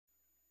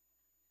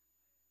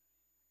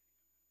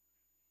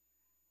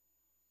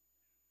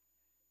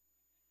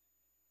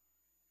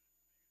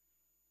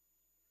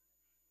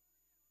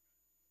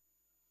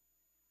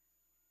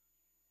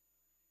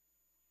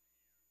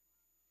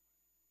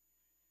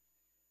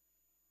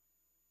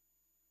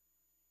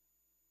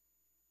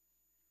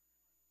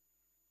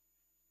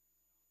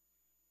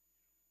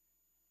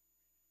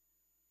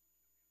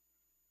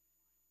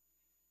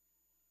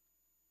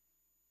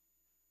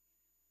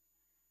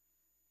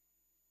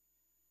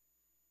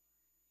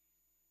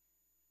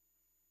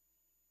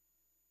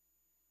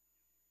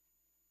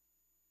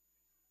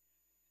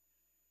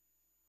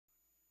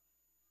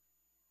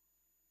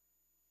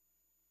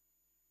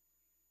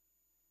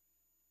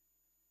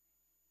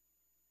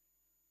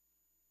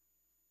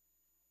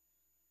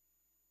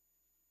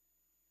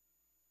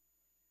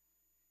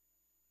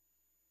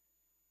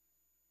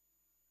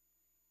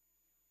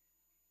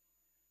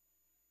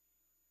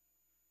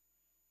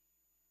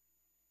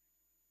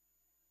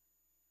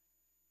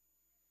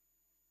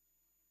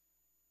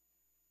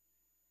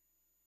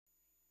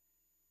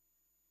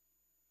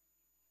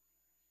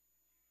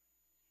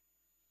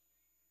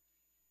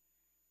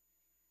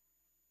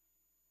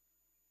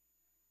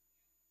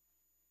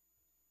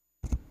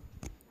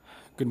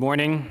Good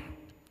morning.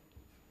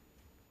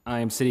 I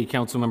am City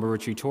Councilmember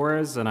Richie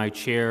Torres, and I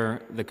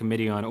chair the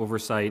Committee on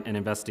Oversight and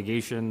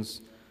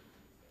Investigations.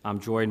 I'm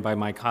joined by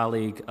my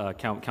colleague,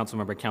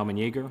 Councilmember Kalman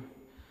Yeager.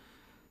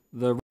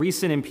 The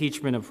recent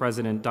impeachment of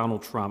President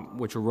Donald Trump,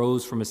 which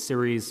arose from a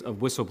series of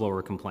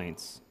whistleblower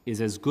complaints,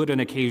 is as good an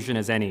occasion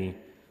as any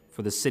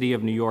for the City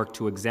of New York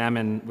to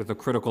examine with a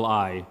critical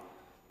eye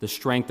the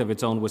strength of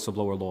its own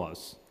whistleblower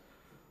laws.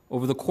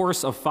 Over the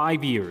course of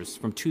 5 years,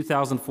 from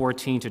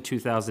 2014 to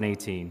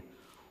 2018,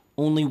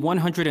 only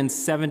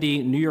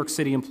 170 New York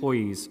City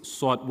employees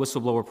sought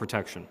whistleblower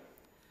protection.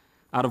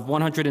 Out of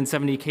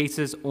 170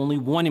 cases, only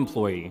one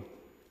employee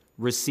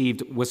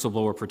received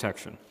whistleblower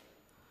protection.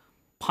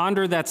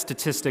 Ponder that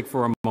statistic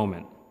for a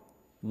moment.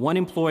 One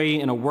employee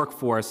in a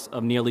workforce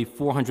of nearly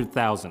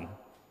 400,000.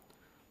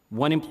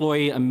 One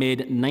employee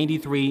amid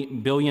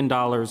 $93 billion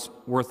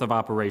worth of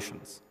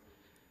operations.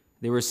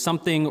 There is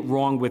something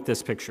wrong with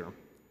this picture.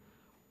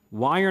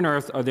 Why on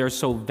earth are there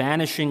so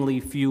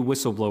vanishingly few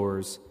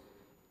whistleblowers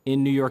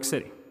in New York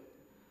City?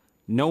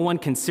 No one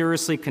can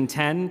seriously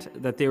contend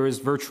that there is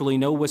virtually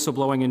no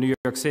whistleblowing in New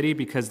York City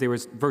because there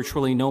is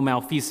virtually no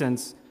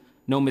malfeasance,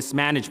 no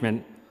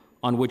mismanagement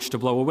on which to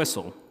blow a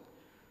whistle.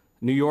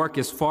 New York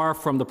is far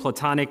from the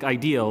platonic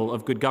ideal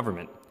of good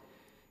government.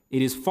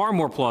 It is far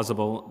more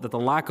plausible that the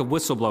lack of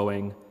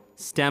whistleblowing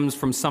stems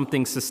from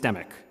something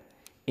systemic: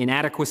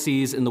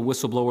 inadequacies in the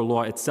whistleblower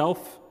law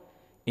itself,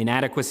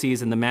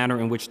 inadequacies in the manner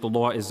in which the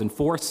law is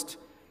enforced,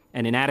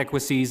 and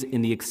inadequacies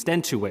in the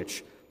extent to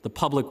which the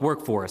public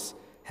workforce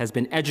has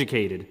been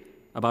educated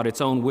about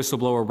its own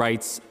whistleblower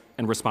rights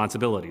and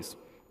responsibilities.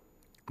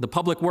 The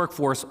public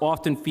workforce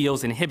often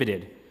feels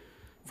inhibited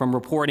from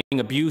reporting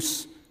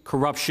abuse,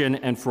 corruption,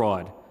 and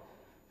fraud.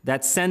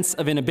 That sense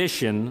of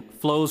inhibition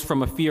flows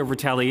from a fear of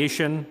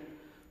retaliation,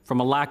 from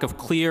a lack of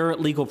clear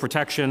legal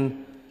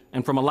protection,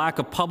 and from a lack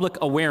of public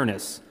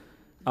awareness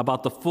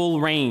about the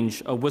full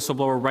range of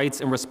whistleblower rights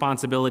and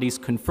responsibilities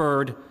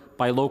conferred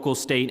by local,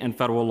 state, and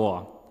federal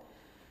law.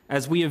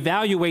 As we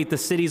evaluate the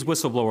city's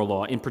whistleblower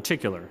law in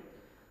particular,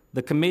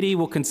 the committee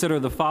will consider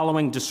the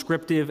following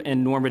descriptive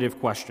and normative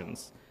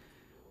questions: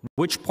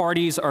 which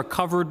parties are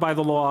covered by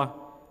the law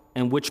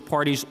and which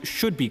parties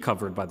should be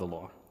covered by the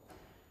law?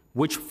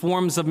 Which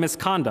forms of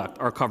misconduct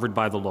are covered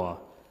by the law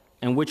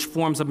and which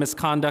forms of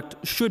misconduct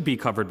should be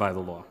covered by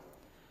the law?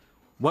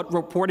 What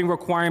reporting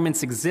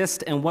requirements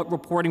exist and what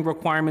reporting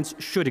requirements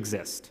should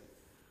exist?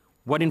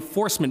 What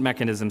enforcement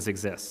mechanisms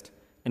exist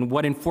and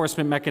what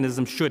enforcement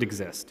mechanisms should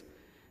exist?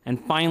 And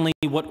finally,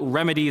 what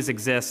remedies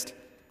exist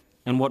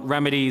and what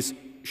remedies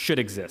should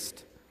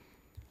exist?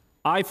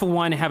 I, for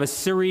one, have a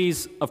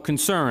series of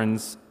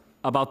concerns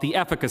about the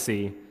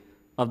efficacy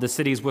of the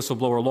city's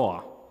whistleblower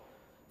law.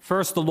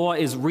 First, the law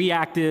is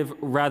reactive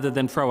rather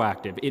than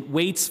proactive. It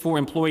waits for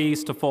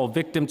employees to fall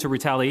victim to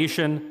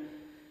retaliation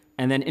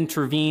and then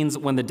intervenes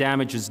when the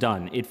damage is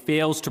done. It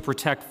fails to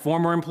protect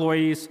former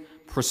employees,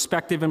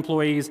 prospective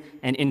employees,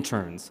 and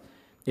interns.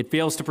 It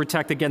fails to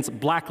protect against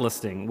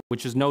blacklisting,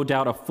 which is no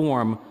doubt a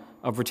form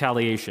of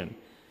retaliation.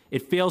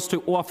 It fails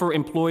to offer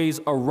employees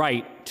a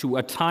right to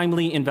a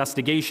timely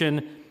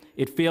investigation.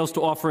 It fails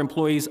to offer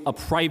employees a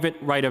private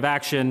right of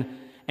action,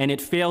 and it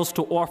fails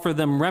to offer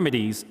them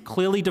remedies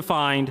clearly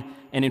defined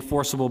and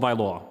enforceable by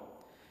law.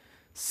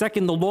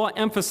 Second, the law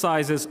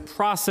emphasizes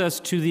process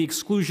to the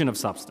exclusion of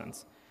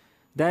substance.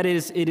 That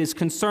is, it is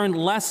concerned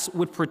less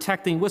with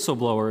protecting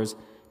whistleblowers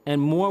and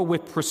more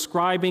with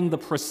prescribing the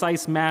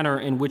precise manner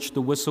in which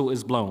the whistle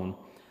is blown.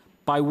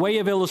 By way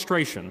of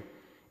illustration,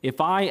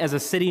 if I, as a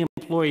city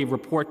employee,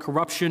 report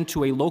corruption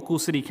to a local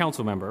city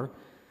council member,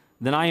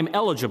 then I am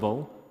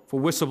eligible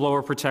for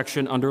whistleblower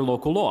protection under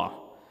local law.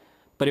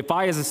 But if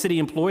I, as a city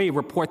employee,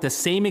 report the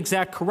same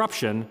exact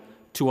corruption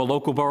to a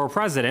local borough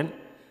president,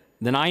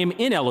 then I am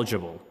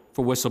ineligible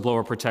for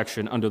whistleblower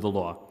protection under the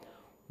law.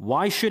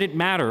 Why should it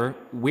matter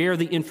where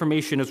the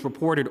information is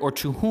reported or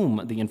to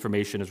whom the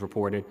information is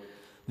reported?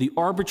 The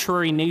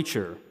arbitrary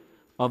nature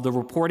of the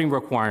reporting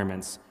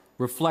requirements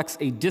reflects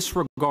a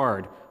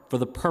disregard for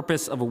the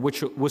purpose of a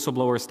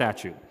whistleblower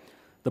statute.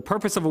 The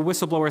purpose of a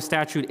whistleblower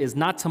statute is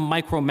not to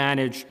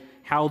micromanage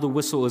how the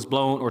whistle is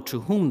blown or to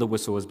whom the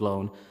whistle is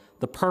blown.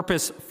 The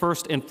purpose,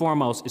 first and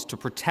foremost, is to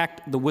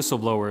protect the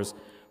whistleblowers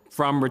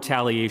from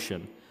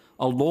retaliation.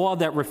 A law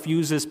that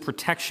refuses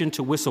protection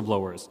to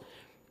whistleblowers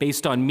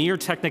based on mere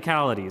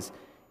technicalities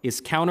is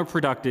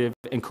counterproductive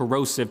and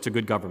corrosive to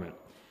good government.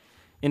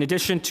 In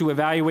addition to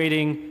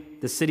evaluating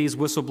the city's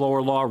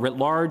whistleblower law writ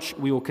large,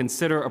 we will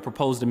consider a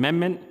proposed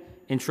amendment,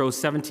 Intro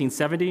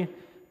 1770,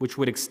 which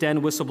would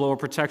extend whistleblower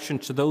protection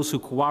to those who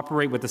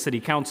cooperate with the City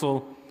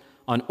Council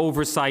on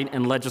oversight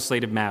and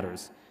legislative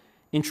matters.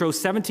 Intro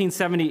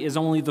 1770 is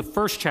only the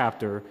first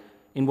chapter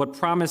in what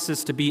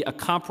promises to be a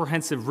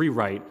comprehensive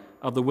rewrite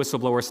of the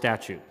whistleblower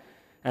statute.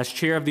 As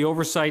chair of the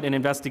Oversight and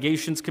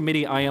Investigations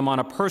Committee, I am on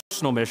a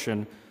personal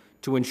mission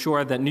to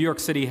ensure that New York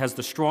City has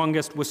the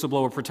strongest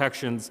whistleblower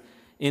protections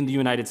in the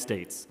United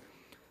States.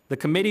 The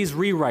committee's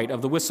rewrite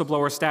of the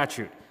whistleblower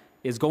statute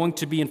is going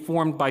to be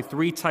informed by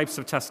three types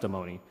of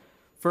testimony.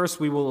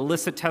 First, we will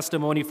elicit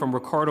testimony from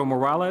Ricardo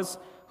Morales,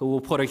 who will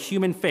put a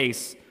human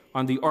face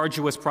on the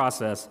arduous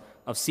process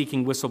of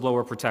seeking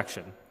whistleblower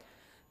protection.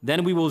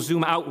 Then we will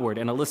zoom outward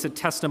and elicit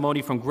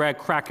testimony from Greg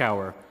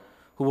Krakauer,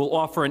 who will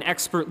offer an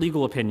expert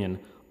legal opinion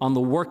on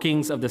the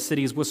workings of the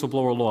city's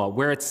whistleblower law,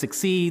 where it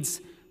succeeds,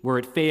 where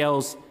it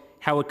fails,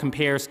 how it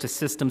compares to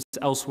systems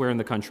elsewhere in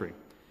the country.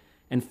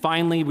 And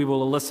finally, we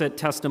will elicit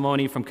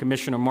testimony from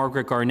Commissioner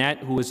Margaret Garnett,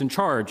 who is in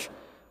charge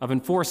of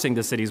enforcing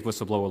the city's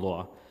whistleblower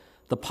law.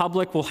 The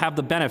public will have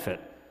the benefit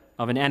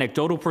of an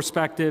anecdotal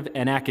perspective,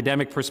 an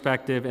academic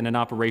perspective, and an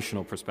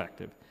operational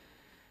perspective.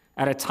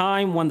 At a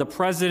time when the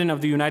President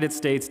of the United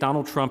States,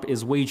 Donald Trump,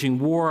 is waging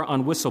war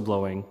on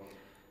whistleblowing,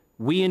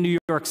 we in New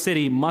York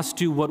City must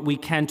do what we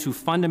can to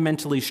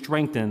fundamentally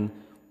strengthen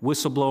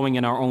whistleblowing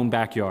in our own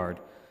backyard.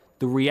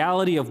 The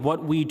reality of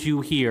what we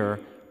do here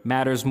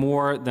matters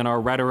more than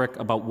our rhetoric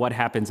about what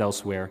happens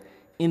elsewhere.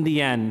 In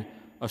the end,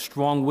 a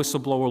strong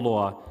whistleblower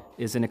law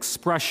is an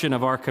expression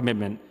of our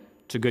commitment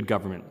to good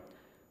government.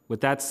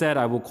 With that said,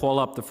 I will call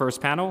up the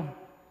first panel.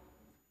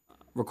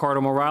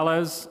 Ricardo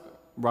Morales,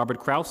 Robert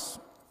Kraus.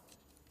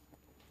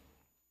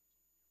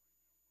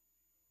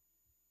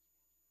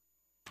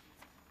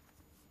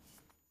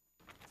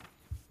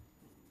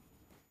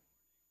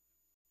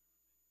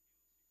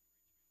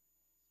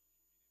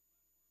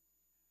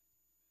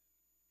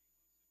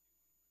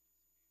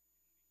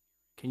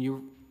 Can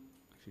you,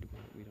 actually,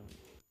 we don't,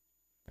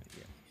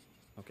 yeah,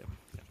 okay.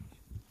 Yeah.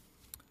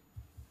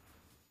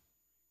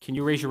 Can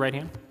you raise your right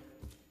hand?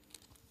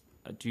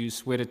 Do you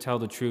swear to tell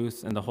the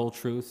truth and the whole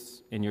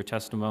truth in your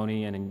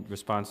testimony and in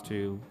response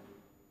to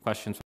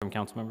questions from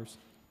council members?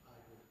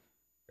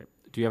 Great.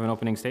 Do you have an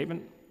opening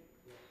statement?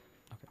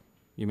 Okay,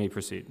 you may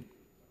proceed.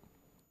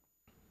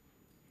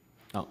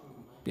 Oh,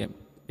 yeah,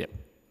 yeah.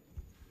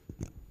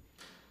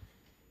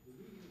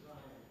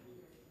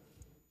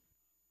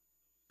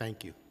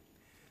 Thank you.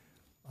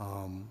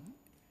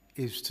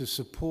 Is to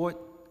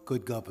support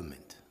good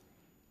government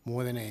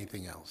more than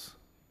anything else.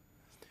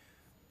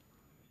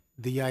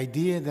 The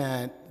idea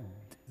that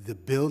the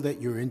bill that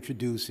you're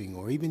introducing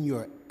or even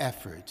your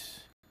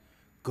efforts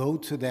go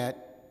to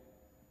that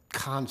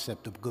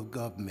concept of good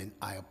government,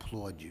 I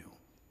applaud you.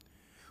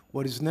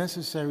 What is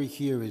necessary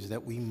here is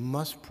that we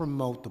must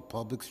promote the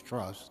public's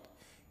trust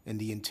in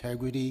the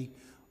integrity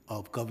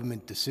of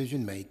government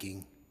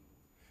decision-making,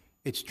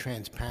 its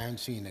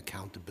transparency and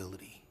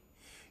accountability.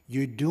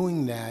 You're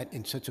doing that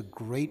in such a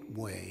great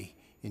way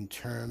in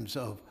terms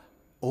of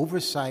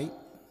oversight,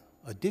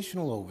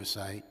 additional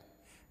oversight,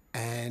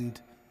 and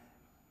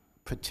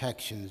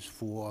protections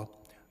for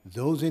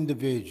those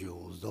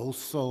individuals, those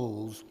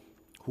souls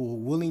who are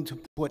willing to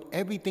put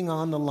everything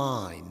on the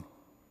line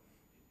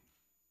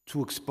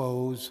to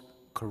expose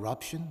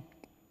corruption,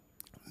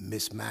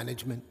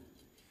 mismanagement,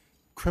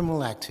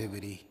 criminal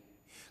activity,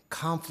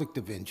 conflict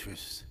of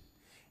interest,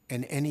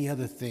 and any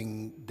other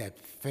thing that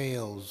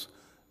fails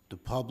the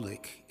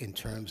public in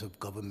terms of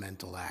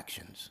governmental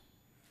actions.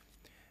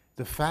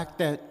 The fact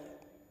that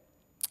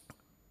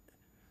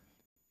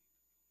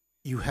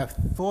you have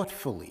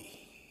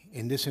thoughtfully,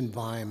 in this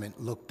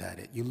environment, looked at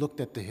it. You looked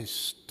at the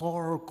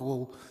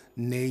historical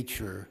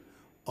nature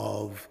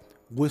of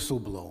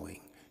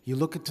whistleblowing. You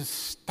look at the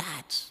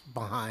stats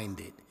behind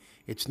it.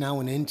 It's now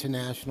an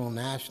international,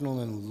 national,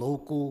 and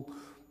local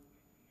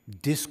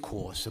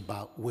discourse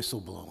about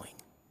whistleblowing.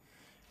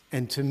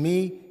 And to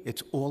me,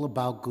 it's all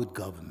about good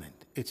government.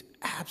 It's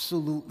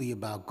absolutely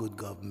about good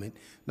government,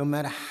 no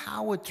matter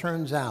how it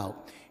turns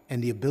out,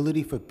 and the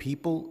ability for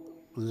people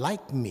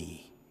like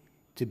me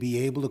to be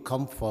able to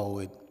come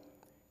forward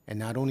and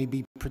not only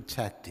be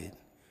protected,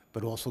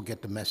 but also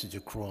get the message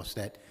across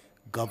that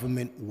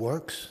government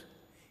works,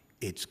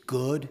 it's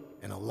good,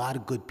 and a lot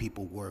of good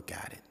people work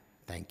at it.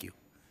 Thank you.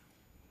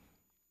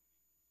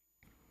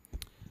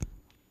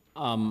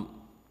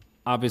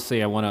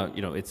 Obviously, I want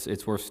to,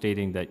 it's worth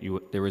stating that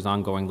there is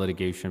ongoing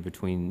litigation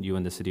between you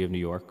and the City of New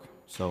York.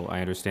 So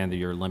I understand that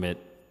your limit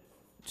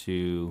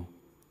to,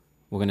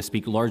 we're going to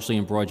speak largely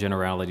in broad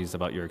generalities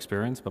about your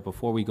experience, but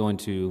before we go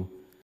into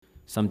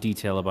some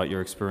detail about your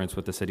experience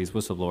with the city's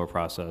whistleblower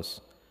process,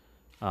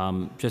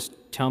 just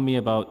tell me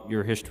about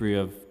your history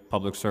of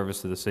public service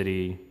to the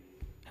city.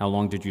 How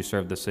long did you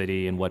serve the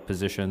city and what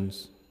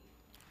positions?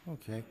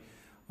 Okay.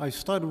 I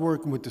started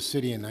working with the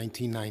city in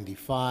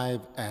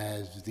 1995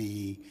 as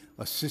the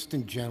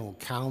Assistant General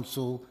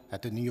Counsel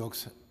at the New York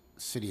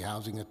City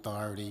Housing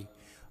Authority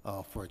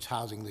for its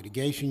housing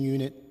litigation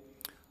unit.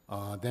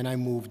 Then I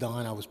moved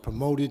on. I was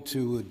promoted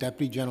to a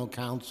Deputy General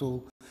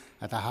Counsel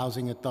at the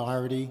Housing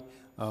Authority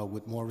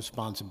with more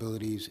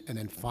responsibilities. And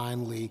then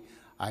finally,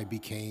 I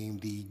became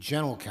the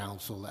General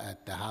Counsel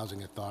at the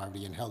Housing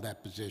Authority and held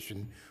that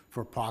position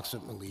for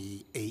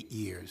approximately 8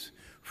 years.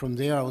 From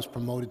there, I was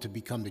promoted to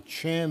become the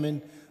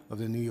Chairman of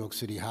the New York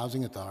City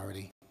Housing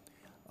Authority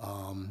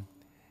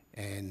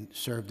and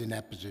served in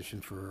that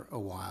position for a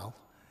while.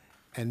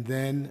 And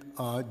then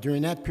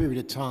during that period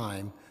of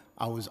time,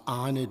 I was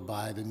honored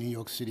by the New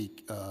York City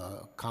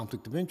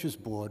Conflict of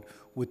Interest Board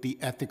with the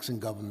Ethics in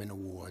Government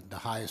Award, the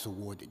highest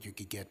award that you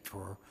could get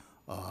for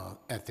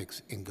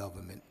ethics in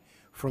government.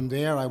 From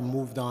there, I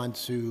moved on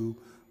to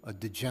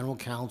the general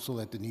counsel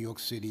at the New York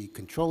City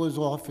Controller's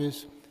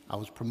Office. I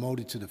was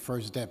promoted to the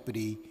first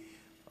deputy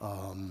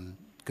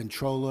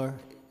controller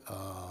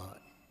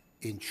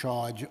in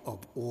charge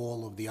of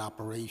all of the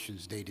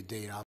operations,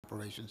 day-to-day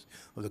operations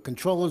of the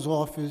Controller's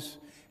Office.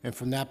 And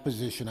from that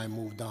position, I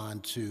moved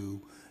on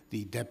to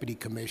the Deputy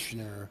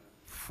Commissioner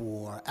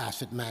for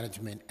Asset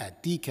Management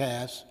at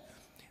DCAS,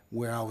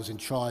 where I was in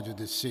charge of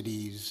the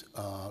city's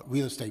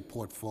real estate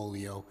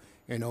portfolio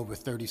and over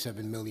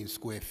 37 million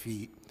square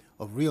feet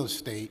of real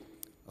estate,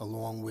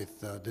 along with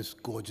this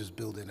gorgeous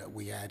building that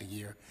we had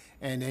here,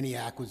 and any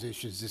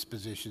acquisitions,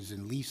 dispositions,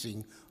 and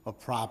leasing of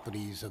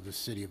properties of the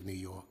city of New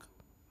York.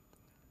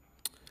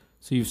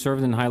 So you've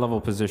served in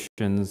high-level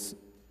positions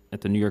at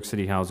the New York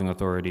City Housing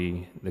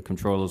Authority, the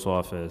Controller's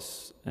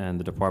Office, and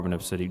the Department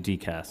of City,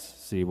 DCAS,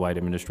 Citywide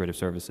Administrative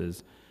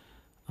Services.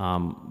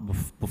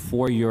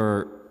 Before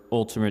your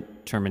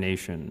ultimate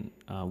termination,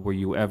 were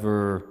you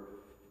ever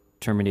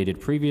terminated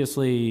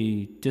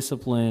previously,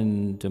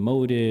 disciplined,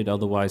 demoted,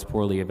 otherwise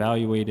poorly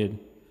evaluated?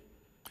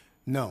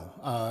 No,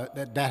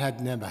 that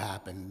had never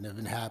happened.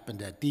 Never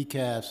happened at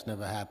DCAS,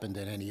 never happened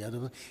at any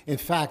other. In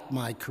fact,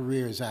 my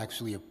career is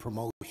actually of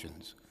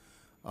promotions.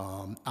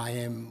 I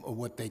am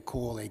what they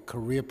call a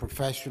career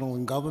professional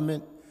in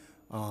government.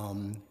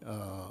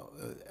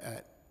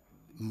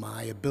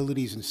 My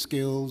abilities and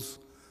skills,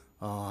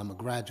 I'm a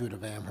graduate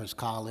of Amherst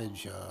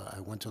College. I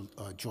went to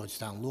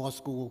Georgetown Law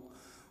School.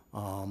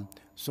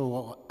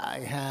 So I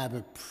have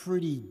a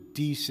pretty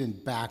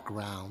decent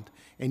background.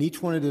 And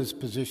each one of those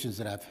positions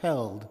that I've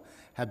held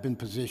have been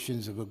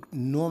positions of an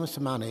enormous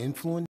amount of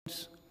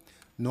influence,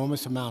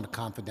 enormous amount of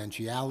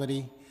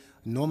confidentiality,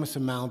 enormous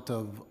amount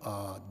of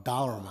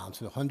dollar amounts,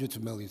 hundreds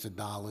of millions of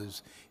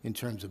dollars in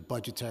terms of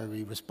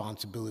budgetary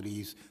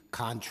responsibilities,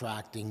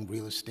 contracting,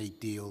 real estate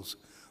deals.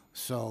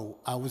 So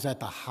I was at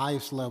the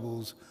highest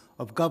levels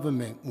of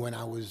government when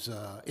I was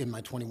in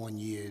my 21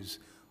 years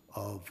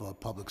of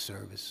public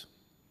service.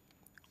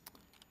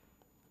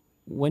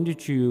 When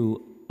did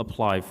you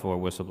apply for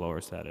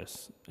whistleblower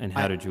status, and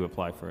how did you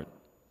apply for it?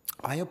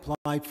 I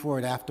applied for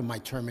it after my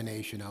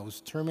termination. I was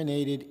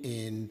terminated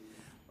in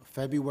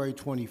February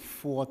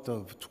 24th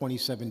of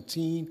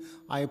 2017.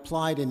 I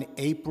applied in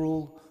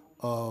April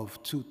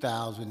of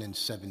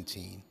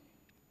 2017.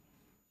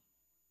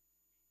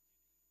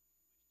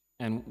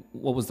 And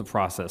what was the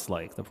process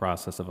like, the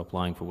process of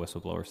applying for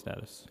whistleblower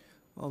status?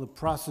 Well, the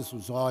process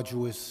was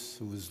arduous,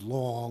 it was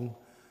long.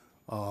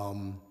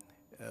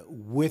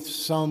 With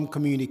some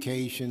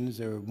communications,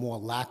 there were more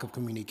lack of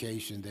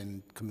communication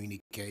than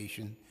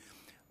communication.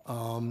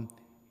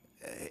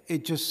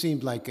 It just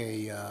seemed like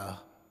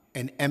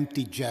an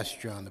empty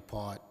gesture on the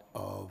part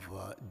of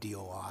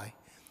DOI.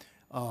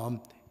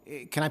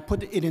 Can I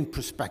put it in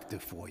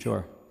perspective for you?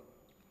 Sure.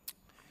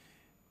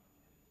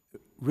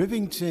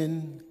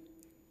 Rivington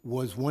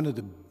was one of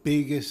the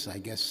biggest, I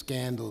guess,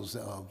 scandals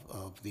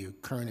of the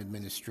current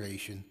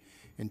administration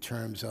in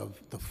terms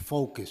of the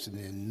focus and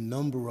the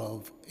number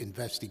of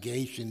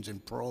investigations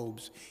and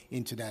probes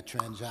into that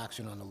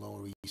transaction on the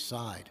Lower East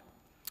Side.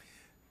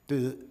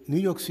 The New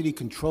York City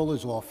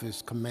Controller's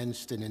Office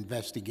commenced an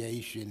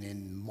investigation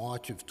in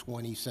March of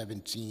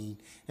 2017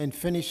 and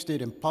finished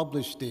it and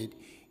published it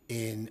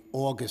in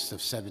August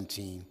of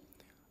 17,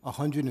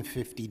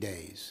 150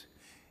 days.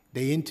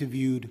 They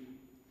interviewed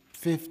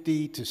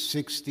 50 to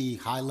 60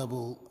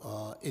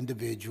 high-level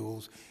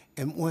individuals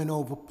and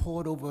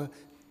poured over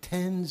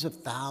tens of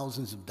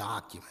thousands of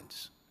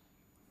documents,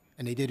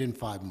 and they did it in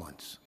 5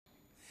 months.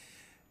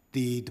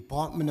 The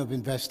Department of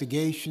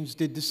Investigations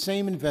did the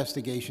same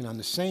investigation on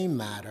the same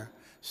matter,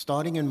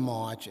 starting in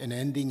March and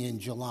ending in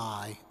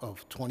July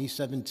of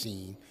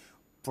 2017,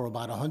 for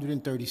about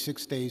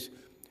 136 days,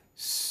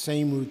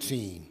 same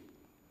routine.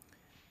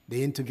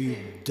 They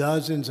interviewed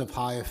dozens of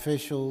high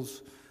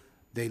officials.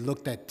 They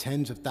looked at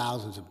tens of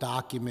thousands of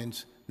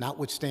documents,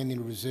 notwithstanding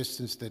the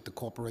resistance that the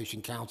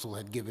Corporation Counsel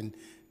had given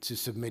to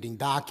submitting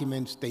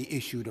documents. They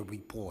issued a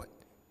report,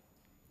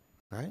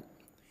 right?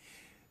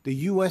 The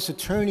U.S.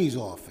 Attorney's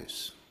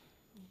Office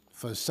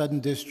for the Southern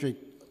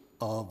District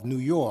of New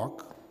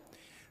York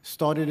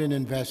started an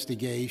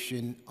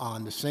investigation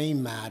on the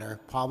same matter,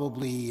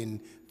 probably in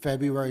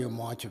February or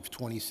March of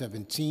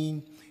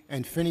 2017,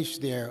 and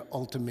finished their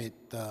ultimate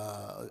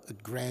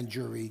grand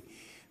jury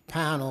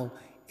panel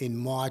in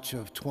March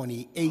of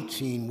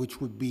 2018, which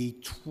would be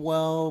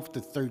 12 to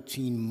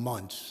 13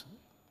 months.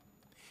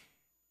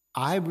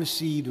 I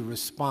received a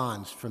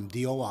response from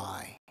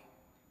DOI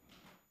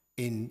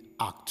in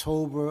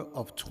October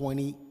of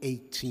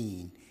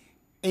 2018,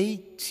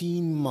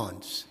 18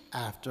 months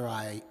after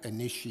I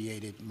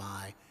initiated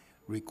my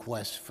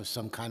request for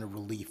some kind of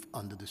relief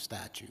under the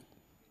statute.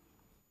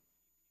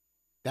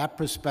 That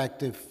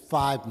perspective,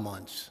 5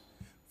 months,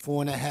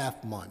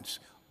 4.5 months,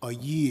 a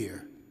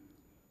year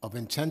of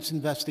intense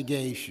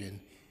investigation.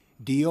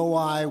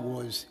 DOI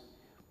was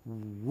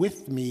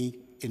with me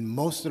in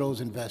most of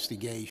those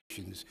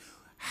investigations,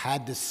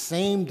 had the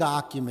same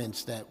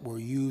documents that were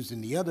used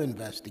in the other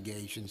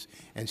investigations,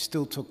 and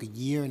still took a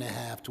year and a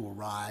half to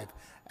arrive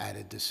at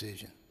a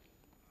decision.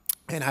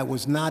 And I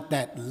was not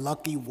that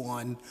lucky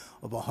one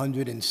of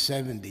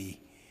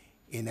 170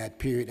 in that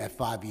period, that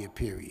 5-year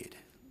period.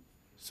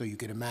 So you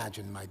could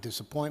imagine my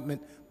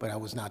disappointment, but I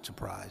was not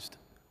surprised.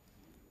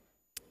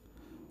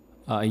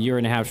 A year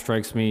and a half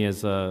strikes me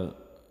as an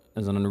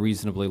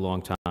unreasonably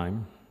long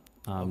time.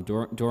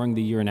 During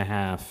the year and a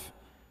half,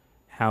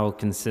 how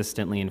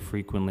consistently and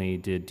frequently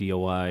did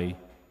DOI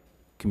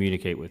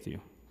communicate with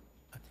you?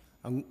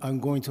 I'm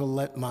going to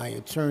let my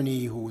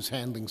attorney, who was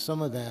handling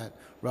some of that,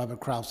 Robert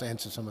Kraus,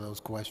 answer some of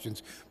those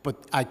questions.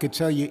 But I could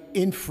tell you,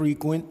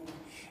 infrequent,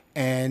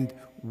 and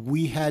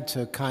we had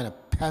to kind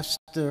of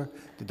pester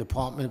the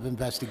Department of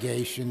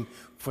Investigation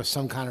for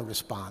some kind of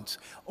response.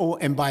 Oh,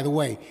 and by the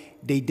way,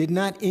 they did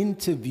not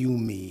interview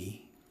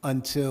me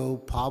until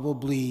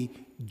probably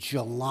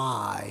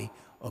July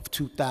of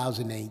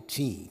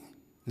 2018,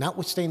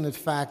 notwithstanding the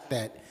fact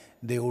that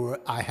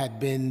I had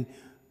been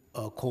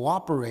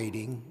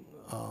cooperating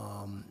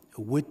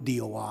with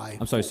DOI.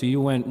 I'm sorry, so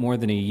you went more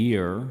than a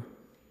year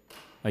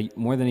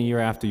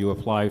after you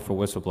applied for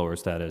whistleblower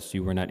status,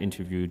 you were not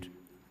interviewed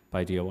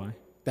by DOI?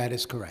 That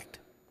is correct.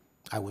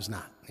 I was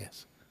not,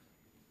 yes.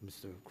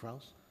 Mr.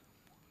 Kraus?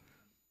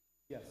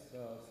 Yes,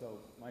 so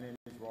my name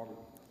is Robert.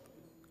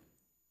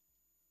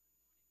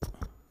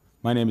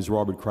 My name is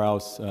Robert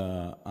Kraus.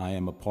 I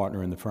am a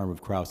partner in the firm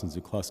of Kraus and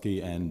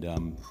Zakluski, and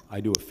I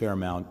do a fair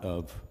amount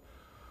of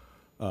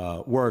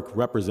work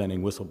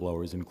representing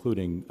whistleblowers,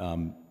 including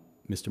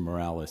Mr.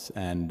 Morales.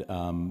 And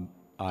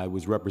I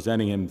was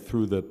representing him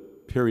through the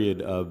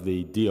period of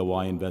the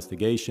DOI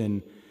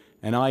investigation,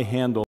 and I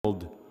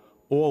handled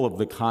all of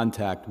the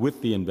contact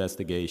with the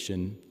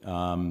investigation,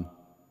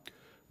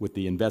 with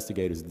the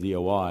investigators at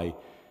DOI,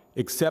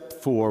 except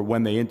for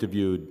when they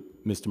interviewed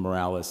Mr.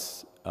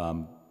 Morales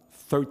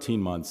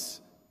 13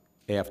 months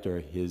after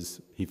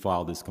he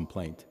filed his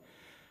complaint.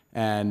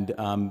 And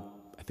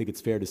I think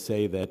it's fair to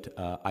say that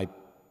I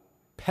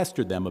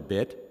pestered them a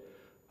bit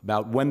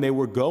about when they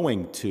were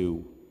going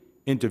to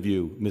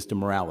interview Mr.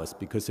 Morales,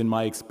 because in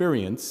my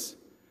experience,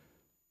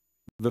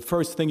 the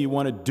first thing you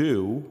want to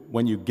do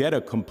when you get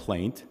a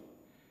complaint,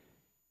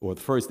 or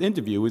the first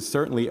interview, is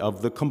certainly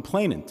of the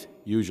complainant,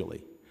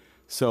 usually.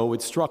 So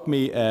it struck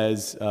me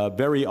as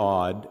very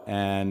odd,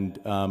 and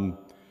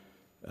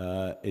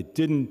it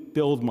didn't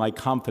build my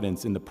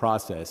confidence in the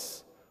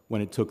process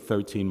when it took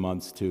 13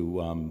 months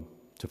to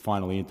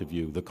finally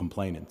interview the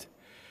complainant.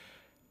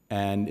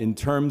 And in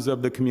terms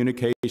of the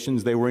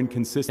communications, they were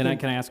inconsistent.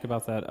 Can I ask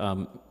about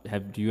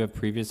that? Do you have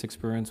previous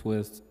experience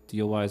with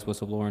DOI's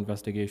whistleblower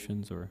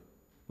investigations, or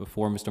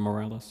before Mr.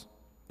 Morales?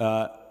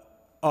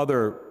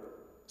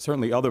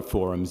 Certainly other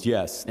forums,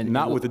 yes, and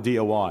not with the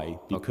DOI,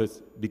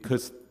 because.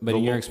 But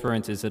in your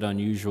experience, is it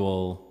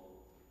unusual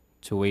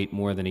to wait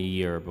more than a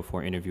year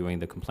before interviewing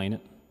the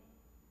complainant?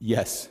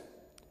 Yes.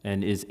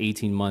 And is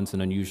 18 months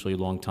an unusually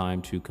long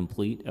time to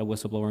complete a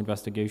whistleblower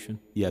investigation?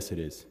 Yes, it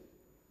is.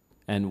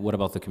 And what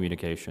about the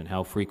communication?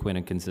 How frequent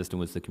and consistent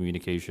was the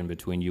communication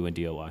between you and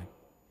DOI?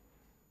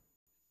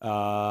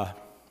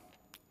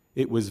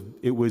 It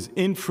was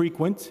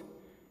infrequent,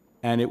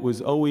 and it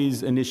was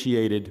always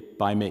initiated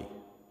by me.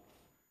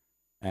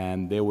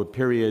 And there were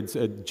periods,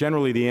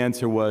 generally the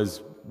answer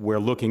was, we're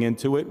looking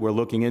into it, we're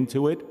looking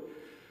into it.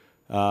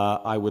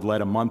 I would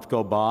let a month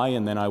go by,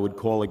 and then I would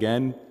call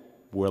again,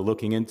 we're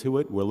looking into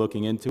it, we're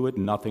looking into it,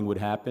 and nothing would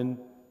happen.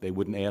 They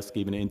wouldn't ask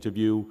even to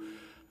interview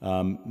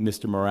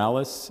Mr.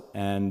 Morales.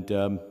 And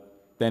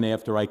then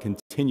after I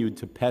continued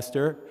to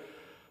pester,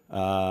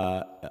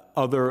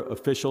 other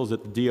officials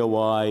at the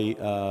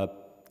DOI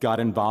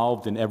got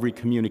involved in every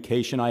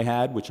communication I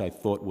had, which I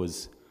thought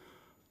was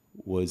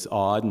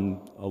odd and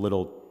a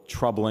little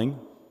troubling.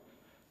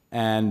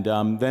 And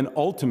then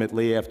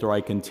ultimately, after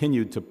I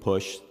continued to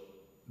push,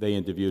 they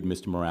interviewed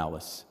Mr.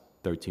 Morales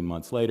 13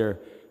 months later,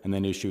 and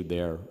then issued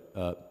their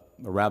a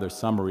rather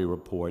summary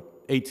report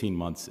 18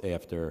 months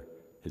after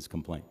his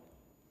complaint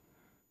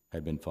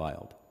had been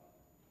filed.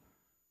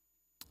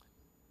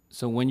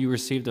 So when you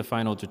received the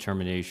final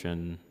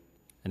determination,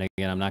 and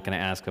again, I'm not going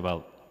to ask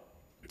about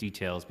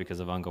details because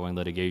of ongoing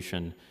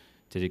litigation,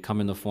 did it come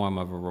in the form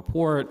of a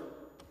report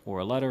or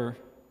a letter?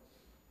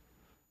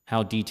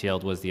 How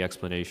detailed was the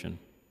explanation?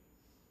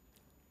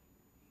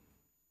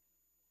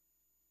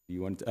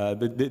 You want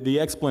the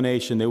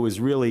explanation? There was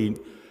really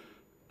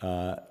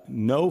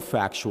no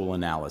factual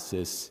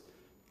analysis,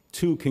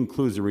 2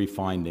 conclusory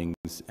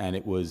findings, and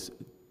it was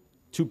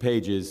 2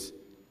 pages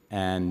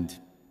and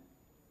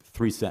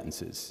 3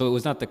 sentences. So it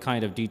was not the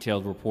kind of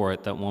detailed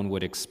report that one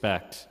would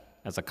expect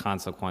as a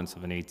consequence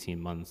of an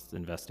 18-month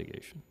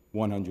investigation?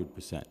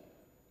 100%.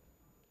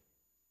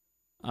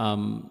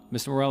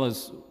 Mr.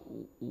 Morales,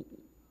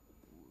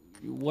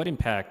 what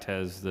impact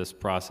has this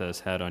process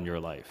had on your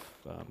life?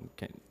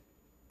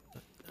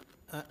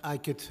 I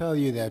could tell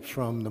you that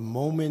from the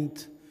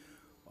moment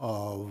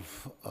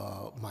of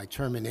my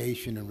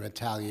termination and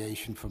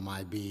retaliation for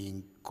my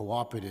being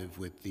cooperative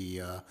with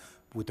the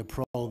with the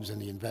probes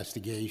and the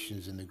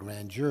investigations and the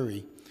grand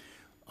jury,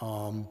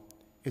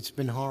 it's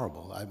been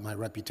horrible. My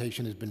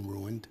reputation has been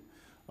ruined.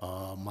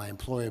 My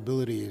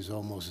employability is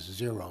almost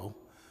zero.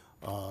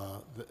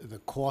 The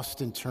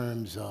cost in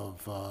terms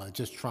of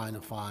just trying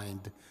to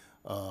find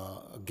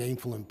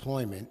gainful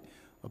employment,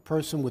 a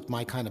person with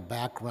my kind of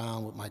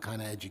background, with my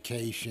kind of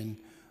education,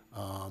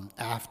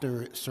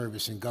 after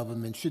service in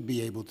government should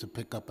be able to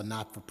pick up a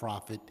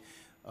not-for-profit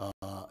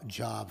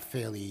job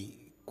fairly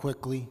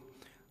quickly.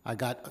 I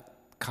got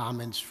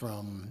comments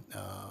from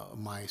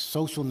my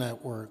social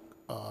network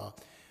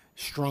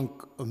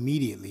shrunk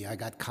immediately. I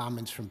got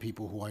comments from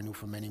people who I knew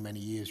for many, many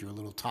years. You're a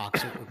little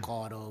toxic,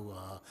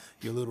 Ricardo.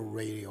 You're a little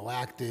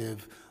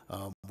radioactive.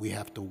 We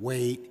have to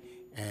wait.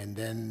 And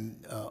then,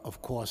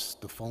 of course,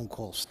 the phone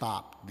call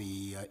stopped.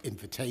 The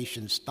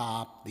invitation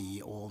stopped.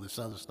 All this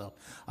other stuff.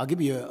 I'll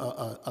give you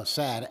a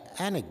sad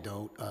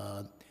anecdote.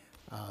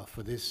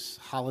 For this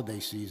holiday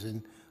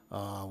season,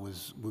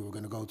 we were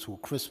going to go to a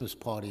Christmas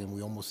party, and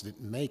we almost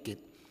didn't make it.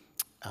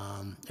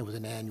 It was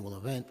an annual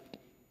event.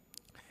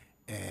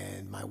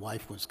 And my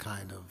wife was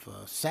kind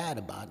of sad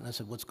about it. And I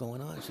said, what's going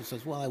on? She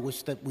says, well, I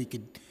wish that we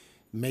could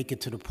make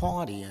it to the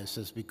party. I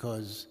says,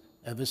 because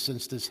ever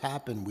since this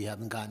happened, we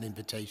haven't gotten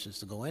invitations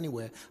to go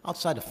anywhere,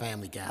 outside of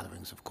family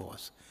gatherings, of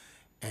course.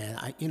 And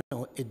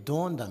it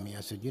dawned on me.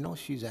 I said,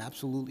 she's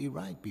absolutely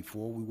right.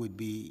 Before we would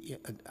be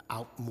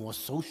out more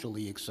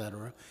socially, et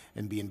cetera,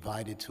 and be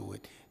invited to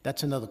it.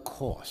 That's another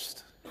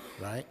cost,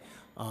 right?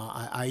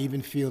 I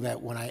even feel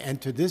that when I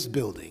enter this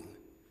building,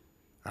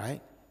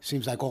 right?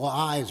 Seems like all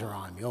eyes are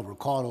on me. Oh,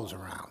 Ricardo's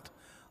around,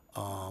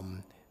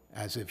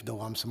 as if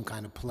though I'm some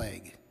kind of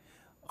plague.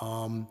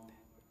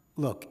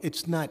 Look,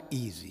 it's not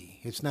easy.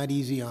 It's not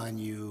easy on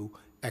you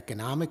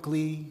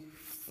economically,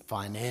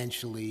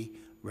 financially,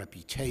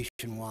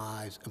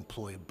 reputation-wise,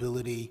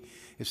 employability.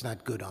 It's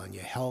not good on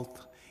your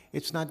health.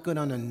 It's not good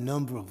on a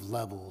number of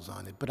levels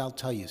on it. But I'll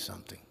tell you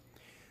something.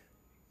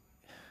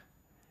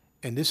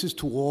 And this is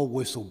to all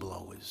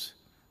whistleblowers.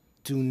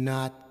 Do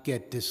not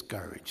get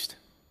discouraged.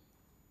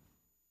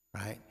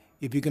 Right?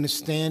 If you're going to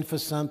stand for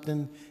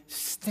something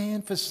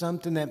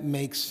that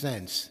makes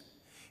sense.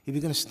 If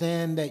you're going to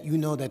stand that you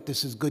know that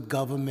this is good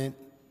government,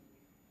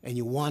 and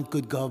you want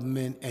good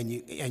government, and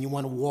you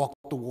want to walk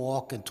the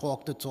walk and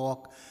talk the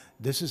talk,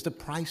 this is the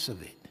price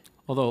of it.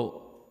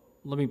 Although,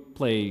 let me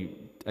play,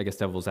 I guess,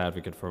 devil's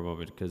advocate for a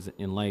moment, because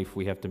in life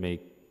we have to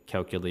make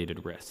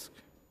calculated risk,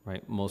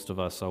 right? Most of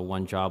us are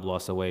one job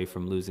loss away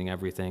from losing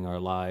everything, our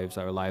lives,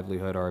 our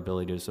livelihood, our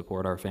ability to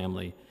support our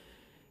family.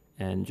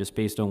 And just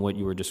based on what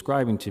you were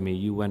describing to me,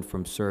 you went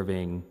from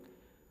serving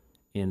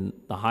in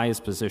the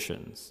highest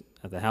positions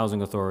at the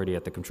Housing Authority,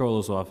 at the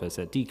Comptroller's Office,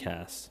 at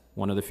DCAS,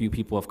 one of the few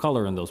people of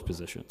color in those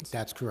positions.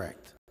 That's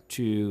correct.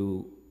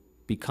 To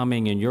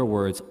becoming, in your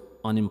words,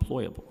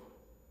 unemployable.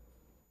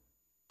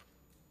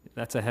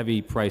 That's a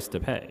heavy price to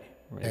pay.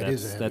 Right?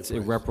 That's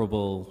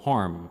irreparable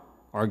harm,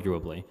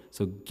 arguably.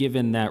 So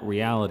given that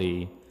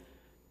reality,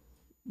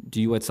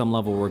 do you at some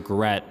level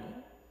regret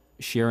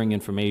sharing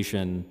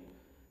information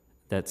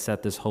that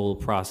set this whole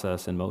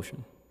process in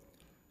motion?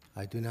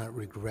 I do not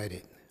regret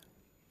it.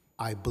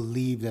 I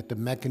believe that the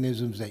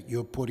mechanisms that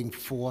you're putting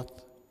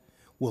forth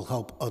will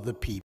help other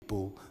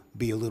people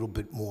be a little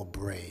bit more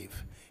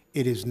brave.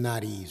 It is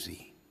not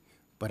easy,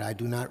 but I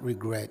do not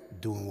regret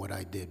doing what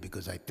I did,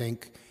 because I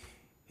think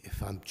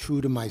if I'm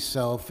true to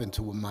myself and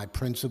to my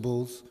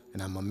principles,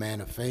 and I'm a man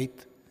of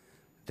faith,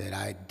 that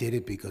I did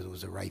it because it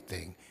was the right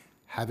thing.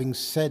 Having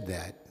said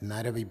that,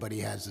 not everybody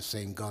has the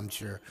same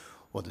gumption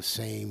or the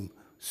same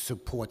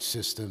support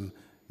system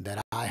that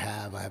I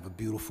have. I have a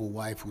beautiful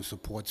wife who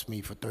supports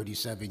me for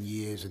 37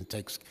 years and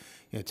takes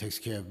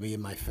care of me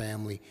and my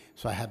family.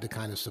 So I have the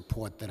kind of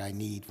support that I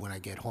need when I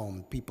get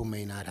home. People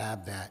may not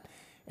have that,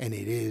 and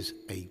it is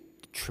a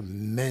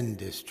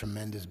tremendous,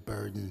 tremendous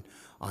burden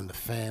on the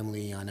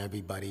family, on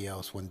everybody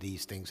else when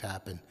these things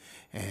happen.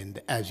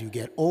 And as you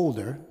get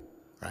older,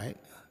 right,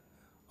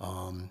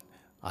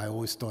 I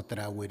always thought that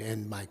I would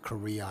end my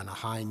career on a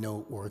high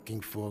note working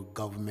for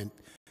government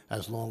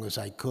as long as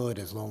I could,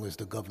 as long as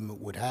the government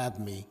would have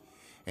me.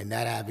 And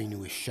that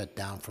avenue is shut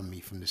down from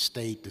me, from the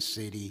state, the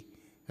city,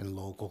 and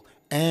local.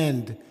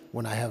 And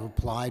when I have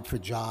applied for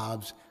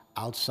jobs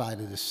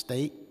outside of the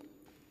state,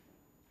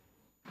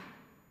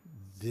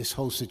 this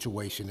whole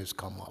situation has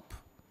come up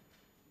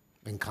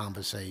in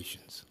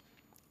conversations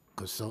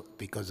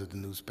because of the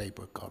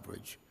newspaper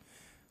coverage,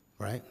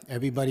 right?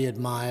 Everybody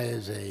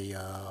admires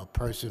a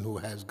person who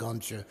has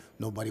gumption.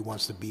 Nobody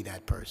wants to be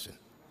that person.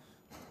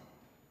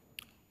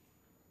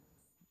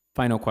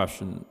 Final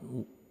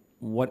question.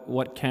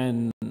 What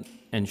can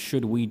and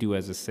should we do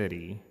as a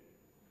city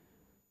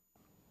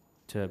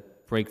to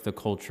break the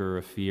culture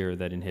of fear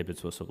that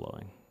inhibits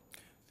whistleblowing?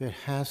 There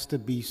has to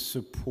be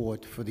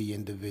support for the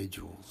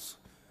individuals,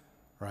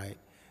 right?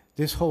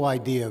 This whole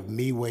idea of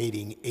me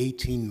waiting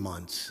 18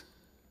 months,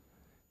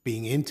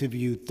 being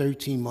interviewed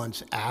 13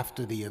 months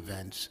after the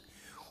events,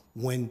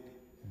 when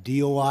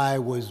DOI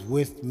was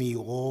with me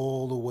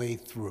all the way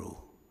through,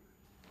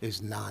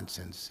 is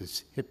nonsense.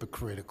 It's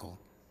hypocritical.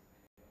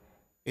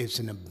 It's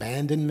an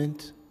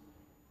abandonment,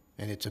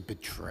 and it's a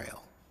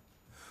betrayal.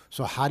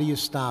 So how do you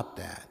stop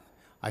that?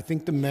 I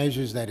think the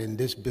measures that in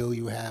this bill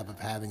you have of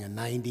having a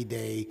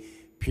 90-day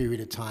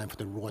period of time for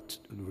the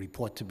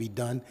report to be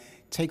done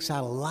takes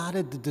out a lot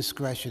of the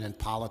discretion and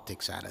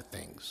politics out of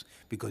things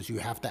because you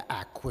have to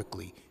act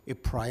quickly.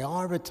 It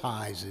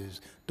prioritizes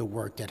the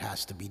work that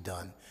has to be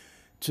done.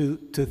 To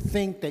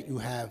think that you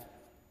have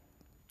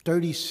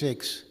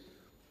 36,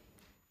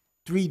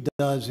 3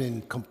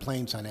 dozen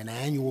complaints on an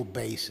annual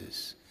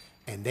basis,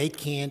 and they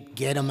can't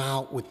get them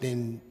out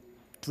within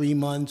 3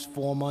 months,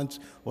 4 months,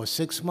 or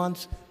 6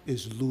 months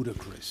is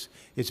ludicrous.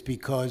 It's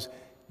because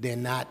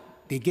they're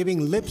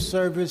giving lip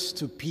service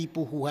to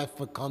people who have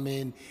to come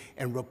in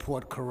and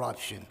report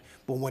corruption.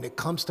 But when it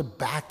comes to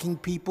backing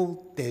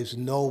people, there's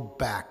no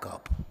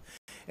backup.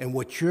 And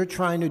what you're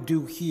trying to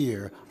do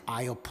here,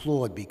 I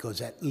applaud,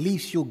 because at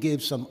least you'll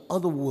give some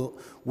other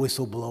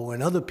whistleblower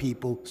and other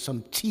people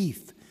some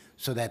teeth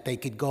so that they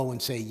could go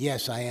and say,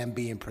 yes, I am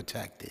being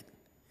protected.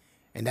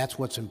 And that's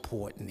what's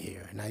important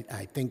here. And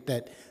I think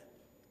that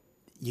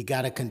you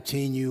got to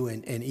continue,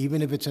 and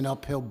even if it's an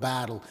uphill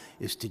battle,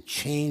 is to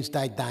change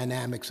that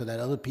dynamic so that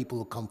other people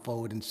will come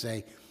forward and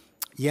say,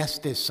 yes,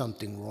 there's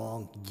something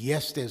wrong.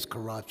 Yes, there's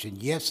corruption.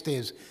 Yes,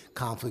 there's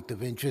conflict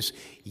of interest.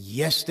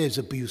 Yes, there's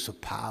abuse of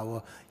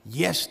power.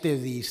 Yes, there are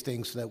these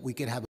things so that we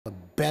can have a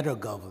better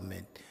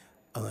government.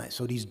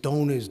 So these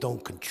donors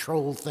don't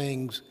control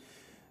things,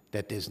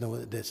 that there's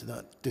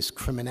this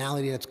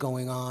criminality that's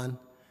going on.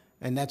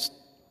 And that's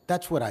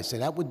what I say.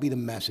 That would be the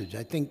message.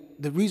 I think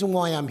the reason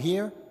why I'm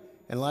here,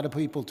 and a lot of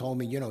people told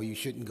me, you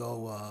shouldn't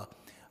go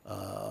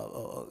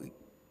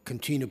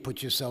continue to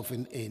put yourself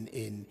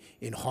in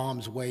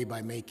harm's way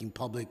by making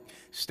public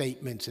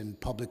statements and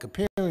public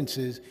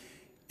appearances,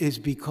 is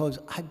because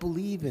I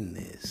believe in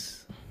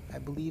this. I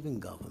believe in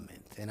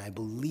government, and I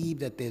believe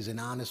that there's an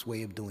honest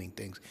way of doing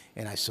things,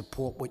 and I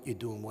support what you're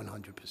doing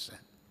 100%.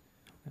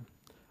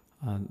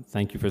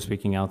 Thank you for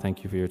speaking out.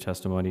 Thank you for your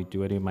testimony.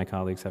 Do any of my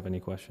colleagues have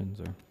any questions?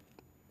 Okay,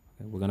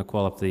 we're going to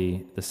call up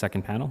the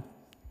second panel.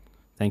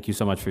 Thank you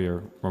so much for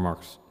your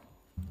remarks.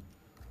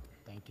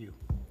 Thank you.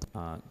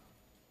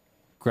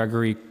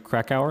 Gregory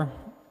Krakauer?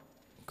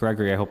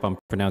 Gregory, I hope I'm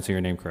pronouncing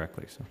your name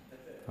correctly. So,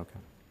 okay.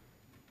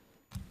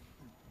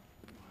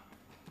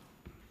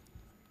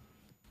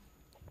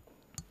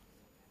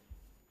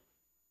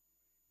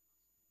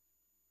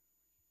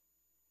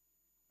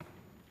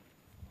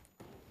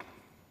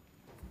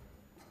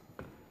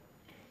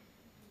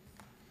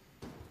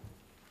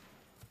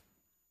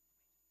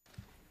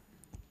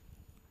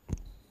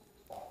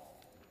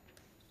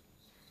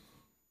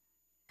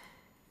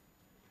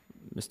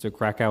 Mr.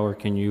 Krakauer,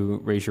 can you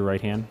raise your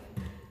right hand?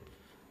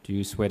 Do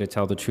you swear to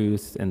tell the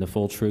truth and the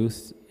full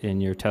truth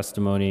in your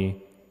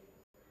testimony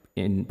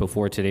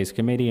before today's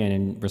committee and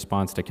in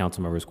response to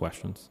council members'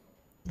 questions?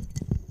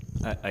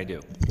 I do.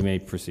 You may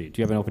proceed.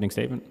 Do you have an opening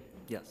statement?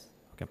 Yes.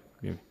 Okay.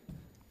 You-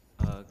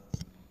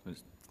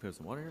 Let's clear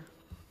some water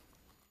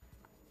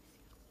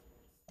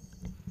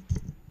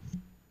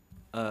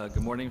here.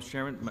 Good morning, Mr.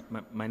 Chairman.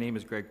 My name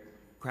is Greg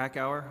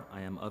Krakauer.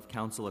 I am of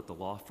counsel at the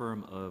law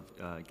firm of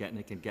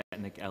Getnick &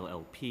 Getnick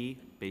LLP,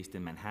 based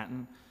in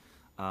Manhattan.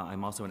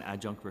 I'm also an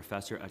adjunct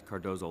professor at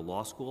Cardozo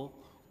Law School,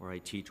 where I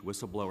teach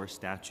whistleblower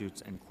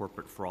statutes and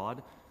corporate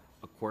fraud,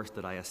 a course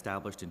that I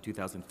established in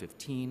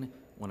 2015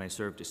 when I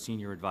served as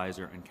senior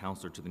advisor and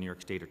counselor to the New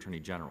York State Attorney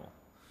General.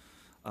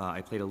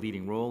 I played a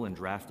leading role in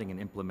drafting and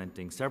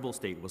implementing several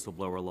state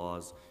whistleblower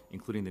laws,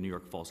 including the New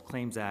York False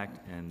Claims Act,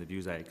 and the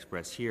views I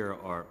express here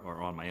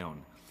are on my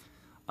own.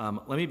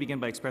 Let me begin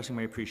by expressing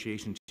my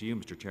appreciation to you,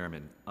 Mr.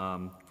 Chairman,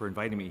 for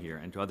inviting me here,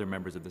 and to other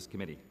members of this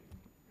committee.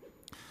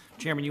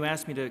 Chairman, you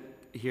asked me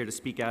here to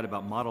speak out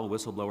about model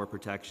whistleblower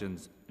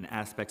protections and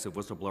aspects of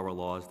whistleblower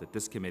laws that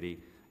this committee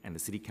and the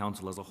City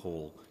Council as a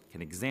whole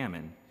can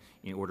examine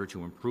in order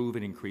to improve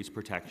and increase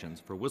protections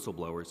for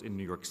whistleblowers in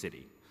New York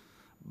City.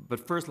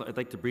 But first, I'd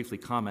like to briefly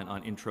comment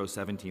on Intro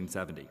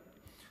 1770.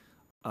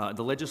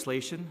 The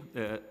legislation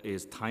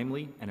is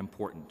timely and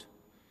important.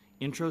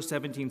 Intro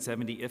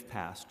 1770, if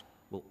passed,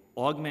 will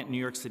augment New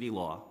York City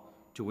law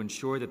to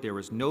ensure that there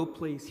is no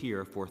place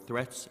here for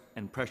threats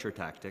and pressure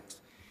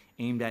tactics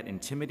aimed at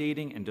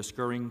intimidating and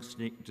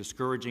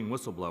discouraging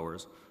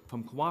whistleblowers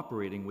from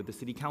cooperating with the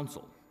City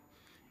Council.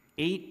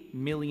 8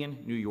 million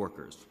New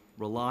Yorkers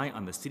rely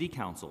on the City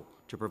Council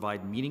to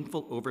provide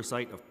meaningful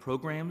oversight of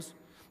programs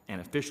and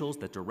officials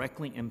that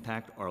directly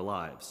impact our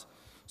lives.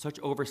 Such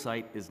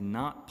oversight is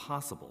not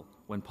possible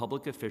when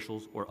public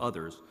officials or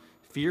others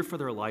fear for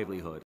their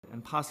livelihood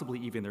and possibly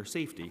even their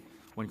safety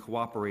when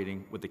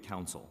cooperating with the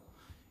Council.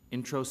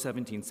 Intro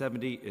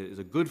 1770 is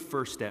a good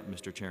first step,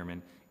 Mr.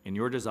 Chairman, in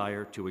your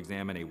desire to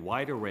examine a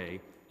wide array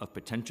of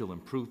potential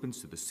improvements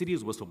to the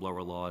city's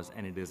whistleblower laws,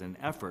 and it is an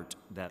effort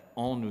that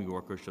all New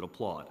Yorkers should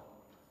applaud.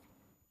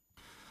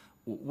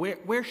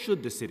 Where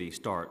should the city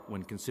start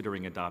when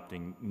considering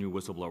adopting new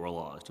whistleblower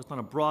laws? Just on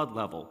a broad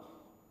level,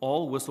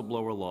 all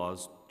whistleblower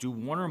laws do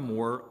one or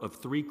more of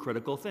 3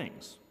 critical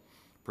things: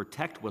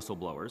 protect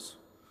whistleblowers,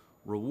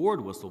 reward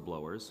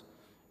whistleblowers,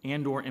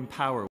 and/or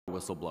empower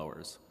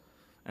whistleblowers.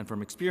 And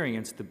from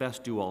experience, the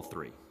best do all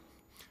three.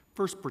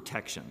 First,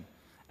 protection.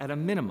 At a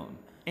minimum,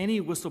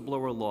 any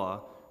whistleblower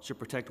law should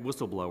protect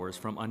whistleblowers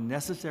from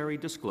unnecessary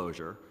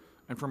disclosure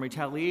and from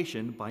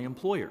retaliation by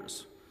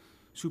employers.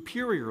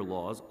 Superior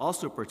laws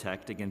also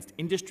protect against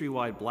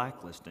industry-wide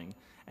blacklisting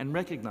and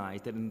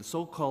recognize that in the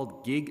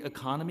so-called gig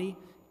economy,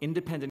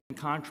 independent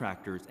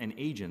contractors and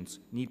agents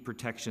need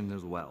protection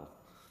as well.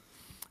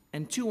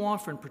 And too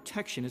often,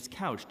 protection is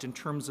couched in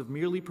terms of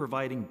merely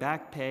providing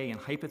back pay and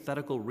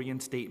hypothetical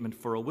reinstatement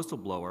for a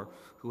whistleblower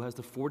who has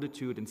the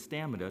fortitude and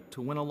stamina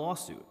to win a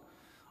lawsuit.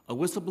 A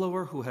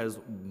whistleblower who has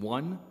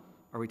won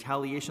a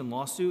retaliation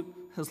lawsuit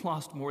has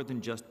lost more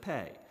than just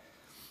pay.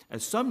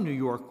 As some New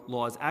York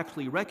laws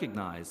actually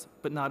recognize,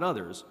 but not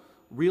others,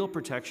 real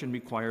protection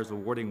requires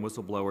awarding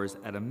whistleblowers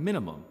at a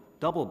minimum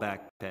double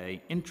back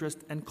pay, interest,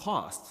 and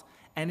costs.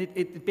 And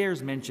it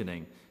bears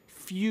mentioning,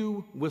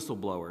 few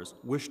whistleblowers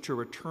wish to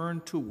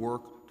return to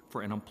work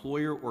for an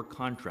employer or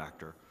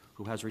contractor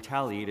who has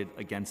retaliated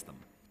against them.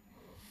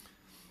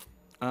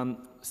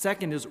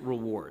 Second is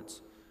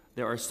rewards.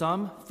 There are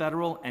some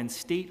federal and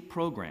state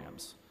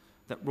programs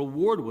that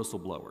reward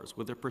whistleblowers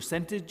with the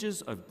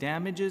percentages of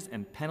damages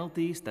and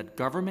penalties that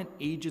government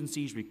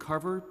agencies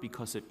recover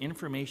because of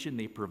information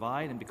they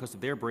provide and because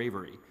of their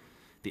bravery.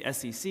 The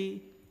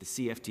SEC, the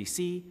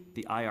CFTC,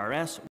 the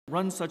IRS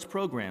run such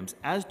programs,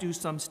 as do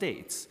some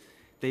states.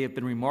 They have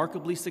been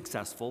remarkably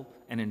successful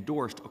and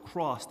endorsed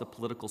across the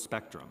political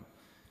spectrum.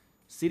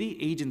 City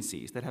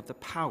agencies that have the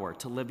power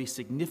to levy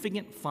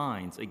significant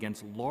fines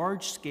against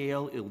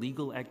large-scale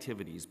illegal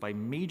activities by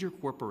major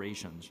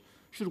corporations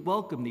should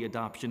welcome the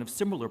adoption of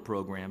similar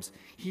programs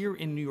here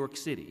in New York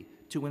City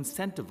to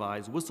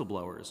incentivize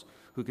whistleblowers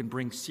who can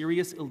bring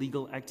serious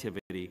illegal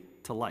activity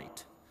to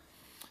light.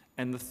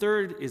 And the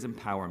third is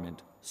empowerment.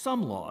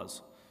 Some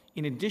laws,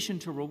 in addition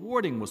to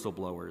rewarding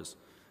whistleblowers,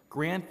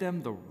 grant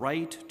them the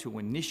right to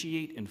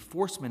initiate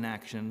enforcement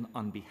action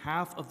on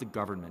behalf of the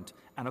government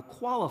and a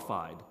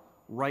qualified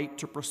right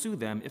to pursue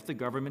them if the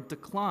government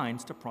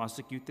declines to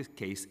prosecute the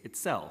case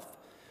itself.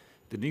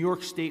 The New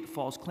York State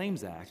False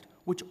Claims Act,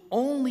 which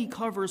only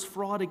covers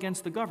fraud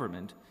against the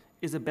government,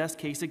 is a best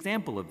case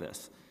example of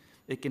this.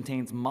 It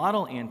contains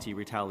model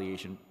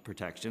anti-retaliation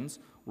protections,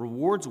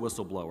 rewards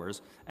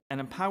whistleblowers, and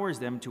empowers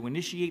them to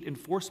initiate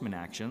enforcement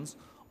actions,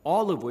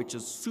 all of which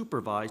is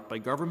supervised by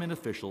government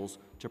officials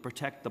to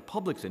protect the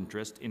public's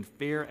interest in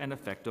fair and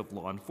effective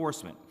law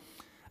enforcement.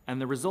 And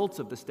the results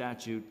of the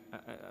statute,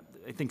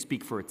 I think,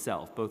 speak for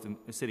itself, both in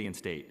the city and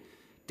state.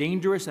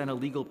 Dangerous and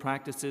illegal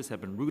practices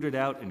have been rooted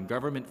out in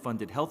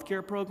government-funded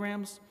healthcare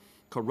programs.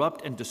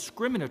 Corrupt and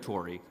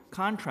discriminatory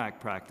contract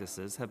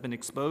practices have been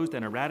exposed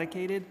and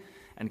eradicated,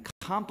 and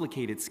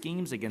complicated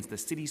schemes against the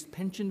city's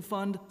pension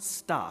fund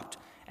stopped,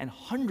 and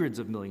hundreds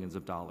of millions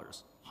of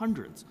dollars,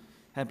 hundreds,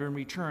 have been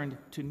returned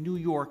to New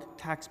York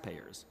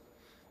taxpayers.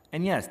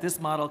 And yes, this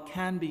model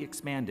can be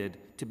expanded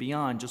to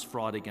beyond just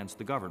fraud against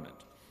the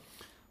government.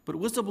 But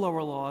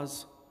whistleblower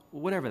laws,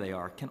 whatever they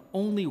are, can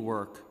only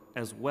work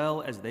as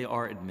well as they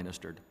are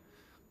administered.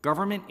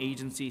 Government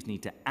agencies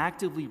need to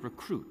actively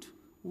recruit,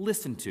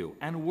 listen to,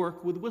 and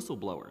work with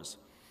whistleblowers.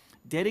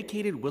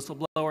 Dedicated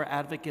whistleblower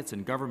advocates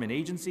in government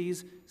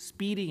agencies,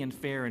 speedy and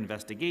fair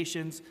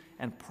investigations,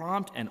 and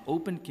prompt and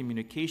open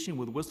communication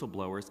with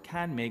whistleblowers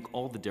can make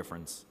all the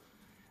difference.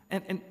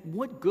 And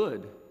what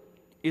good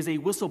is a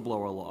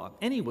whistleblower law,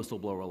 any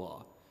whistleblower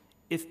law,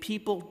 if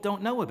people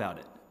don't know about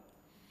it?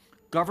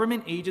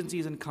 Government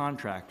agencies and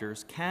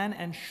contractors can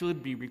and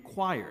should be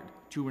required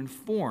to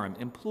inform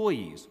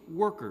employees,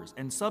 workers,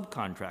 and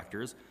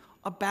subcontractors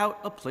about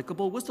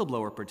applicable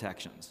whistleblower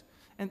protections.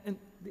 And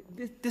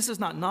this is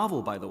not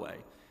novel, by the way.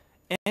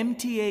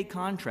 MTA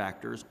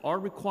contractors are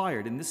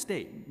required in this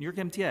state, New York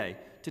MTA,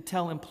 to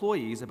tell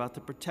employees about the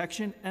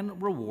protection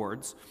and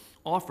rewards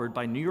offered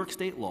by New York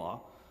state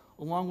law,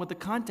 along with the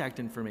contact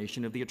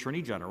information of the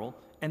Attorney General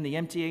and the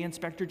MTA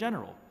Inspector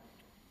General.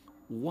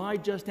 Why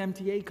just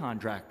MTA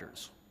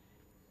contractors?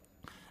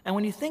 And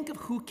when you think of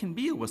who can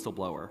be a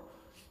whistleblower,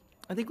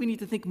 I think we need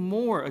to think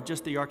more of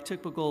just the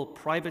archetypical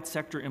private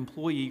sector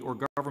employee or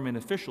government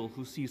official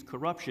who sees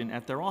corruption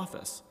at their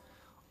office.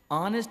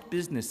 Honest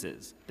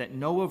businesses that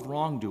know of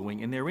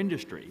wrongdoing in their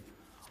industry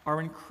are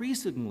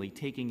increasingly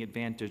taking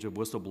advantage of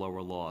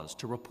whistleblower laws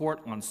to report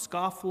on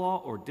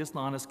scofflaw or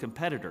dishonest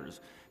competitors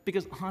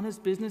because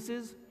honest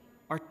businesses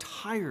are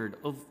tired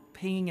of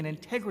paying an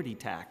integrity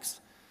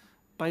tax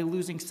by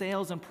losing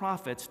sales and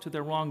profits to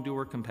their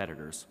wrongdoer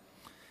competitors.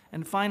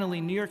 And finally,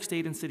 New York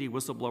State and city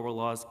whistleblower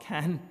laws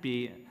can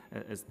be,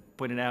 as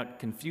pointed out,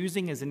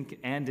 confusing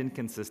and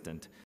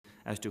inconsistent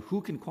as to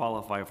who can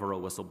qualify for a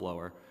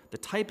whistleblower, the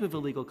type of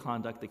illegal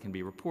conduct that can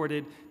be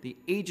reported, the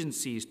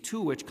agencies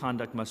to which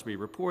conduct must be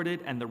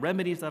reported, and the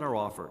remedies that are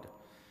offered.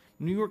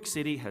 New York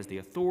City has the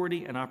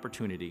authority and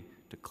opportunity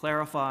to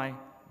clarify,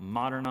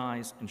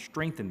 modernize, and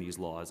strengthen these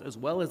laws, as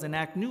well as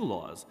enact new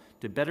laws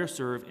to better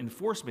serve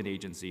enforcement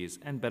agencies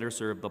and better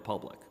serve the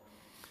public.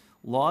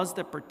 Laws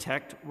that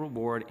protect,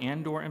 reward,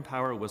 and/or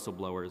empower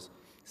whistleblowers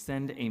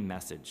send a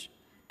message.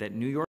 that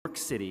New York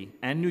City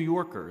and New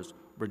Yorkers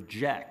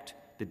reject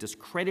the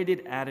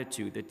discredited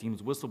attitude that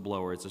deems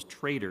whistleblowers as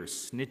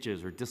traitors,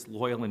 snitches, or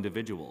disloyal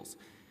individuals.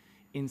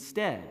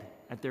 Instead,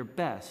 at their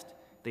best,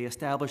 they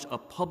establish a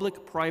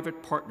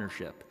public-private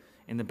partnership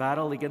in the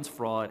battle against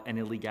fraud and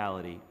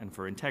illegality and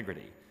for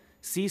integrity.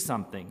 See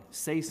something,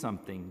 say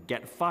something,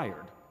 get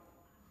fired.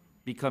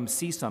 Become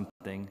see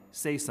something,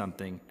 say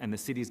something, and the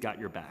city's got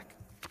your back.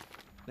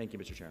 Thank you,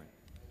 Mr. Chairman.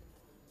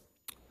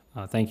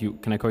 Thank you.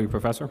 Can I call you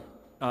Professor?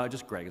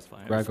 Just Greg is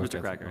fine. Greg, Mr. okay.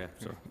 Cracker, yeah.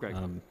 Sorry. Greg.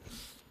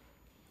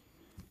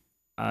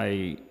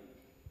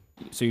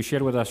 So you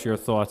shared with us your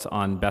thoughts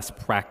on best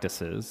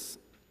practices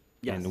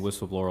Yes. in the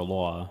whistleblower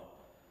law.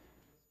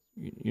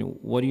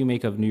 What do you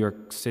make of New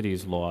York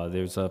City's law?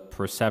 There's a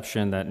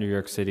perception that New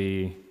York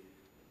City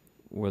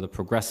were the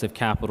progressive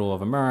capital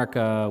of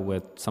America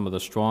with some of the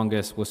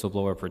strongest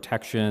whistleblower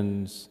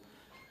protections.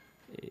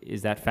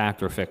 Is that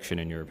fact or fiction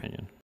in your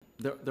opinion?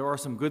 There are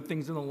some good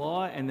things in the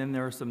law, and then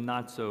there are some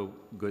not so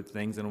good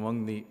things, and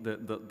among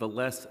the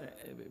less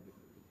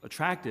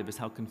attractive is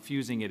how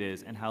confusing it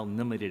is and how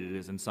limited it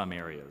is in some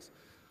areas.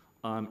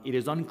 It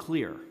is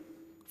unclear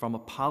from a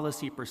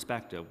policy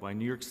perspective why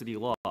New York City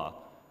law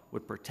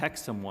would protect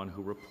someone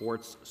who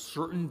reports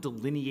certain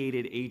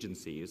delineated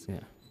agencies,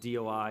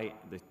 DOI,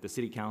 the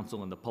City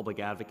Council, and the Public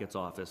Advocate's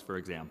Office, for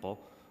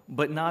example,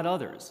 but not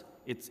others.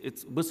 It's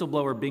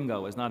whistleblower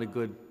bingo is not a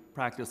good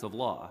practice of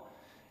law.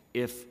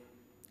 If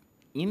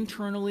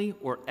internally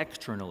or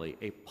externally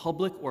a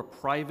public or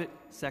private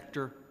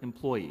sector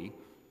employee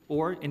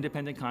or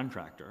independent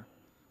contractor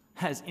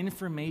has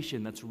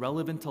information that's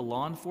relevant to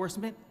law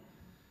enforcement,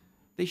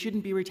 they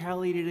shouldn't be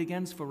retaliated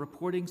against for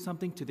reporting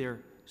something to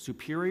their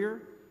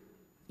superior,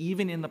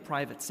 even in the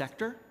private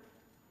sector,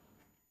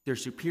 their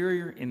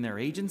superior in their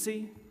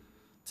agency,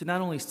 to not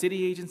only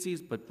city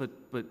agencies, but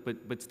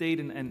state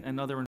and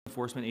other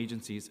enforcement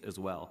agencies as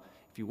well.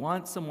 If you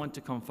want someone to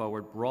come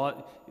forward,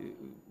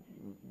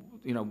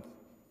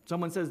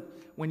 someone says,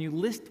 when you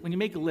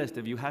make a list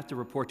of you have to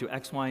report to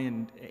X, Y,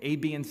 and A,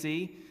 B, and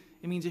C,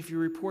 it means if you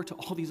report to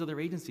all these other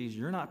agencies,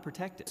 you're not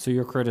protected. So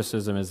your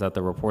criticism is that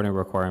the reporting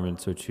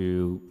requirements are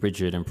too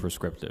rigid and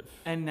prescriptive.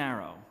 And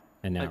narrow.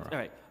 And narrow. All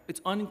right.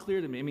 It's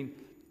unclear to me. I mean,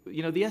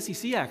 the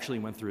SEC actually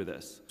went through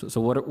this. So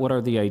what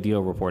are the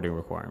ideal reporting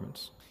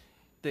requirements?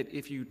 That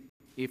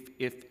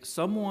if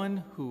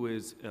someone who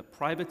is a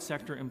private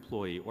sector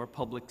employee or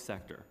public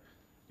sector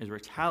is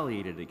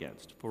retaliated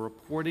against for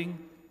reporting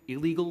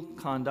illegal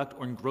conduct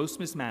or gross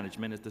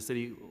mismanagement, as the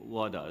city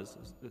law does,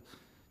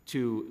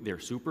 to their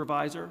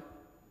supervisor,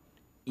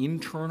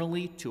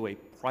 internally to a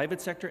private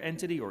sector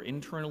entity or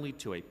internally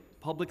to a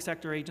public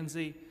sector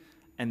agency,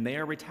 and they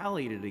are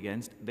retaliated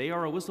against, they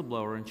are a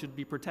whistleblower and should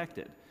be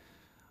protected.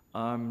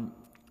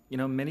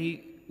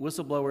 Many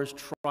whistleblowers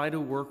try to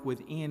work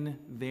within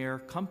their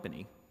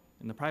company,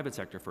 in the private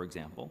sector, for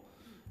example,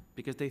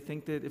 because they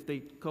think that if they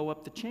go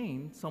up the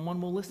chain, someone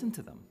will listen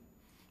to them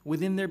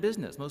within their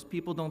business. Most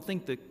people don't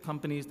think the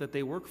companies that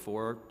they work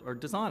for are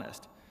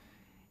dishonest.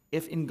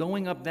 If in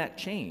going up that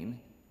chain,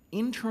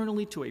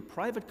 internally to a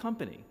private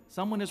company,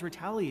 someone is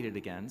retaliated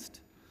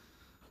against,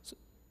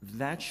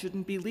 that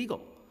shouldn't be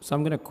legal. So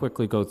I'm going to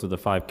quickly go through the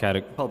five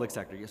categories. Public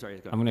sector, yeah, sorry.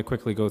 Go I'm going to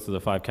quickly go through the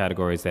five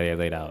categories that I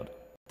laid out.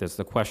 There's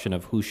the question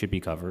of who should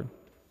be covered,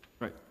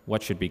 Right.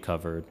 what should be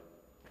covered,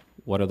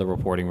 what are the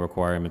reporting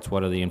requirements,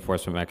 what are the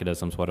enforcement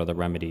mechanisms, what are the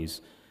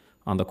remedies.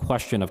 On the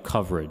question of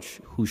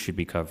coverage, who should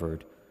be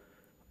covered,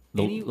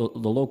 the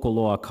local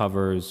law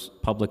covers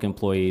public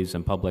employees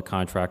and public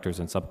contractors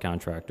and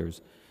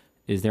subcontractors.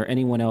 Is there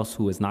anyone else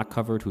who is not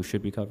covered who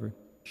should be covered?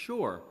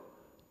 Sure.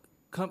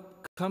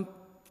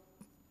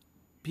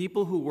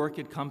 People who work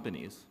at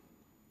companies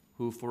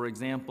who, for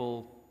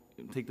example,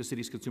 take the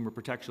city's consumer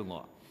protection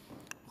law,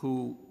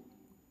 who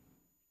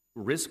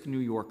risk New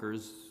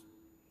Yorkers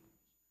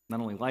not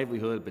only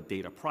livelihood but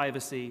data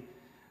privacy,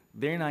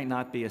 they might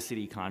not be a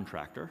city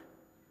contractor.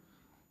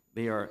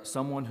 They are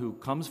someone who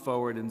comes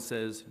forward and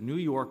says New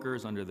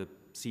Yorkers under the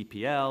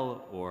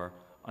CPL or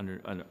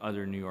under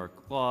other New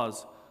York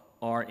laws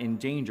are in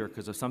danger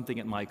because of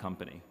something at my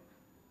company.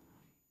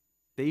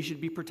 They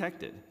should be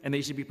protected, and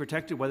they should be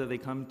protected whether they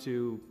come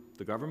to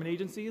the government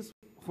agencies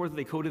or whether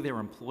they go to their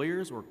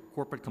employers or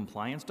corporate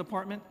compliance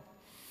department.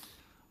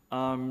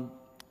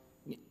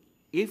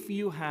 If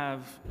you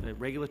have a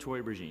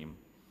regulatory regime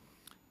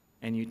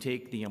and you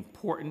take the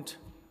important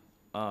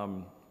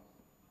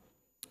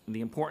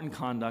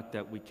conduct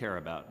that we care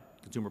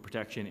about, consumer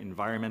protection,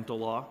 environmental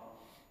law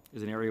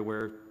is an area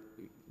where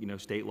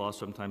state law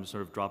sometimes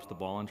sort of drops the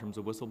ball in terms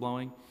of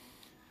whistleblowing.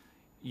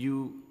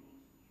 You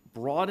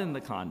broaden the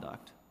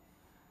conduct,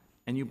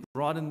 and you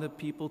broaden the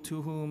people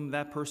to whom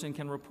that person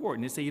can report.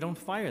 And you say you don't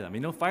fire them.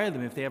 You don't fire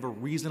them if they have a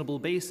reasonable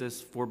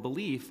basis for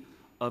belief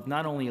of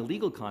not only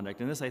illegal conduct,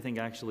 and this I think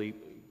actually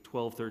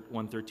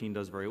 113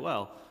 does very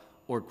well,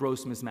 or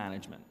gross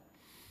mismanagement.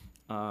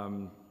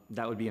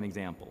 That would be an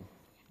example.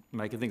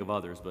 I can think of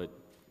others, but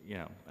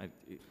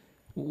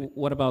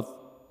What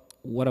about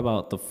what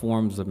about the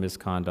forms of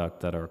misconduct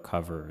that are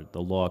covered?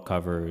 The law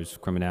covers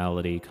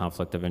criminality,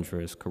 conflict of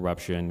interest,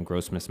 corruption,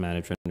 gross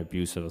mismanagement, and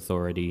abuse of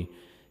authority.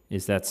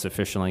 Is that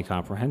sufficiently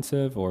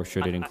comprehensive, or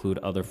should it include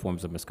other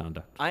forms of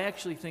misconduct? I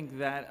actually think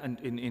that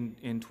in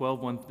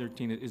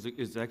 12.113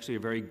 is actually a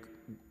very,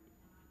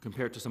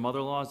 compared to some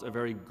other laws, a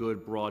very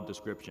good broad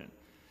description.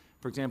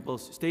 For example,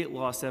 state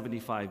law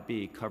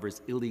 75B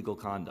covers illegal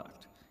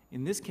conduct.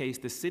 In this case,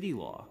 the city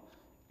law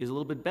is a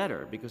little bit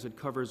better because it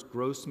covers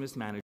gross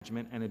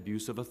mismanagement and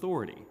abuse of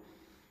authority.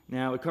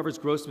 Now, it covers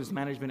gross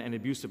mismanagement and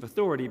abuse of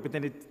authority, but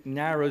then it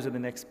narrows in the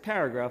next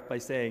paragraph by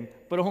saying,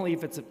 but only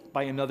if it's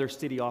by another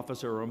city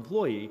officer or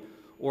employee,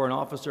 or an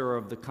officer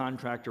of the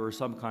contractor or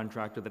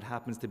subcontractor that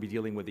happens to be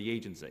dealing with the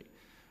agency.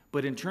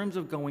 But in terms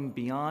of going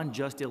beyond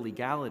just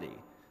illegality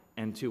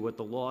and to what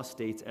the law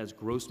states as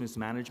gross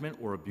mismanagement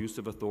or abuse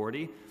of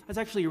authority, that's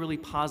actually a really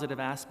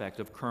positive aspect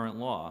of current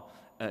law.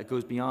 It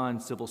goes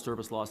beyond Civil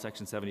Service Law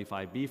Section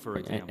 75B, for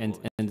example.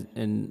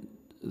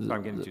 Sorry,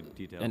 I'm getting too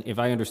detailed. And if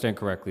I understand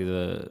correctly,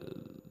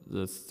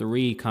 the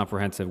three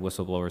comprehensive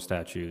whistleblower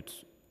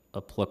statutes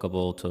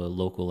applicable to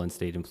local and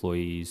state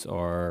employees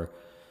are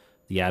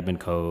the admin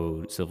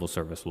code, civil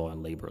service law,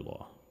 and labor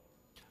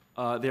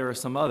law. There are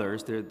some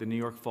others. The New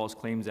York False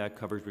Claims Act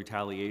covers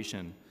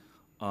retaliation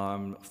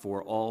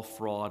for all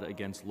fraud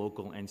against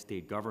local and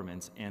state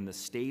governments, and the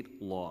state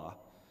law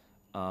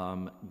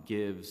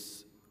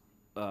gives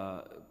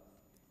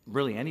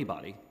really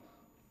anybody,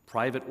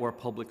 private or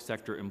public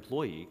sector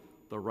employee,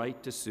 the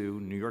right to sue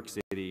New York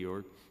City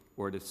or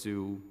to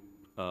sue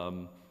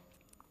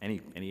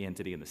any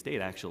entity in the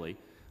state, actually,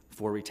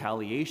 for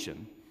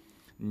retaliation,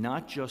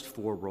 not just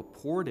for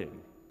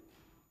reporting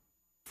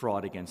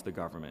fraud against the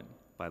government,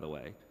 by the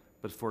way,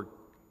 but for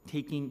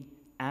taking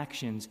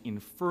actions in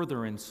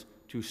furtherance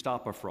to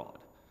stop a fraud.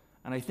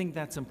 And I think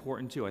that's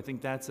important, too. I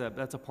think that's a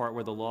part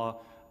where the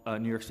law,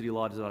 New York City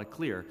law, does not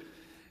clear.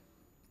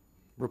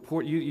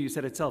 You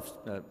said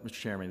itself, Mr.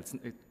 Chairman,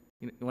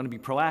 you want to be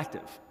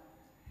proactive.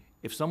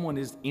 If someone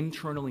is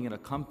internally in a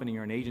company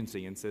or an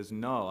agency and says,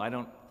 no, I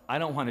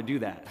don't want to do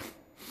that,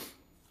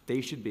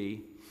 they should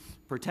be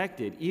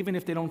protected, even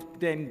if they don't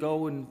then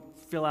go and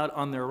fill out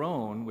on their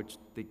own, which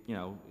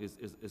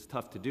is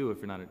tough to do if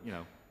you're not,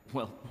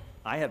 well,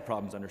 I had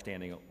problems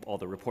understanding all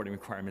the reporting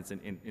requirements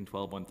in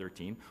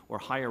 12.113, or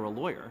hire a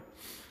lawyer.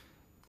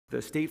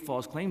 The State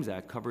False Claims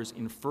Act covers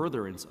in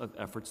furtherance of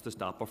efforts to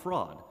stop a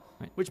fraud,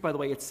 right, which, by the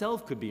way,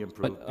 itself could be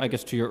improved. But I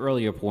guess to your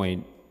earlier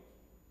point,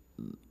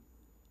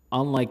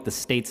 unlike the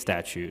state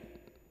statute,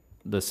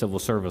 the civil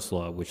service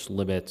law, which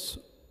limits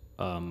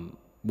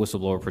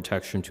whistleblower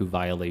protection to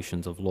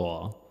violations of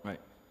law, right,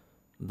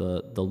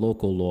 the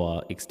local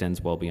law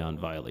extends well beyond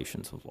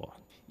violations of law.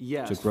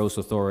 Yes. To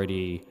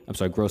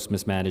gross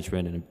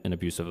mismanagement and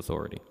abuse of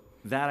authority.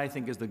 That, I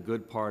think, is the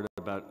good part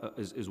about,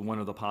 is one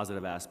of the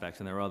positive aspects,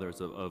 and there are others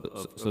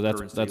So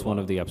that's one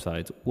of the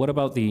upsides. What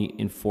about the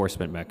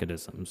enforcement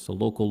mechanisms? The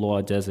local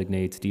law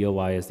designates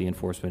DOI as the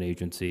enforcement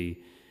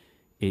agency.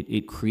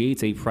 It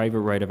creates a private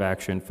right of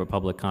action for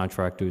public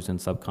contractors and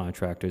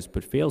subcontractors,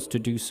 but fails to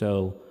do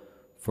so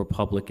for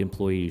public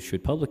employees.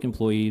 Should public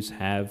employees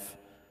have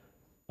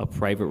a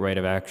private right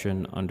of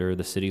action under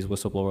the city's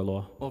whistleblower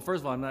law? Well,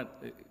 first of all,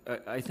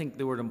 I think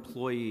the word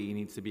employee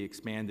needs to be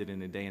expanded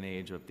in a day and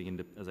age of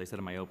as I said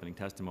in my opening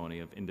testimony,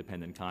 of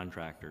independent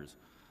contractors.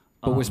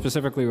 But we're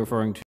specifically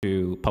referring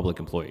to public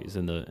employees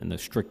in the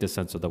strictest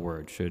sense of the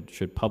word.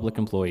 Should public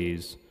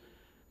employees,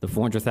 the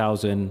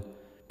 400,000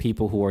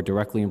 people who are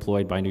directly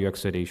employed by New York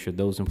City, should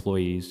those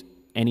employees,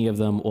 any of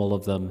them, all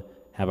of them,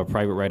 have a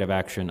private right of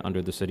action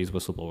under the city's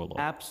whistleblower law?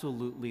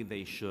 Absolutely,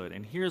 they should.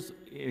 And here's an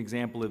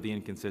example of the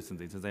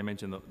inconsistency, since I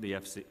mentioned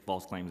the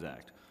False Claims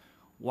Act.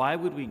 Why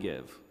would we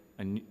give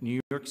a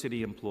New York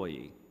City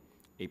employee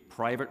a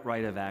private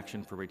right of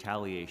action for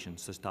retaliation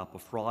to stop a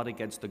fraud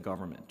against the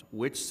government,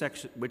 which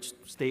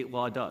state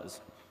law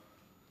does?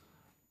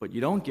 But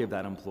you don't give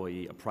that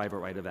employee a private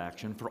right of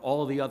action for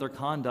all the other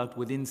conduct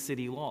within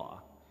city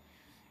law.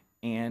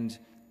 And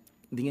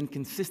the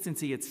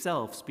inconsistency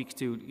itself speaks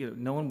to,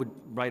 no one would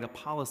write a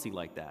policy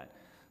like that.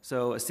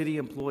 So a city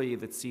employee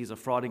that sees a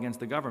fraud against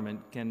the government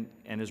and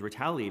is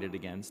retaliated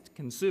against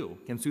can sue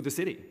the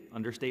city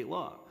under state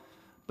law.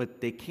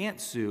 But they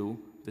can't sue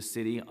the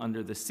city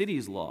under the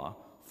city's law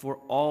for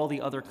all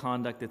the other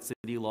conduct that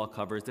city law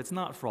covers that's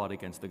not fraud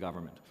against the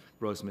government.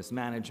 Gross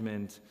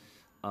mismanagement,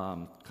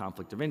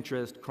 conflict of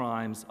interest,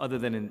 crimes, other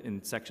than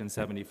in Section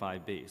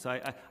 75B. So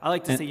I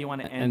like to say you want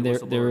to end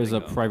And there is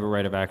a bingo. private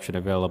right of action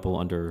available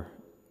under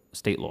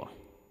state law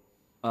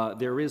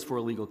There is for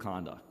illegal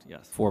conduct,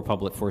 yes.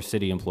 for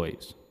city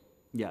employees.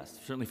 Yes,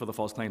 certainly for the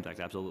False Claims Act,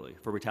 absolutely.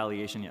 For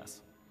retaliation,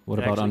 yes. What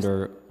It about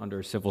actually-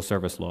 under civil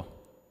service law?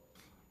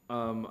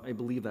 I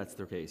believe that's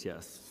their case,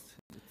 yes.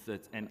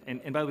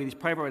 And by the way, these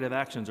private right of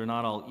actions are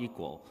not all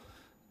equal.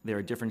 There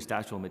are different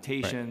statute of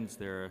limitations.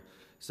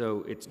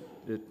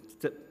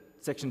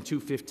 Section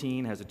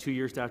 215 has a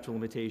 2-year statute of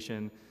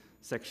limitation.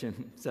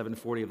 Section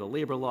 740 of the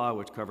labor law,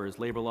 which covers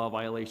labor law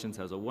violations,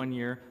 has a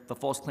 1-year. The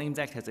False Claims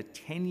Act has a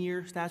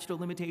 10-year statute of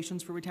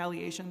limitations for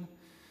retaliation.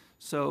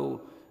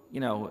 So,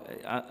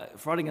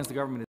 fraud against the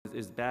government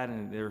is bad,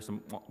 and there are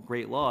some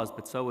great laws,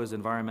 but so is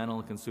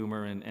environmental,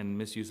 consumer, and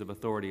misuse of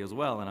authority as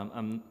well.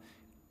 And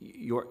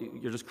you're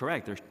just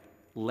correct. There's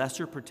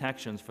lesser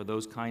protections for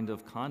those kind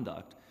of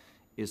conduct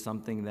is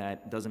something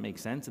that doesn't make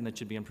sense and that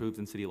should be improved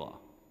in city law.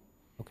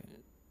 Okay.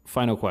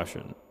 Final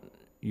question.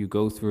 You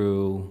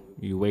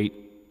wait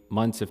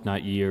months, if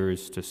not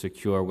years, to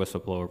secure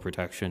whistleblower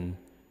protection.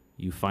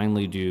 You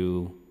finally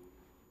do.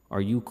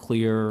 Are you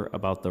clear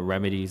about the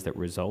remedies that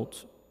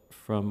result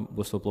from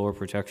whistleblower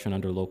protection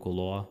under local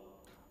law?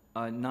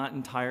 Not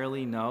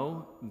entirely,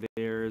 no.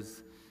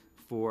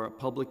 For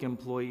public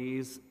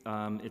employees,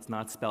 it's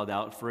not spelled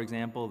out, for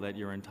example, that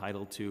you're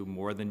entitled to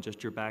more than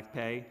just your back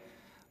pay.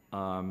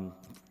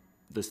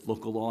 This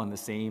local law and the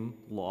same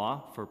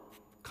law for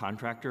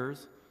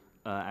contractors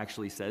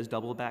actually says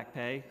double back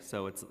pay,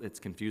 so it's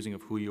confusing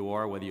of who you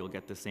are, whether you'll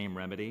get the same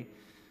remedy.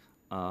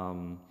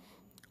 There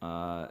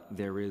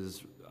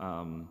is,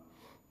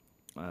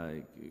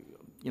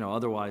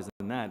 otherwise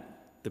than that,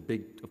 the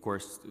big, of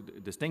course,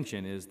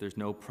 distinction is there's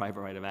no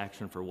private right of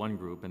action for one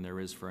group and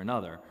there is for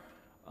another.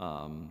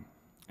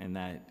 And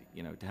that,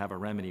 to have a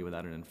remedy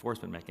without an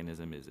enforcement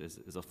mechanism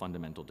is a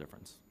fundamental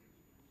difference.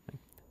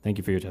 Thank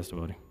you for your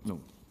testimony. No.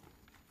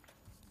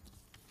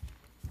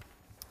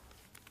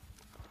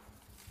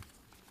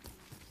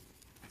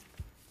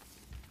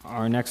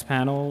 Our next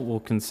panel will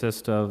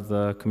consist of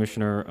the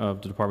Commissioner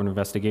of the Department of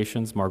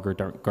Investigations,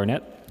 Margaret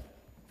Garnett.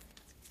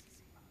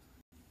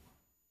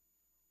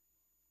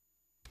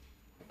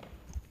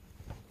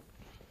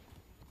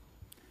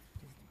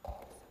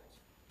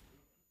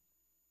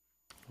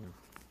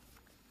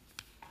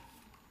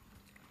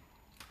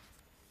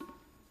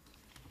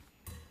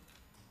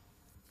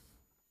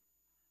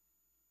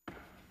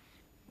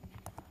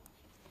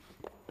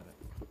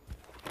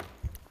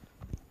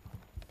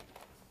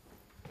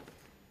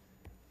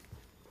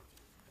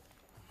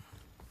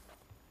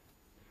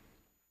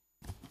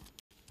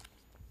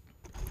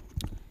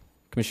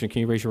 Commissioner,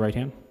 can you raise your right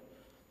hand?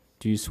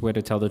 Do you swear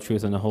to tell the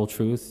truth and the whole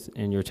truth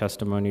in your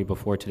testimony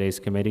before today's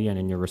committee and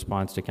in your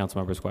response to council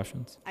members'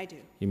 questions? I do.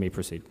 You may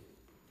proceed.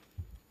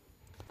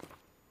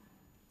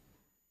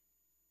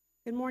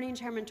 Good morning,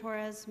 Chairman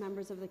Torres,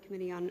 members of the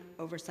Committee on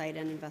Oversight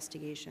and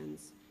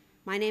Investigations.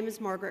 My name is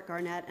Margaret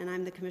Garnett, and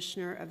I'm the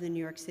Commissioner of the New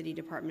York City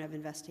Department of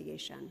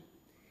Investigation.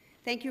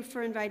 Thank you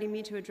for inviting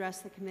me to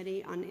address the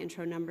committee on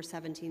Intro Number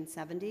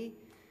 1770,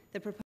 the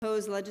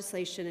proposed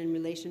legislation in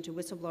relation to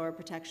whistleblower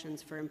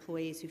protections for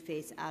employees who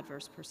face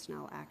adverse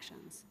personnel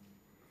actions.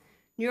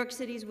 New York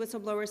City's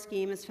whistleblower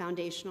scheme is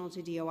foundational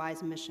to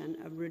DOI's mission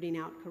of rooting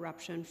out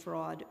corruption,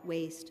 fraud,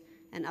 waste,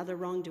 and other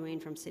wrongdoing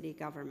from city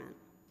government.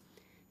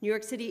 New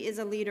York City is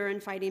a leader in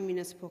fighting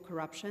municipal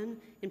corruption,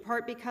 in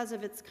part because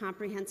of its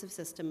comprehensive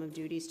system of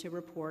duties to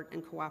report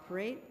and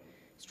cooperate,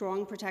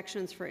 strong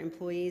protections for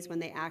employees when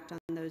they act on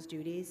those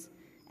duties,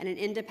 and an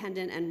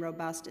independent and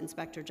robust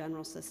Inspector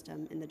General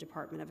system in the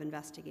Department of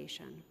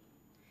Investigation.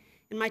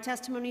 In my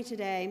testimony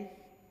today,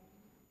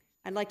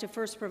 I'd like to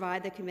first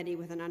provide the committee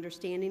with an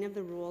understanding of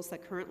the rules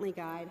that currently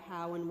guide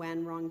how and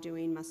when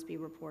wrongdoing must be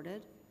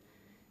reported.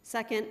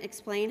 Second,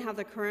 explain how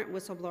the current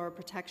whistleblower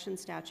protection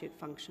statute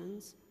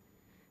functions.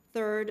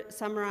 Third,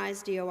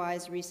 summarize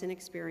DOI's recent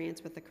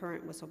experience with the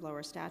current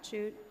whistleblower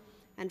statute.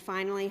 And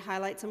finally,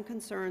 highlight some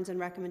concerns and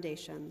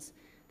recommendations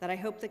that I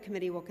hope the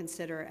committee will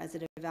consider as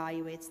it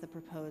evaluates the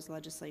proposed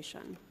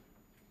legislation.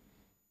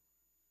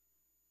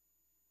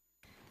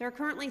 There are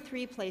currently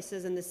 3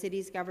 places in the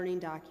city's governing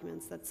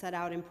documents that set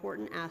out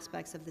important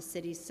aspects of the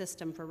city's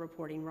system for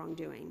reporting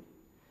wrongdoing.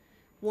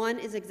 One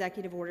is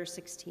Executive Order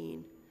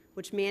 16,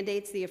 which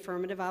mandates the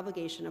affirmative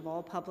obligation of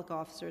all public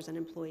officers and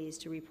employees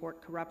to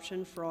report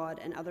corruption, fraud,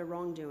 and other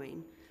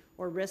wrongdoing,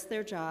 or risk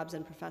their jobs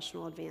and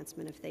professional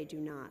advancement if they do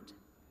not.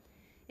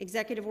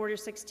 Executive Order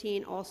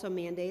 16 also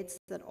mandates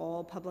that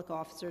all public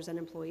officers and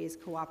employees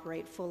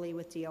cooperate fully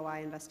with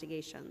DOI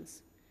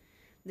investigations.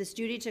 This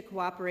duty to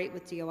cooperate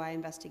with DOI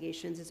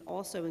investigations is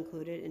also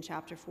included in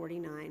Chapter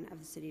 49 of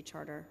the City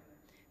Charter,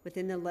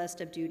 within the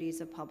list of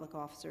duties of public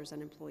officers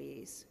and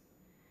employees.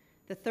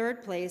 The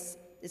third place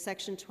is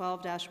Section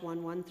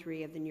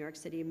 12-113 of the New York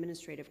City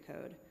Administrative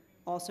Code,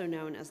 also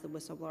known as the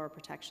Whistleblower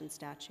Protection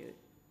Statute,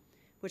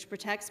 which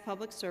protects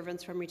public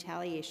servants from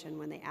retaliation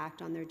when they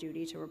act on their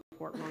duty to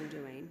report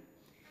wrongdoing,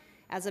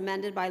 as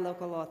amended by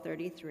Local Law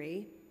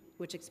 33,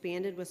 which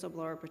expanded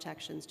whistleblower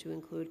protections to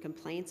include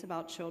complaints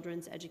about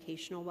children's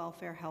educational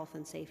welfare, health,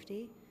 and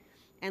safety,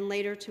 and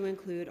later to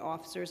include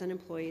officers and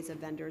employees of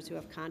vendors who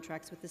have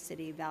contracts with the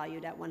city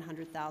valued at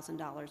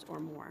 $100,000 or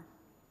more.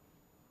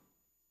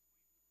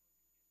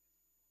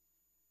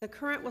 The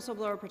current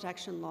whistleblower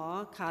protection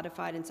law,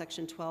 codified in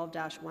Section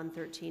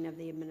 12-113 of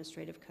the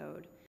Administrative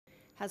Code,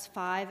 has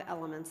 5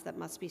 elements that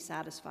must be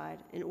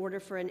satisfied in order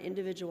for an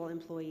individual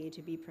employee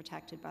to be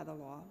protected by the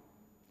law.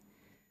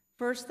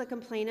 First, the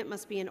complainant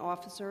must be an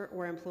officer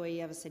or employee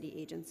of a city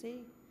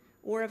agency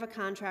or of a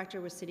contractor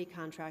with city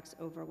contracts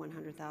over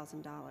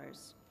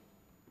 $100,000.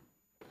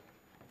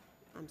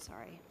 I'm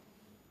sorry.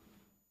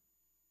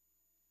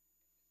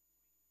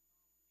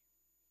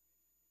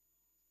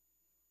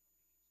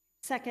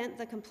 Second,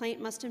 the complaint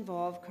must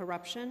involve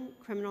corruption,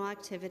 criminal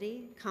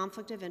activity,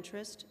 conflict of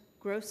interest,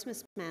 gross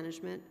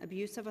mismanagement,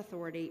 abuse of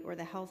authority, or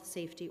the health,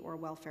 safety, or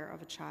welfare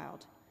of a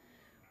child.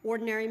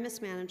 Ordinary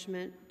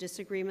mismanagement,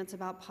 disagreements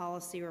about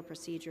policy or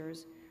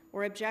procedures,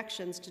 or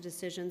objections to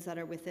decisions that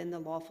are within the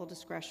lawful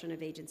discretion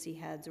of agency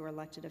heads or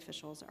elected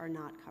officials are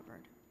not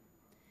covered.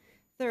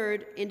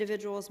 Third,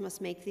 individuals must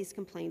make these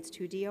complaints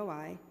to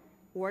DOI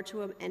or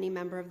to any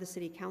member of the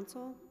City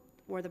Council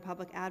or the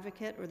public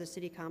advocate or the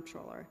City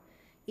Comptroller,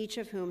 each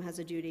of whom has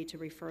a duty to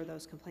refer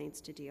those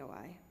complaints to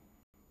DOI.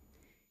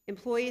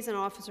 Employees and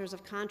officers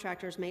of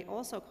contractors may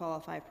also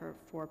qualify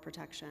for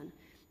protection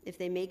if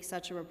they make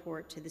such a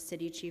report to the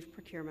City Chief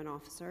Procurement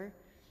Officer,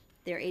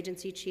 their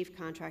agency Chief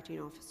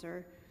Contracting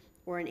Officer,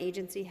 or an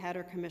agency head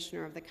or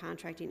commissioner of the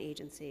contracting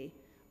agency,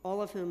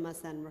 all of whom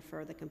must then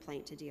refer the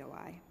complaint to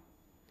DOI.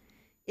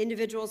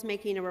 Individuals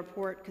making a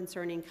report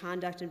concerning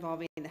conduct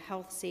involving the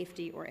health,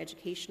 safety, or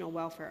educational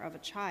welfare of a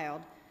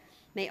child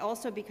may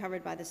also be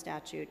covered by the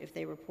statute if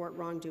they report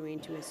wrongdoing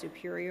to a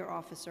superior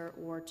officer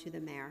or to the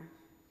mayor.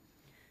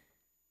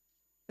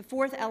 The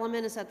fourth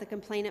element is that the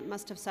complainant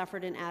must have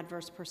suffered an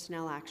adverse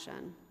personnel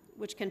action,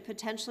 which can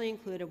potentially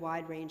include a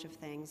wide range of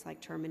things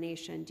like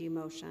termination,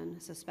 demotion,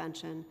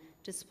 suspension,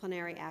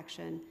 disciplinary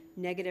action,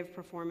 negative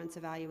performance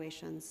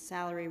evaluations,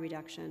 salary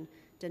reduction,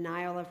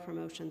 denial of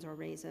promotions or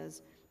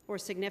raises, or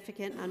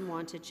significant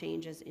unwanted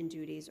changes in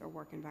duties or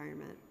work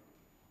environment.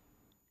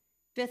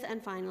 Fifth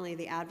and finally,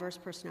 the adverse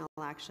personnel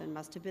action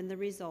must have been the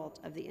result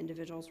of the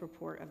individual's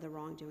report of the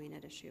wrongdoing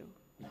at issue.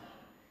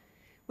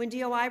 When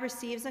DOI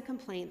receives a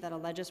complaint that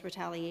alleges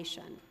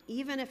retaliation,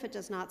 even if it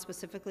does not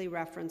specifically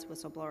reference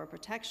whistleblower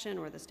protection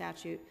or the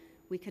statute,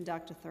 we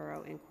conduct a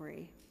thorough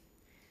inquiry.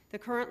 The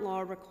current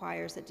law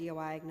requires that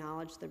DOI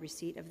acknowledge the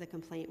receipt of the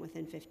complaint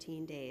within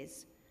 15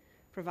 days,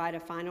 provide a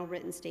final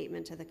written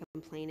statement to the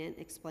complainant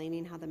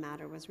explaining how the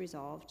matter was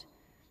resolved,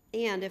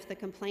 and if the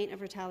complaint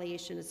of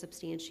retaliation is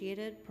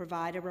substantiated,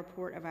 provide a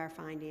report of our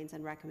findings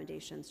and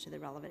recommendations to the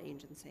relevant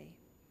agency.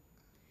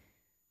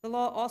 The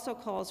law also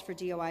calls for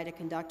DOI to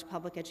conduct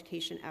public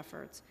education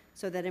efforts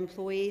so that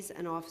employees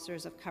and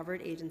officers of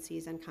covered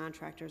agencies and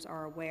contractors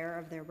are aware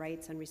of their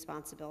rights and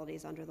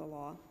responsibilities under the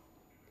law.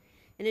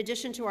 In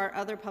addition to our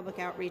other public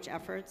outreach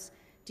efforts,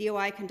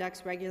 DOI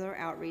conducts regular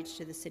outreach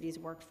to the city's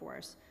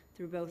workforce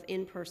through both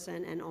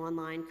in-person and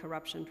online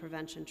corruption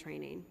prevention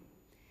training.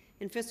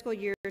 In fiscal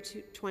year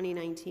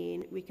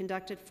 2019, we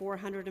conducted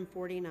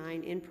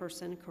 449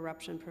 in-person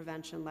corruption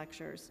prevention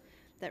lectures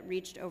that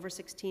reached over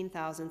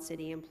 16,000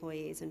 city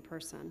employees in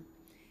person,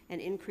 an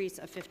increase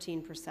of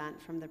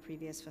 15% from the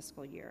previous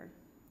fiscal year.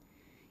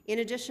 In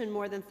addition,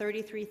 more than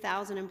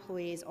 33,000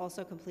 employees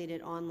also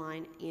completed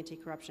online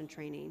anti-corruption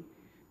training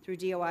through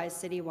DOI's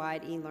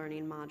citywide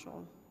e-learning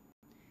module.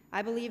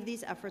 I believe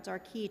these efforts are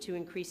key to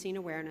increasing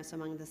awareness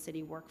among the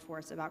city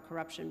workforce about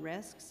corruption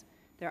risks,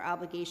 their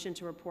obligation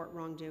to report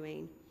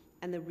wrongdoing,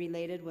 and the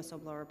related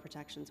whistleblower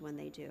protections when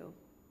they do.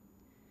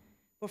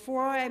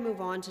 Before I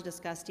move on to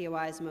discuss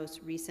DOI's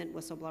most recent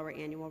whistleblower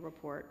annual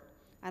report,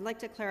 I'd like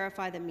to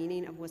clarify the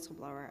meaning of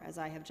whistleblower as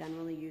I have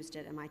generally used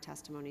it in my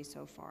testimony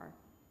so far.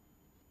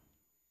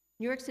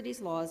 New York City's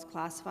laws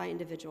classify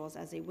individuals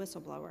as a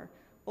whistleblower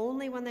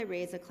only when they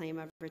raise a claim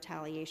of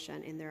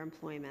retaliation in their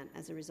employment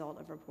as a result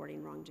of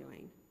reporting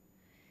wrongdoing.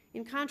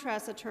 In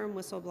contrast, the term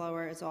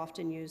whistleblower is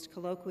often used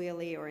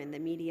colloquially or in the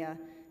media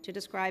to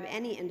describe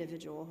any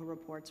individual who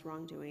reports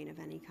wrongdoing of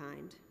any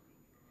kind.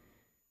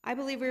 I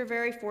believe we are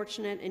very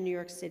fortunate in New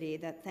York City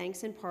that,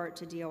 thanks in part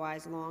to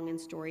DOI's long and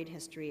storied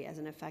history as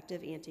an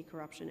effective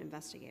anti-corruption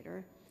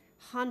investigator,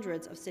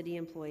 hundreds of city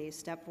employees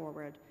step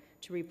forward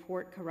to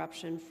report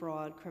corruption,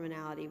 fraud,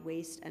 criminality,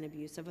 waste, and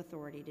abuse of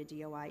authority to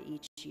DOI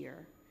each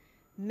year.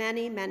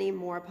 Many, many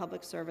more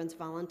public servants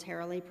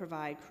voluntarily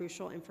provide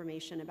crucial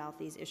information about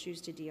these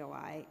issues to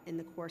DOI in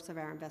the course of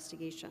our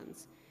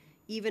investigations,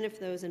 even if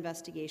those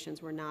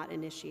investigations were not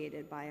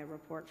initiated by a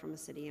report from a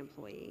city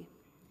employee.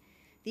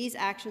 These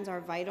actions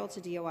are vital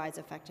to DOI's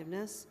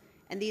effectiveness,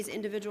 and these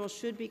individuals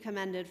should be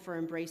commended for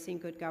embracing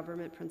good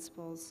government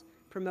principles,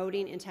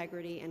 promoting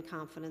integrity and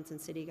confidence in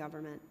city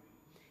government,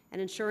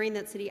 and ensuring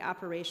that city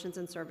operations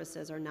and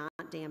services are not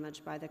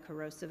damaged by the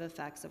corrosive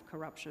effects of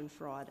corruption,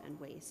 fraud, and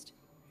waste.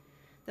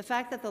 The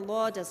fact that the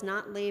law does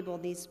not label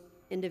these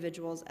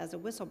individuals as a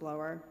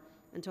whistleblower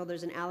until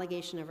there's an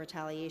allegation of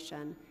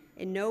retaliation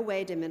in no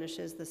way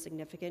diminishes the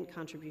significant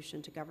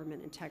contribution to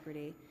government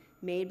integrity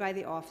made by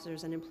the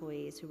officers and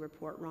employees who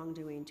report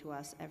wrongdoing to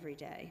us every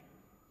day.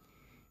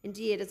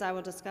 Indeed, as I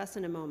will discuss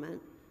in a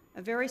moment,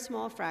 a very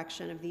small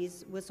fraction of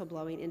these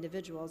whistleblowing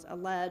individuals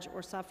allege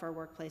or suffer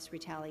workplace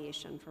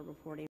retaliation for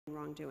reporting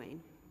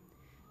wrongdoing.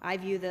 I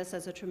view this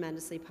as a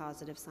tremendously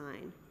positive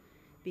sign,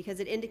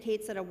 because it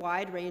indicates that a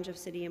wide range of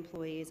city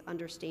employees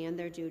understand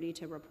their duty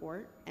to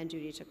report and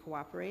duty to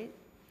cooperate,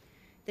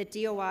 that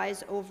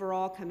DOI's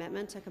overall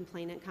commitment to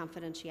complainant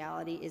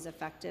confidentiality is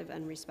effective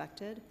and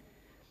respected,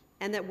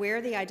 and that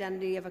where the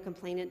identity of a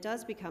complainant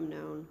does become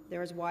known,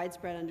 there is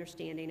widespread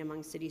understanding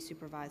among city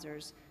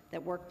supervisors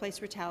that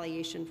workplace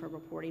retaliation for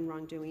reporting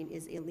wrongdoing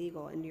is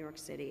illegal in New York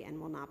City and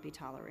will not be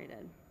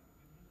tolerated.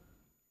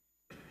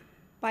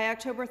 By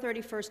October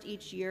 31st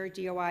each year,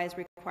 DOI is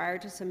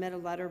required to submit a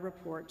letter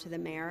report to the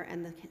mayor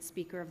and the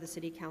speaker of the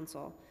city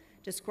council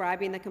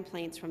describing the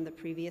complaints from the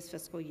previous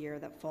fiscal year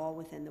that fall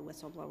within the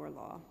whistleblower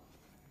law.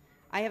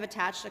 I have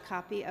attached a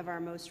copy of our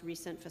most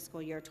recent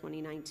fiscal year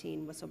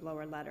 2019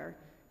 whistleblower letter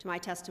to my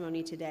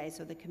testimony today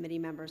so the committee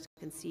members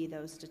can see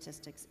those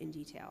statistics in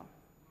detail.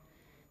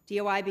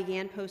 DOI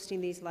began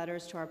posting these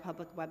letters to our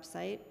public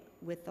website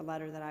with the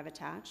letter that I've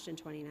attached in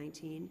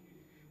 2019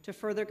 to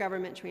further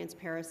government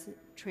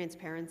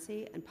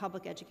transparency and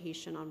public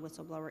education on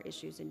whistleblower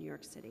issues in New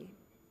York City.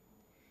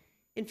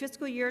 In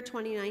fiscal year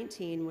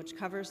 2019, which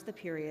covers the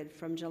period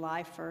from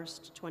July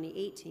 1st,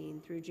 2018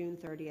 through June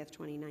 30th,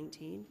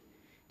 2019,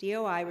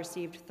 DOI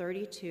received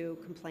 32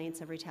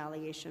 complaints of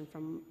retaliation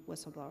from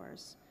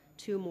whistleblowers,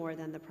 2 more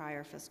than the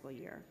prior fiscal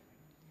year.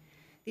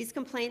 These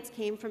complaints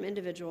came from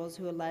individuals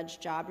who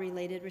alleged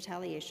job-related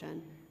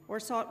retaliation or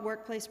sought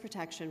workplace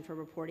protection for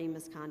reporting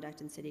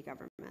misconduct in city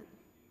government.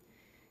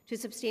 To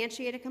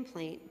substantiate a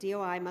complaint,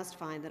 DOI must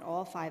find that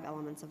all 5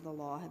 elements of the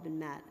law have been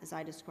met, as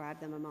I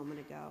described them a moment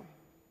ago.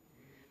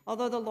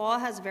 Although the law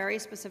has very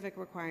specific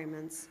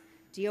requirements,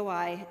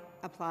 DOI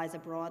applies a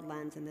broad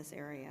lens in this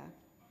area,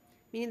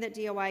 meaning that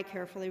DOI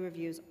carefully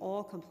reviews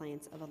all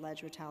complaints of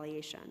alleged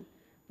retaliation,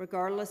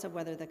 regardless of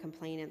whether the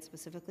complainant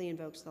specifically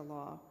invokes the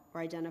law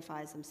or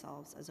identifies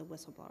themselves as a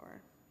whistleblower.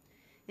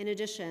 In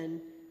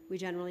addition, we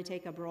generally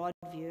take a broad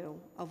view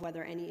of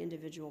whether any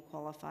individual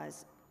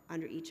qualifies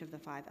under each of the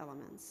 5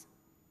 elements.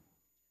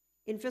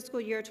 In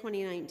fiscal year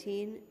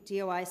 2019,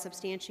 DOI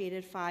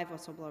substantiated 5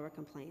 whistleblower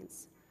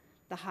complaints,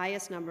 the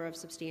highest number of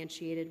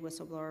substantiated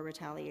whistleblower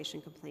retaliation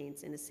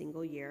complaints in a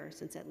single year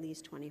since at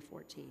least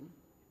 2014.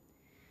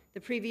 The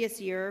previous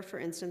year, for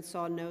instance,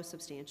 saw no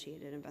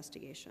substantiated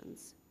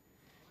investigations.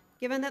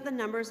 Given that the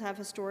numbers have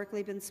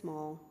historically been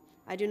small,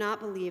 I do not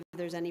believe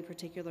there's any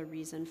particular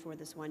reason for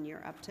this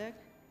one-year uptick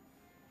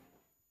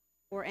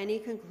or any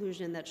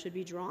conclusion that should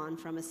be drawn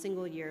from a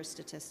single year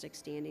statistic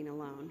standing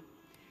alone,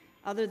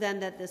 other than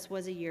that this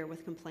was a year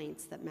with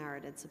complaints that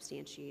merited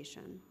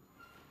substantiation.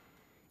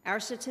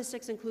 Our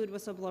statistics include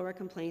whistleblower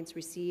complaints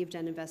received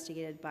and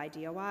investigated by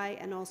DOI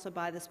and also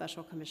by the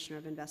Special Commissioner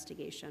of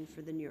Investigation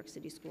for the New York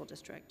City School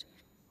District,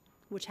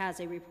 which has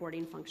a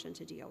reporting function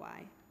to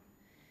DOI.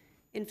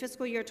 In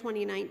fiscal year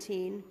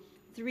 2019,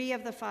 3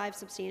 of the 5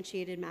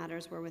 substantiated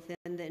matters were within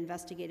the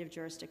investigative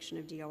jurisdiction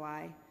of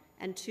DOI,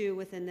 and 2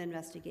 within the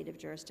investigative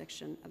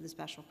jurisdiction of the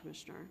Special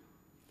Commissioner.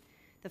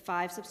 The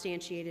 5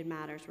 substantiated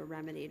matters were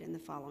remedied in the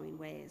following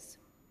ways.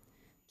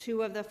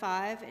 2 of the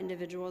 5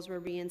 individuals were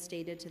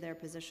reinstated to their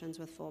positions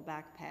with full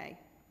back pay.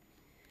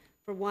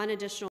 For 1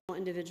 additional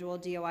individual,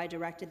 DOI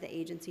directed the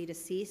agency to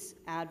cease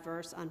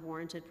adverse,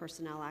 unwarranted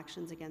personnel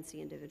actions against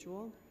the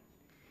individual.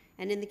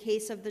 And in the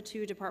case of the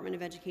 2 Department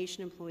of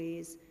Education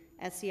employees,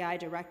 SCI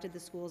directed the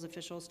school's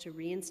officials to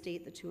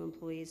reinstate the 2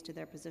 employees to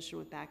their position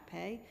with back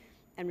pay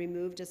and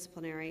remove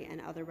disciplinary and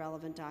other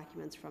relevant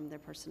documents from their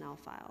personnel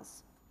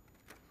files.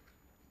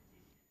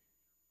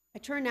 I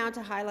turn now to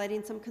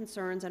highlighting some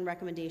concerns and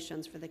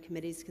recommendations for the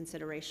committee's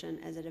consideration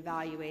as it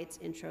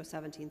evaluates Intro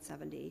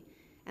 1770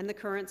 and the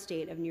current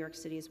state of New York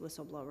City's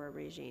whistleblower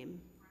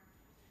regime.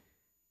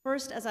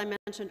 First, as I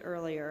mentioned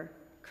earlier,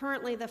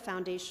 currently the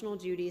foundational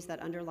duties that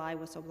underlie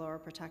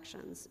whistleblower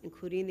protections,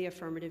 including the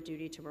affirmative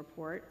duty to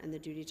report and the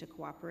duty to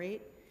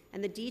cooperate,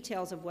 and the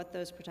details of what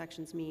those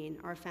protections mean,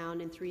 are found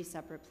in 3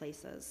 separate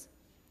places.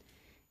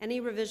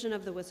 Any revision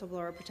of the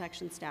whistleblower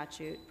protection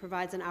statute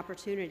provides an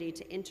opportunity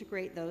to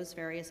integrate those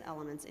various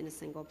elements in a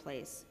single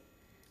place,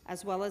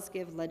 as well as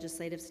give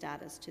legislative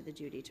status to the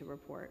duty to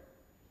report.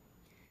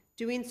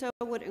 Doing so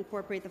would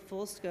incorporate the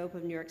full scope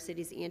of New York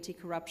City's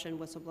anti-corruption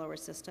whistleblower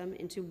system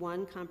into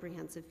one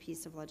comprehensive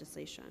piece of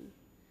legislation.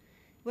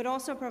 It would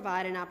also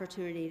provide an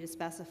opportunity to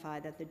specify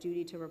that the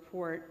duty to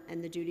report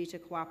and the duty to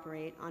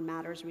cooperate on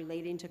matters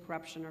relating to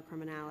corruption or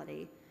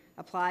criminality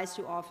applies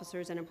to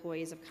officers and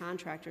employees of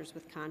contractors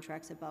with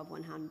contracts above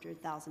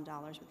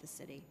 $100,000 with the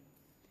city.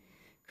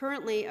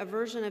 Currently, a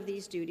version of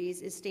these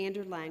duties is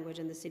standard language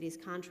in the city's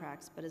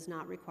contracts, but is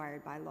not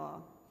required by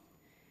law.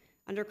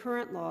 Under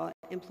current law,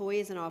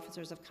 employees and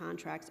officers of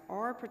contracts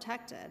are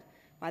protected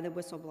by the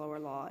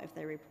whistleblower law if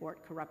they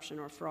report corruption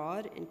or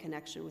fraud in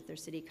connection with their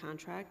city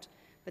contract,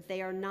 but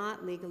they are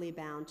not legally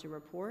bound to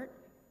report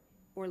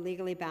or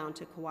legally bound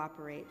to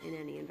cooperate in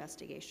any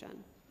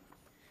investigation.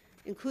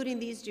 Including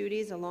these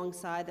duties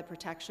alongside the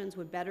protections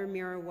would better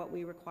mirror what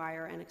we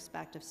require and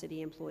expect of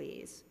city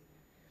employees.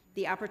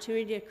 The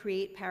opportunity to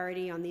create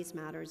parity on these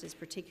matters is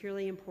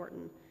particularly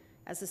important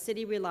as the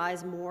city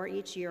relies more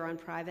each year on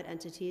private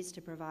entities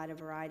to provide a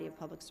variety of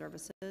public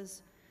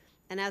services,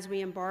 and as we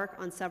embark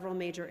on several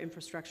major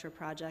infrastructure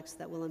projects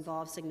that will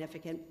involve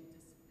significant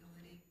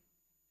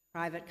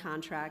private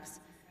contracts,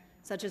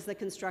 such as the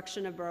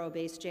construction of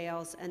borough-based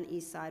jails and the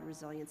East Side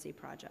Resiliency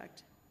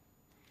Project.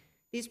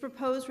 These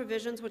proposed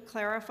revisions would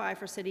clarify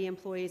for city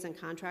employees and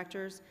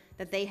contractors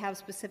that they have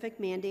specific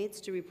mandates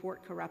to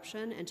report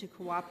corruption and to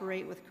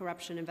cooperate with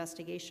corruption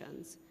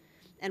investigations,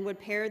 and would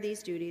pair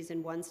these duties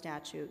in one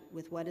statute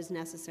with what is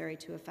necessary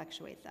to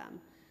effectuate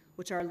them,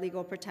 which are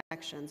legal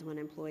protections when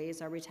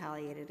employees are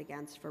retaliated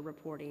against for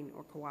reporting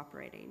or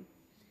cooperating.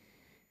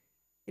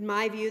 In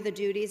my view, the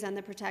duties and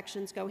the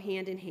protections go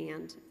hand in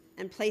hand,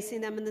 and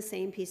placing them in the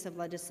same piece of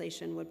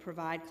legislation would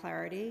provide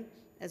clarity,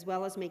 as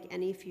well as make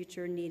any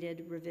future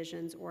needed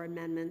revisions or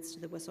amendments to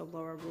the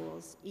whistleblower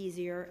rules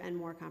easier and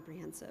more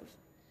comprehensive.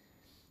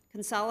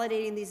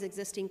 Consolidating these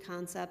existing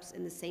concepts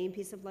in the same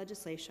piece of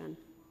legislation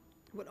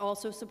would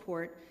also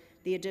support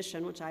the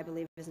addition, which I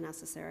believe is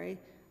necessary,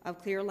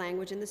 of clear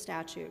language in the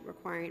statute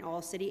requiring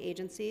all city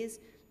agencies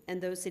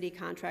and those city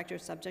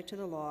contractors subject to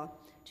the law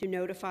to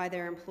notify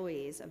their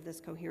employees of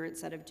this coherent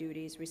set of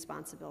duties,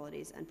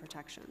 responsibilities, and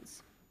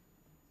protections.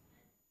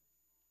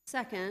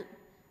 Second,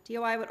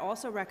 DOI would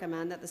also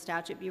recommend that the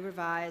statute be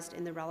revised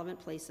in the relevant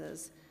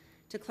places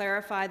to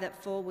clarify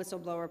that full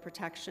whistleblower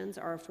protections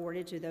are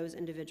afforded to those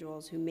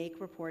individuals who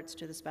make reports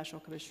to the Special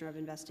Commissioner of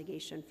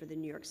Investigation for the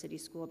New York City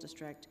School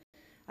District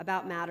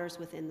about matters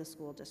within the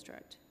school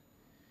district.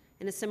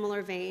 In a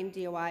similar vein,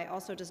 DOI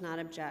also does not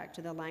object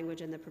to the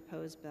language in the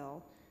proposed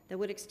bill that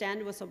would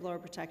extend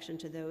whistleblower protection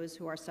to those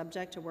who are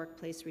subject to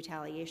workplace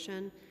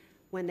retaliation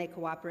when they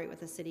cooperate with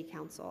the City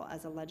Council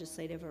as a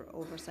legislative or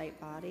oversight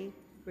body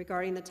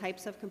regarding the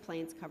types of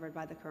complaints covered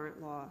by the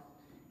current law.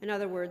 In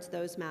other words,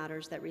 those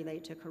matters that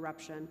relate to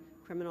corruption,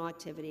 criminal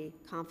activity,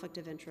 conflict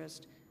of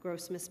interest,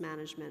 gross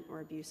mismanagement, or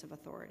abuse of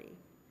authority.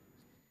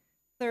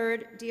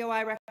 Third,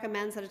 DOI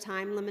recommends that a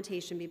time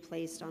limitation be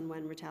placed on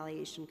when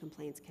retaliation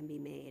complaints can be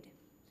made.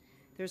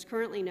 There's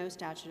currently no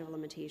statute of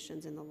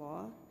limitations in the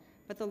law,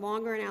 but the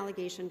longer an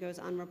allegation goes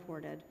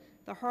unreported,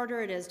 the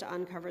harder it is to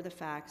uncover the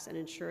facts and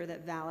ensure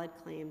that valid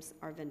claims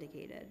are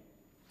vindicated.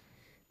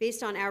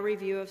 Based on our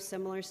review of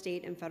similar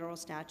state and federal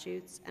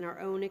statutes and our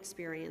own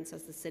experience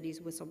as the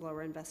city's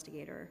whistleblower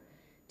investigator,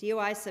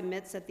 DOI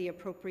submits that the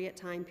appropriate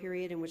time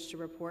period in which to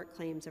report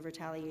claims of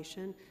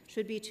retaliation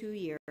should be 2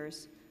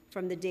 years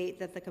from the date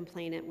that the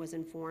complainant was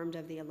informed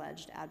of the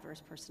alleged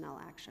adverse personnel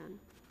action.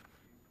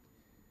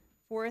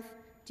 Fourth,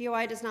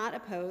 DOI does not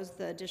oppose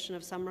the addition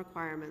of some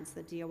requirements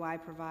that DOI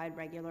provide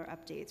regular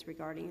updates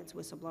regarding its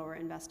whistleblower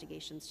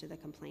investigations to the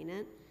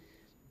complainant,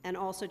 and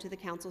also to the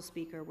council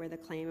speaker where the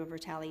claim of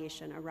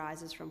retaliation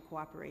arises from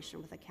cooperation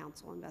with a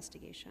council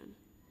investigation.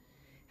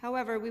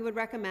 However, we would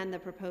recommend the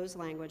proposed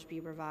language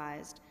be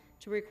revised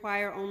to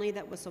require only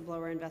that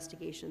whistleblower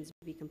investigations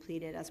be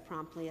completed as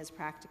promptly as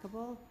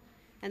practicable,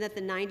 and that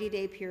the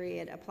 90-day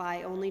period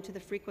apply only to the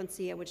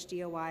frequency at which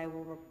DOI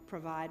will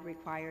provide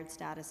required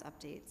status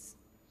updates.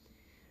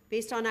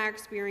 Based on our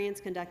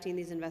experience conducting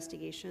these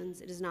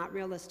investigations, it is not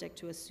realistic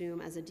to assume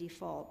as a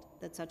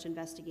default that such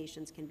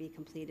investigations can be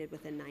completed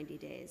within 90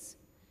 days.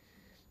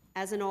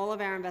 As in all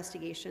of our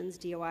investigations,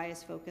 DOI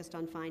is focused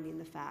on finding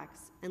the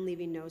facts and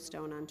leaving no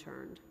stone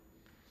unturned.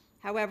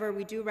 However,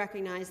 we do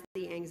recognize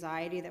the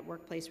anxiety that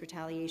workplace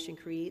retaliation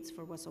creates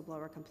for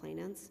whistleblower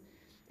complainants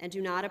and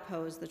do not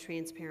oppose the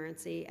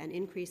transparency and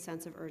increased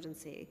sense of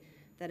urgency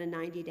that a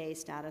 90-day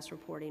status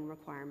reporting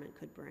requirement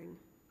could bring.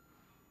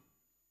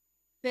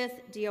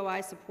 Fifth,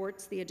 DOI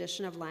supports the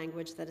addition of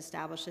language that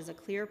establishes a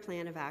clear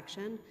plan of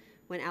action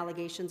when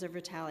allegations of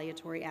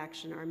retaliatory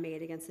action are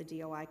made against the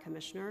DOI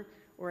commissioner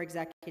or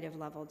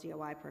executive-level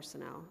DOI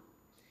personnel.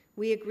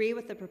 We agree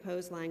with the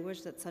proposed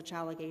language that such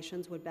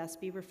allegations would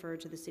best be referred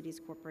to the city's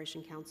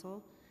corporation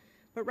council,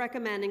 but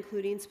recommend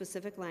including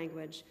specific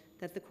language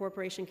that the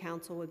corporation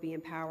council would be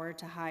empowered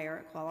to hire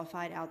a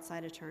qualified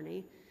outside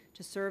attorney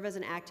to serve as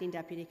an acting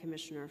deputy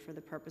commissioner for the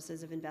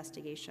purposes of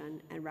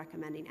investigation and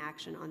recommending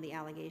action on the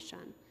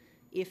allegation,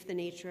 if the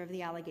nature of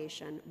the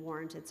allegation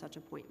warranted such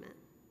appointment.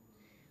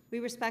 We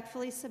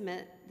respectfully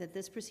submit that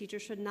this procedure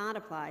should not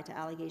apply to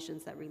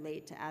allegations that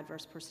relate to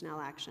adverse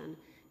personnel action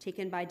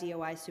taken by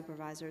DOI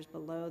supervisors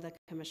below the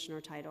commissioner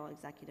title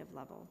executive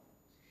level.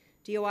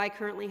 DOI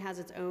currently has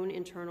its own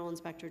internal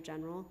inspector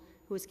general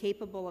who is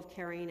capable of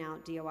carrying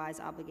out DOI's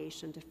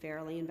obligation to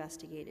fairly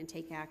investigate and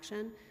take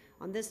action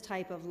on this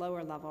type of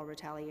lower-level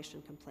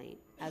retaliation complaint,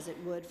 as it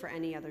would for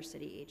any other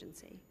city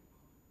agency.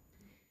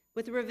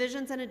 With the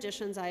revisions and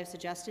additions I have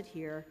suggested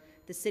here,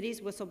 the city's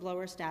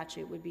whistleblower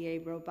statute would be a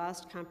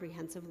robust,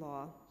 comprehensive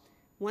law,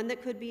 one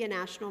that could be a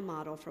national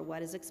model for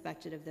what is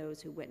expected of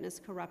those who witness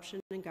corruption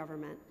in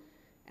government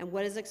and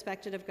what is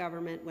expected of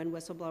government when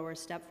whistleblowers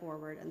step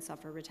forward and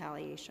suffer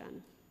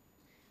retaliation.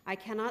 I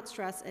cannot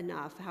stress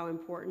enough how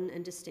important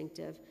and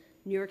distinctive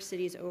New York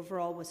City's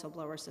overall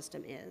whistleblower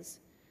system is,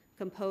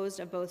 composed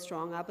of both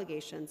strong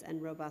obligations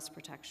and robust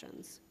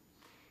protections.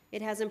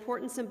 It has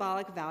important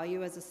symbolic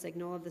value as a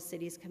signal of the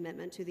city's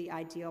commitment to the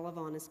ideal of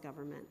honest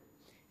government,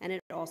 and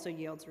it also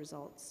yields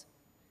results.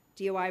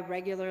 DOI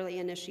regularly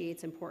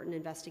initiates important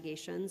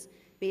investigations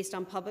based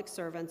on public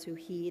servants who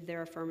heed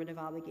their affirmative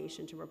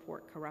obligation to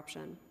report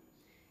corruption.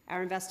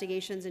 Our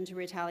investigations into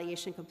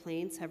retaliation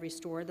complaints have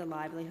restored the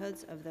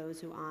livelihoods of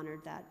those who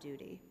honored that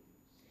duty.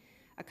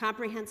 A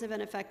comprehensive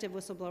and effective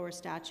whistleblower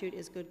statute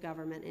is good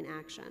government in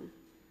action,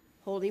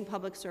 holding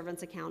public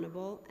servants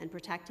accountable and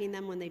protecting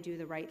them when they do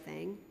the right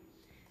thing,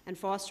 and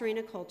fostering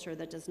a culture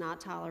that does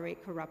not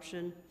tolerate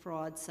corruption,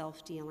 fraud,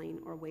 self-dealing,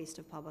 or waste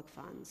of public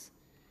funds.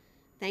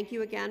 Thank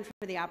you again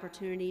for the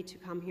opportunity to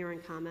come here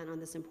and comment on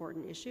this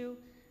important issue.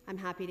 I'm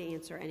happy to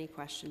answer any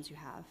questions you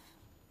have.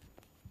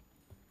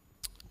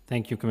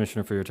 Thank you,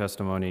 Commissioner, for your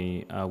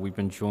testimony. We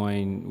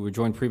were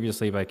joined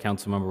previously by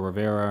Councilmember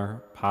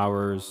Rivera,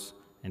 Powers,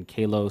 and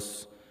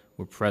Kalos.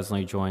 We're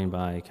presently joined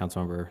by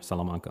Councilmember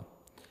Salamanca.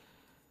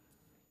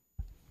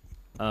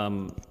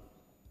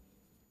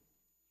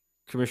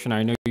 Commissioner,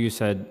 I know you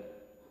said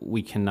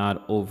we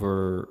cannot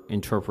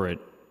over-interpret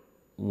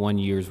 1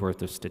 year's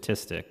worth of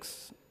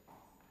statistics,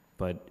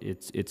 but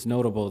it's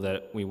notable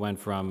that we went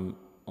from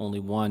only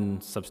one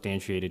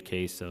substantiated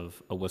case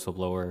of a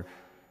whistleblower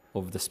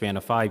over the span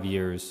of 5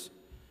 years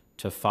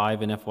to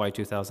 5 in FY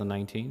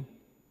 2019,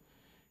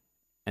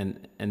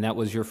 and that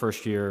was your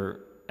first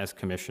year as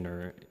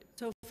commissioner.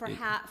 So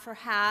for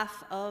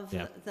half of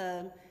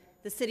the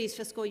city's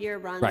fiscal year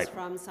runs Right.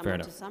 from summer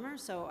to summer.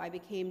 So I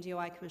became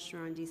DOI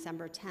commissioner on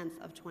December 10th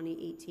of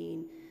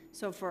 2018.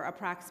 So for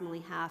approximately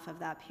half of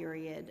that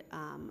period,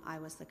 I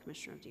was the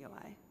commissioner of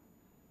DOI.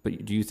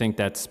 But do you think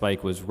that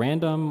spike was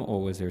random,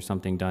 or was there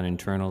something done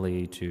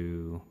internally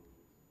to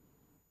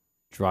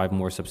drive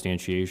more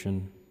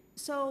substantiation?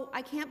 So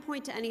I can't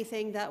point to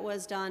anything that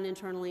was done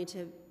internally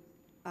to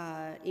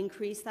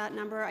increase that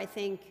number. I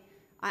think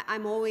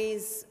I'm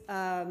always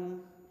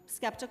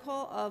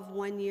skeptical of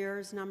 1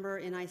 year's number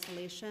in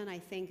isolation. I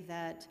think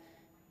that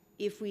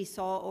if we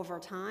saw over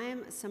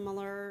time a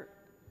similar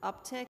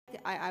uptick,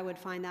 I would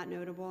find that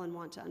notable and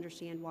want to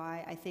understand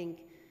why. I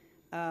think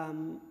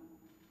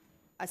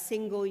a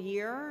single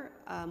year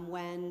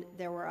when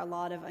there were a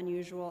lot of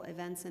unusual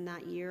events in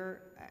that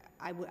year,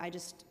 I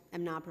just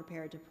am not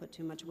prepared to put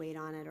too much weight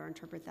on it or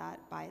interpret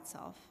that by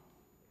itself.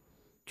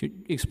 Could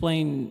you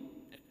explain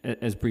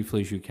as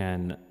briefly as you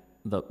can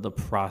the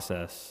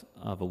process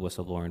of a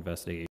whistleblower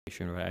investigation?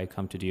 Right? I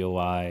come to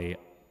DOI,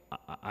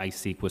 I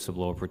seek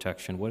whistleblower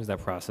protection. What does that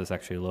process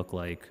actually look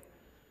like?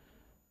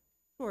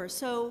 Sure.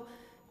 So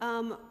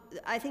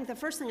I think the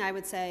first thing I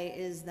would say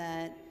is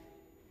that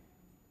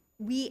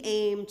we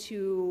aim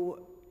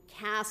to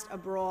cast a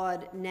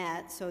broad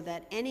net so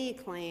that any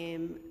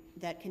claim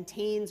that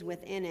contains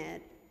within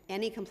it,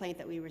 any complaint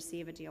that we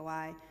receive at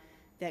DOI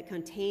that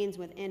contains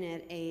within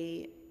it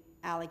a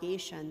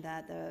allegation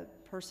that the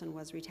person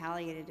was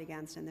retaliated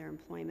against in their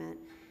employment,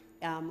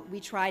 we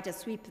try to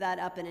sweep that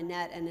up in a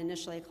net and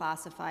initially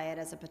classify it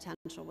as a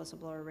potential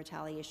whistleblower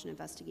retaliation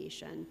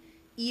investigation,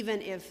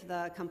 even if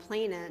the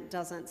complainant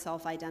doesn't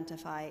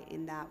self-identify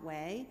in that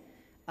way.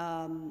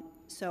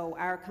 So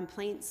our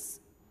complaints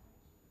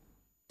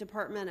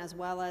department, as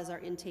well as our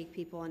intake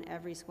people in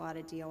every squad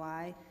at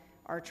DOI,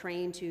 are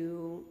trained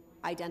to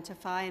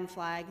identify and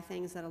flag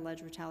things that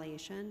allege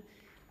retaliation.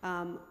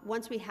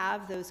 Once we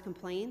have those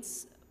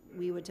complaints,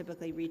 we would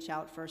typically reach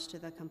out first to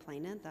the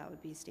complainant. That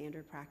would be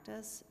standard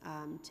practice,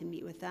 to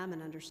meet with them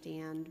and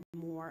understand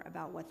more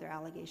about what their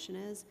allegation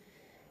is.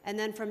 And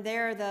then from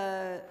there,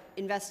 the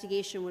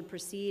investigation would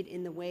proceed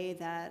in the way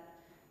that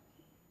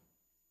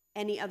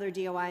any other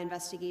DOI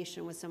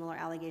investigation with similar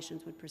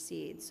allegations would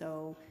proceed.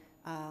 So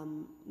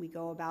we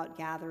go about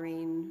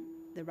gathering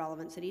the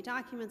relevant city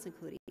documents,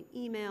 including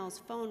emails,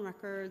 phone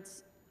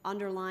records,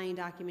 underlying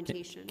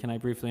documentation. Can I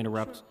briefly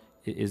interrupt? Sure.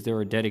 Is there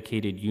a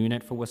dedicated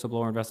unit for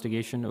whistleblower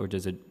investigation, or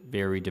does it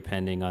vary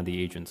depending on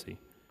the agency?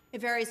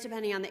 It varies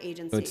depending on the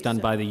agency. So it's done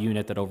by the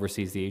unit that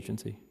oversees the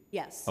agency?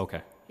 Yes.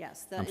 Okay.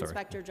 Yes, the I'm sorry.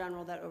 inspector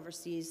general that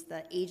oversees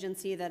the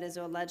agency that is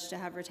alleged to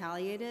have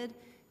retaliated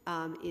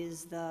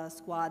is the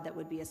squad that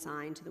would be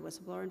assigned to the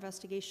whistleblower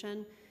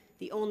investigation.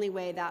 The only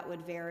way that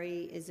would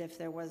vary is if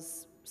there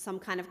was some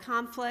kind of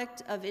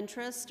conflict of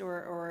interest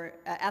or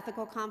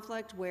ethical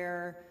conflict,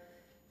 where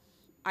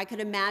I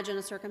could imagine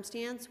a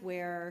circumstance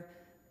where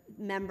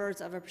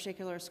members of a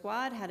particular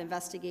squad had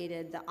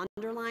investigated the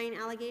underlying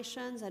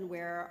allegations, and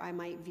where I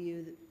might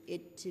view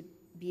it to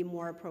be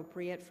more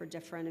appropriate for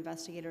different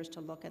investigators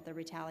to look at the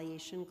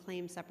retaliation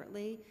claim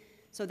separately.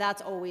 So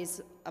that's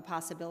always a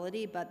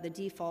possibility, but the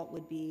default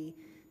would be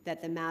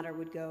that the matter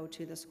would go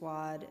to the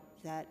squad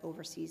that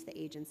oversees the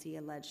agency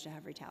alleged to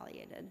have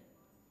retaliated.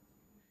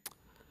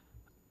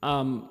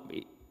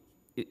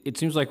 It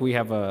seems like we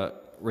have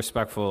a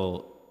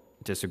respectful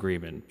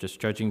disagreement. Just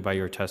judging by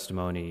your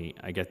testimony,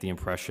 I get the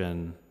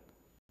impression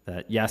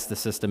that yes, the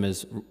system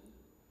is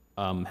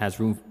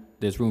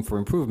there's room for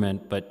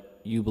improvement, but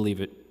you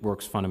believe it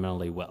works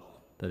fundamentally well,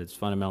 that it's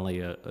fundamentally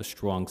a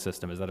strong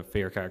system. Is that a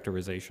fair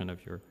characterization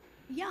of your?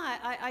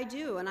 Yeah, I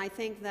do, and I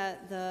think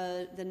that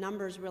the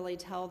numbers really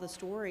tell the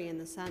story in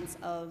the sense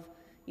of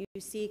you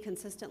see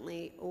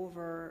consistently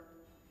over,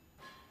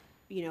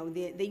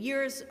 the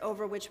years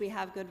over which we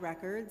have good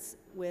records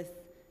with,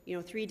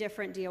 3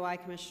 different DOI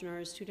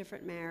commissioners, 2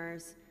 different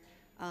mayors,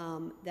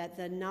 that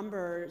the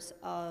numbers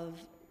of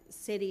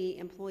city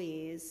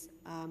employees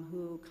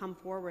who come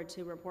forward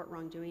to report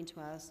wrongdoing to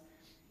us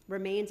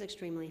remains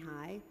extremely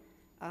high.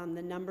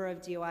 The number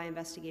of DOI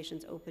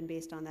investigations open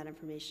based on that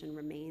information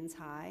remains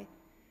high.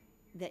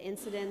 The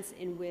incidents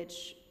in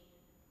which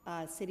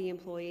city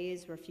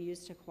employees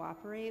refuse to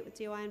cooperate with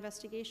DOI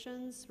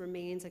investigations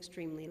remains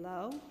extremely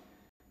low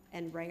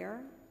and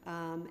rare.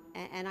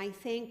 And I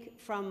think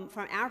from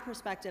our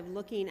perspective,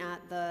 looking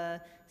at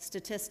the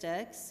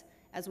statistics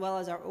as well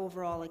as our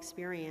overall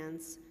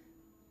experience,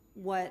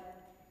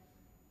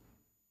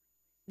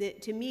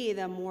 to me,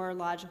 the more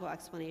logical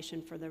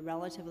explanation for the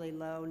relatively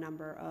low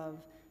number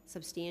of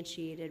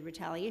substantiated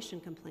retaliation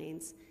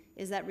complaints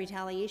is that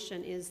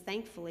retaliation is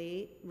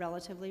thankfully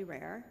relatively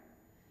rare,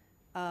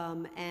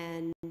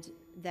 and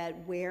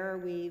that where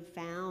we've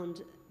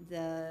found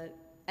the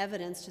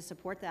evidence to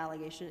support the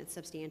allegation, it's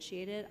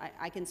substantiated.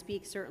 I can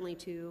speak certainly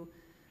to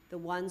the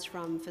ones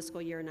from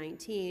fiscal year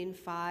 19,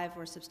 5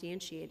 were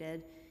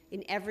substantiated.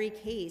 In every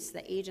case,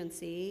 the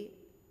agency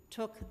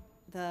took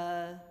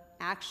the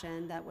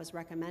action that was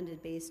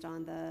recommended based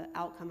on the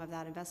outcome of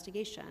that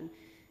investigation.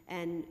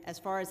 And as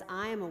far as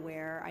I am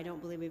aware, I don't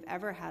believe we've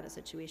ever had a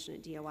situation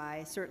at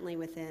DOI, certainly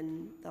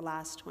within the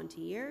last 20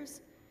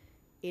 years,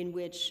 in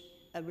which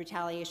a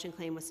retaliation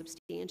claim was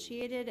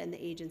substantiated and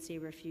the agency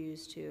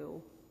refused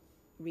to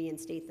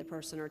reinstate the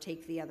person or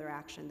take the other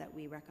action that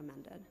we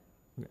recommended.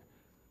 Okay.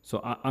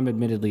 So I'm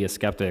admittedly a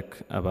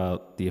skeptic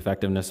about the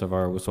effectiveness of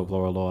our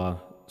whistleblower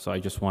law, so I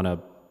just want to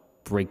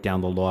break down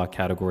the law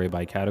category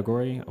by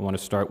category. I want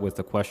to start with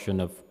the question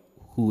of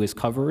who is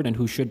covered and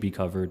who should be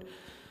covered.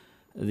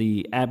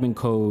 The admin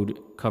code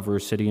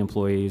covers city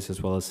employees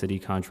as well as city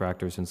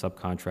contractors and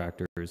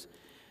subcontractors.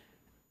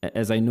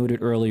 As I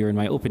noted earlier in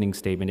my opening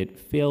statement, it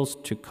fails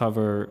to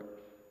cover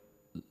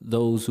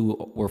those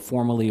who were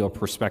formally or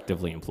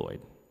prospectively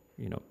employed,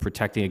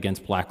 protecting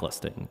against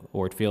blacklisting,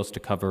 or it fails to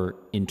cover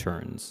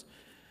interns.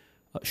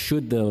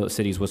 Should the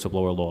city's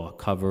whistleblower law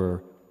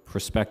cover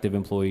prospective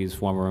employees,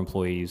 former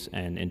employees,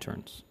 and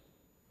interns?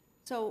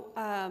 So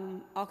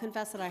I'll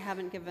confess that I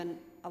haven't given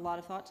a lot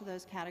of thought to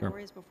those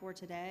categories before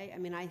today. I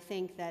mean, I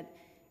think that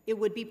it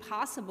would be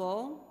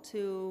possible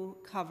to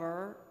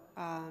cover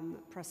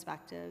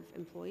prospective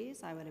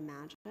employees. I would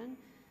imagine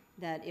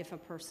that if a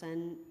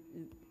person,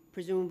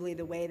 presumably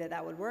the way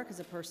that would work is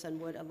a person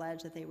would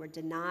allege that they were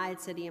denied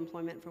city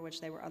employment for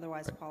which they were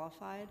otherwise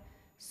qualified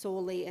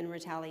solely in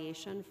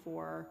retaliation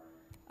for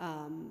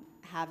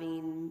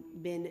having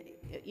been,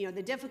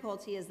 the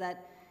difficulty is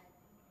that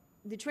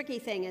the tricky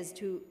thing is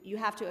you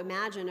have to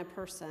imagine a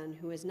person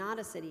who is not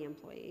a city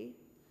employee,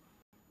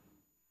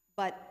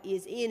 but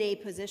is in a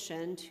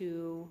position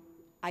to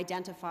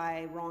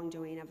identify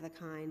wrongdoing of the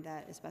kind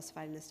that is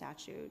specified in the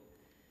statute,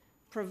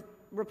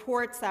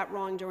 reports that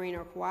wrongdoing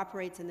or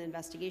cooperates in the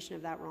investigation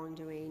of that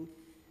wrongdoing,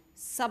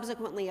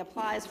 subsequently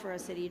applies for a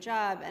city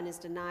job and is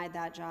denied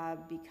that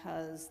job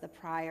because the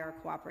prior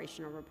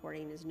cooperation or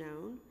reporting is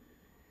known.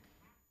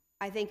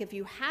 I think if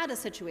you had a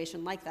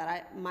situation like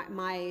that,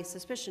 my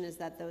suspicion is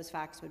that those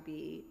facts would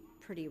be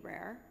pretty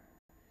rare.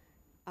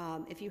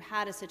 If you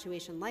had a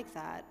situation like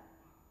that,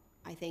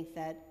 I think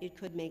that it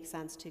could make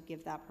sense to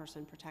give that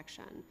person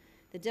protection.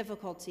 The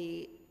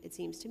difficulty, it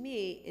seems to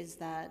me, is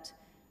that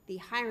the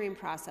hiring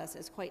process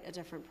is quite a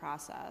different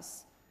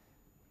process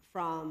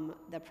from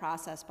the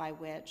process by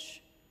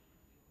which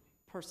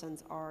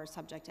persons are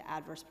subject to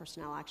adverse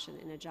personnel action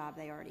in a job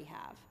they already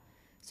have.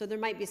 So there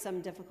might be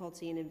some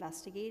difficulty in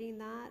investigating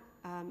that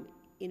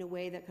in a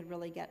way that could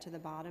really get to the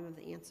bottom of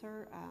the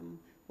answer.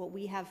 What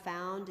we have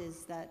found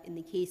is that in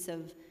the case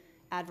of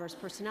adverse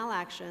personnel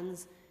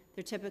actions,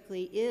 there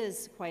typically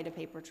is quite a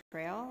paper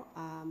trail.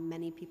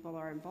 Many people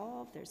are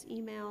involved. There's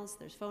emails,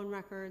 there's phone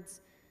records,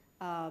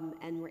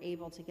 and we're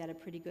able to get a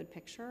pretty good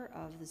picture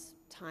of this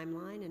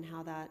timeline and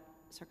how that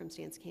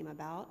circumstance came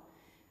about.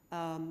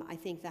 I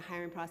think the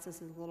hiring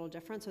process is a little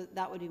different, so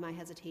that would be my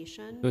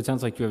hesitation. So it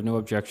sounds like you have no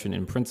objection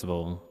in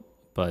principle,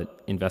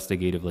 but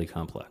investigatively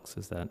complex,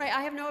 is that? Right,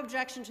 I have no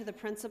objection to the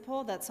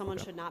principle that someone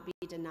should not be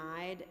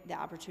denied the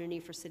opportunity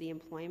for city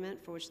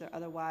employment for which there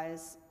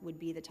otherwise would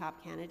be the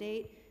top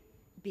candidate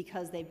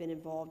because they've been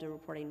involved in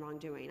reporting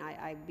wrongdoing.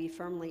 I'd be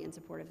firmly in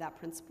support of that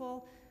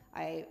principle.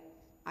 I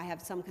have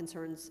some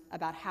concerns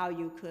about how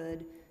you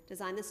could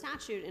design the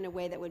statute in a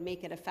way that would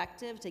make it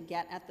effective to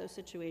get at those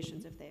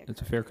situations if they occur.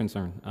 It's a fair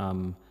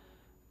concern.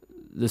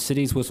 The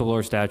city's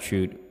whistleblower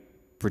statute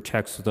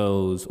protects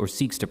those, or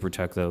seeks to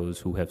protect those,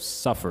 who have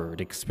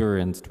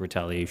experienced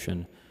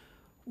retaliation.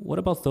 What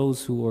about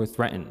those who are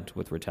threatened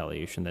with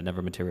retaliation that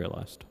never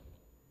materialized?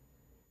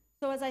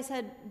 So as I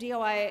said,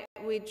 DOI,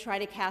 we try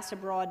to cast a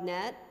broad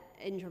net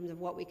in terms of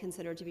what we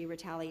consider to be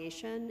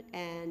retaliation,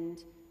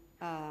 and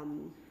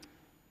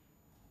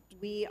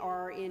we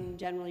are in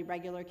generally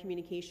regular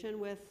communication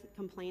with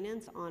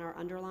complainants on our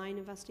underlying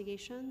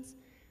investigations.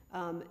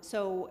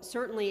 So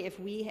certainly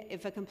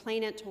if a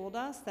complainant told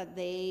us that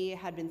they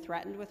had been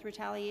threatened with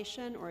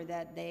retaliation, or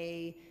that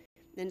and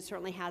it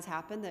certainly has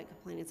happened that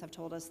complainants have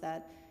told us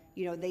that,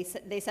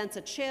 they sense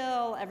a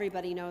chill,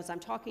 everybody knows I'm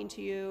talking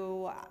to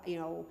you,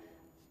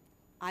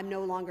 I'm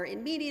no longer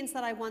in meetings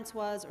that I once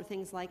was, or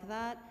things like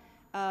that.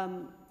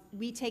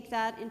 we take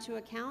that into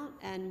account,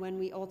 and when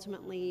we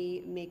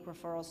ultimately make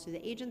referrals to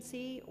the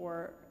agency,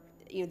 or,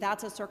 you know,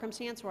 that's a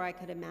circumstance where I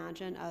could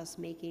imagine us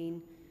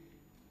making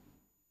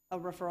a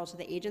referral to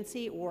the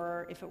agency,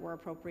 or if it were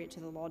appropriate, to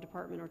the law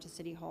department or to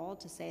City Hall,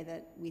 to say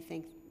that we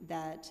think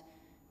that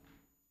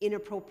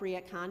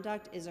inappropriate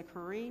conduct is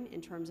occurring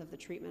in terms of the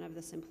treatment of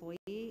this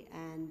employee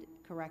and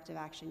corrective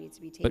action needs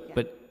to be taken.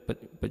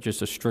 But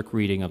just a strict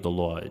reading of the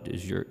law,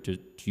 do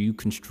you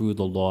construe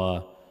the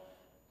law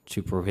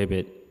to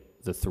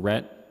prohibit the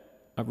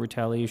threat of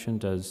retaliation?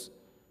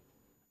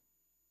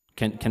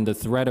 Can the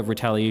threat of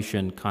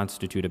retaliation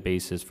constitute a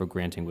basis for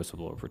granting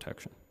whistleblower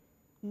protection?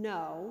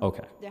 No.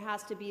 Okay. There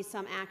has to be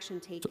some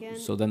action taken.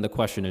 So then the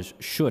question is,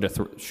 should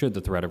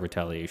the threat of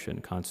retaliation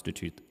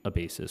constitute a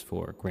basis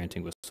for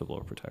granting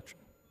whistleblower protection?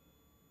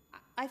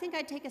 I think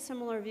I'd take a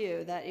similar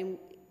view, that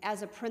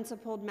as a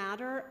principled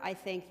matter, I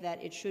think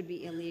that it should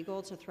be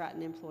illegal to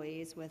threaten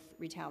employees with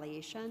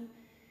retaliation.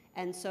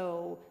 And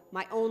so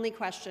my only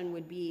question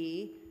would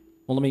be,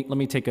 well, let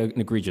me take an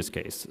egregious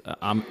case.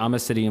 I'm a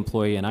city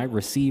employee and I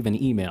receive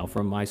an email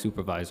from my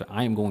supervisor.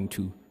 I am going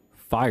to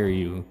fire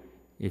you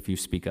if you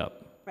speak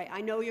up. right,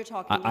 I know you're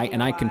talking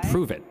And I can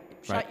prove it.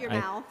 Shut right? your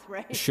mouth,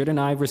 right? Shouldn't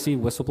I receive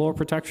whistleblower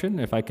protection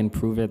if I can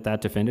prove it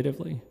that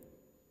definitively?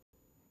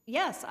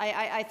 Yes,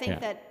 I think Yeah.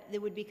 that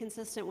it would be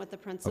consistent with the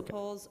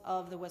principles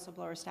of the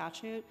whistleblower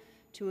statute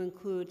to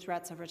include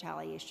threats of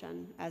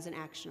retaliation as an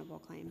actionable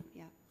claim,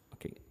 yeah.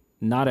 Okay,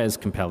 not as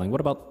compelling.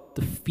 What about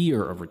the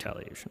fear of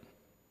retaliation?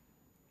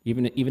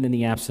 Even in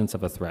the absence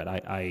of a threat,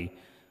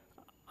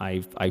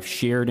 I've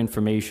shared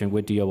information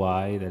with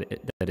DOI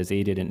that has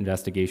aided an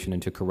investigation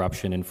into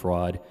corruption and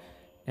fraud,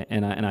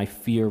 and I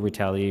fear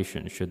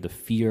retaliation. Should the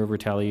fear of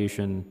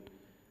retaliation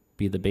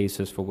be the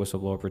basis for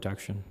whistleblower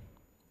protection?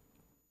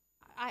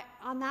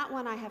 On that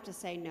one, I have to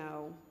say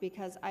no,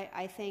 because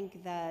I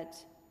think that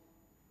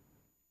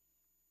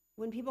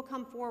when people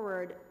come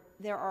forward,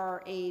 there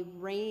are a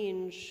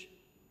range.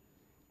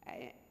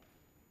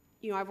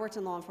 You know, I've worked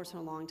in law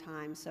enforcement a long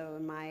time, so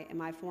in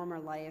my former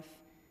life,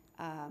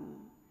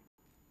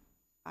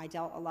 I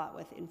dealt a lot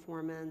with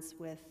informants,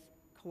 with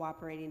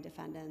cooperating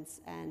defendants,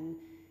 and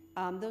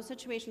those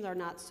situations are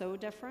not so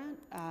different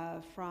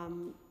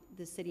from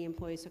the city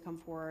employees who come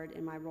forward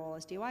in my role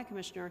as DOI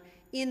commissioner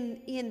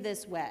in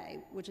this way,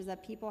 which is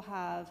that people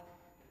have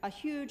a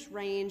huge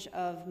range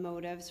of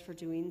motives for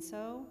doing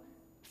so,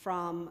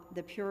 from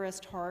the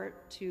purest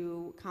heart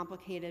to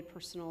complicated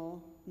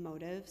personal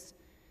motives,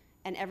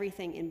 and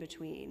everything in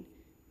between.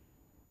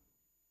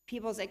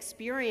 People's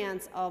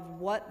experience of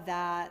what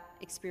that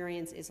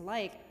experience is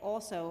like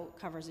also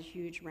covers a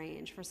huge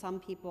range. For some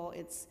people,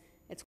 it's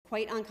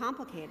quite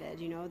uncomplicated.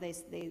 You know,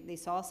 they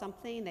saw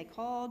something, they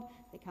called,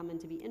 they come in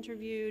to be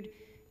interviewed.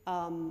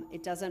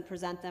 It doesn't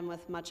present them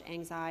with much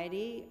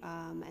anxiety,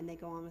 and they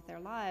go on with their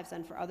lives.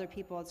 And for other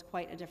people, it's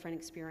quite a different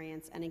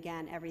experience. And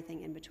again,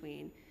 everything in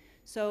between.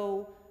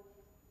 So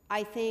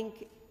I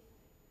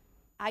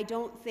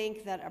don't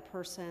think that a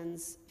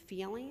person's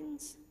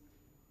feelings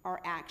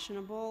are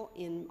actionable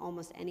in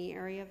almost any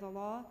area of the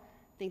law.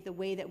 I think the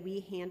way that we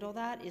handle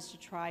that is to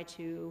try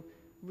to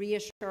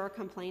reassure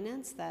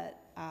complainants that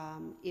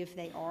if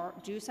they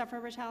do suffer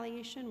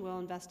retaliation, we'll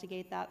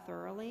investigate that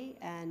thoroughly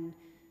and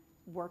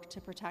work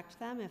to protect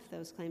them if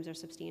those claims are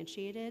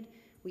substantiated.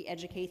 We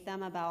educate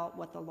them about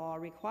what the law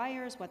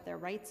requires, what their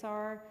rights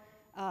are,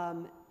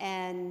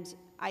 and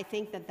I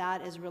think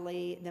that is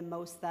really the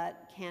most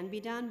that can be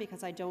done,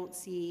 because I don't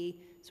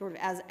see, sort of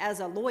as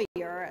a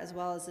lawyer as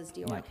well as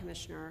DOI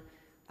commissioner,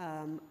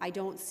 I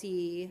don't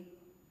see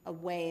a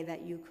way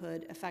that you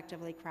could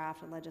effectively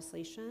craft a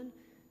legislation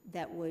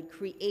that would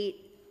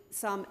create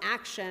some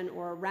action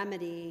or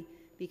remedy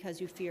because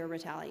you fear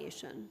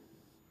retaliation.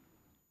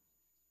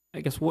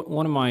 I guess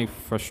one of my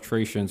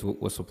frustrations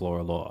with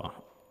whistleblower law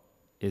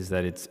is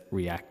that it's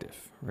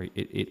reactive, right?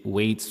 It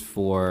waits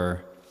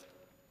for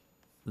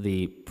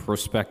the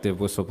prospective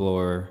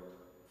whistleblower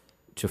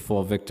to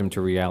fall victim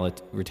to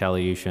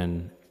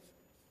retaliation,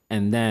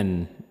 and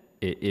then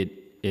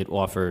it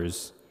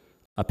offers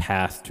a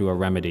path to a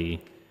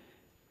remedy.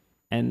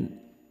 And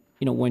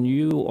you know, when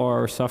you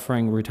are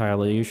suffering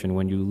retaliation,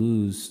 when you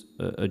lose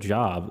a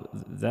job,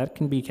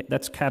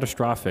 that's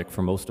catastrophic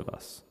for most of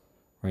us,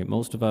 right?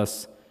 Most of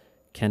us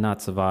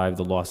cannot survive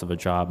the loss of a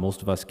job.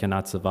 Most of us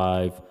cannot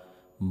survive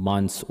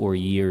months or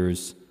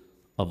years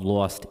of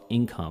lost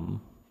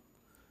income.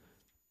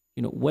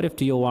 You know, what if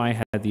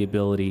DOI had the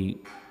ability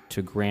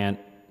to grant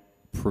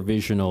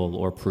provisional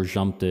or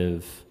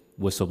presumptive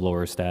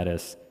whistleblower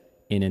status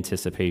in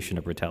anticipation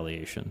of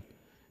retaliation?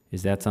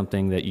 Is that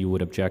something that you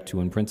would object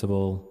to in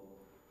principle?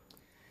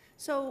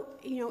 So,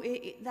 you know,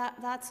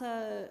 that's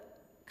a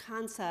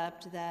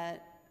concept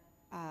that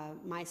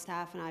my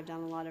staff and I have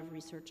done a lot of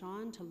research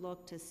on, to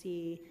look to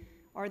see,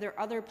 are there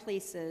other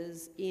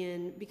places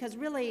because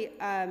really,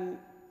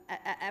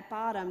 at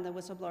bottom, the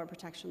whistleblower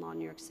protection law in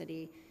New York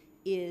City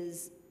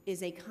is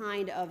a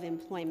kind of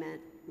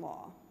employment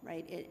law,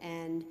 right?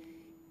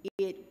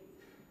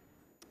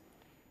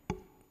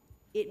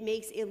 it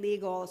makes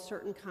illegal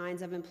certain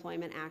kinds of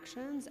employment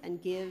actions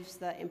and gives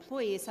the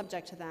employee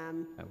subject to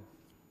them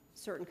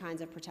certain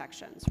kinds of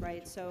protections,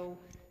 right? So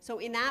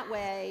in that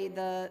way,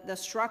 the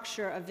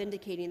structure of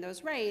vindicating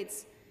those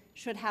rights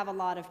should have a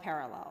lot of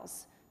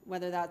parallels,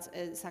 whether that's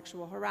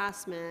sexual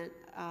harassment,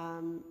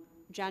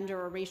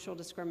 gender or racial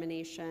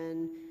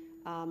discrimination,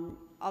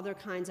 other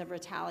kinds of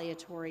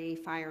retaliatory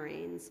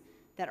firings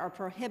that are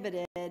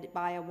prohibited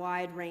by a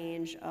wide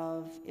range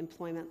of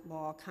employment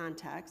law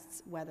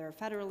contexts, whether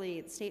federally,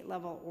 at state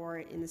level, or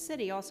in the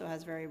city, also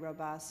has very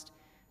robust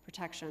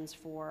protections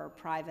for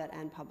private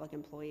and public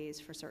employees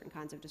for certain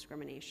kinds of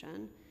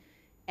discrimination.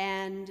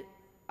 And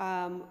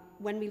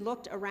when we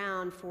looked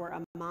around for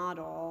a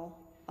model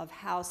of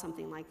how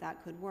something like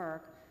that could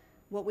work,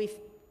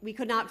 we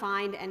could not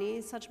find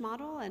any such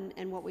model,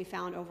 and what we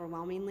found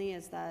overwhelmingly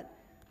is that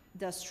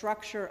the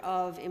structure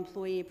of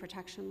employee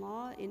protection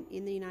law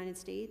in the United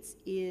States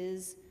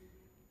is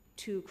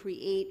to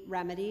create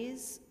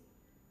remedies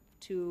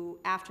to,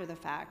 after the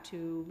fact,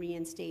 to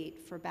reinstate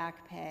for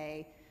back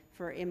pay,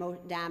 for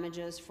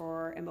damages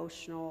for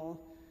emotional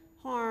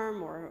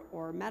harm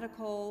or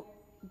medical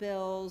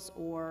bills,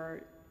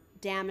 or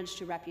damage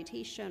to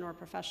reputation or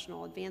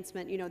professional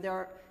advancement. You know, there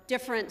are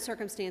different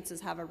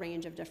circumstances have a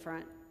range of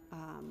different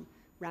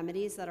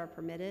remedies that are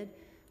permitted,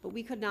 but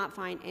we could not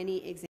find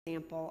any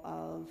example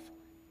of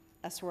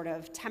a sort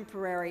of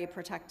temporary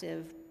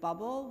protective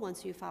bubble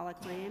once you file a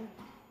claim.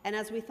 And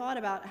as we thought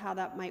about how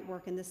that might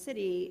work in the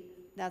city,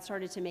 that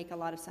started to make a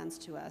lot of sense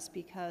to us,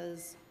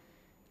 because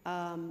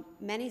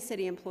many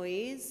city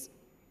employees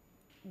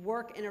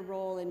work in a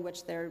role in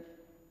which they're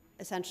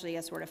essentially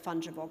a sort of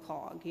fungible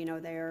cog. You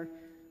know, they're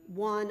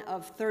one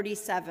of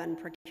 37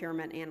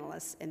 procurement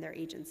analysts in their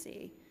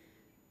agency.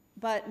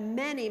 But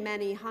many,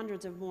 many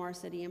hundreds of more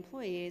city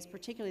employees,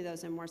 particularly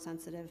those in more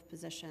sensitive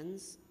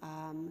positions,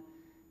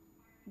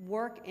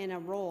 work in a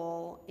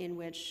role in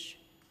which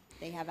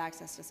they have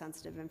access to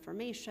sensitive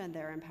information,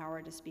 they're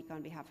empowered to speak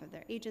on behalf of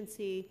their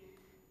agency,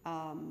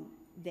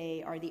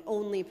 they are the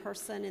only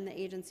person in the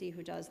agency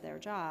who does their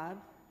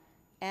job,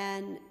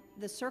 and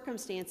the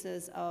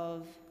circumstances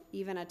of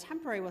even a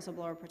temporary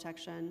whistleblower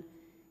protection,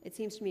 it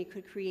seems to me,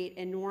 could create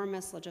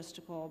enormous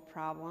logistical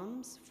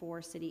problems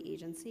for city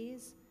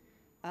agencies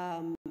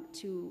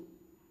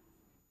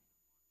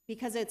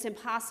because it's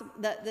impossible,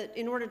 that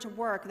in order to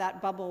work,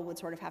 that bubble would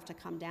sort of have to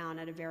come down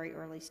at a very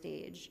early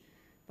stage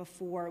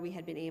before we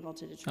had been able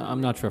to determine.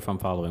 I'm not sure if I'm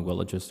following what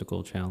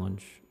logistical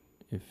challenge,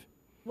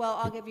 Well,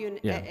 I'll give you an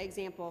Yeah.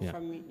 example Yeah.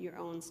 from your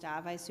own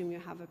staff. I assume you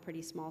have a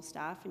pretty small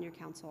staff in your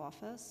council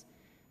office,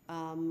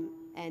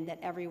 and that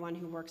everyone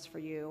who works for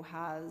you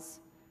has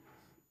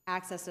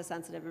access to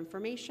sensitive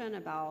information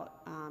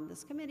about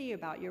this committee,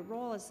 about your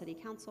role as city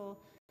council.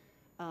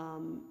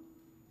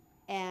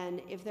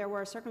 And if there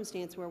were a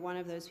circumstance where one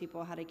of those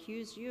people had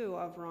accused you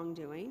of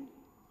wrongdoing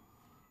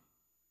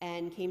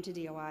and came to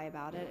DOI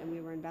about it and we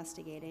were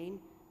investigating,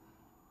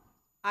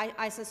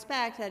 I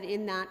suspect that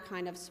in that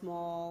kind of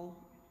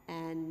small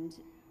and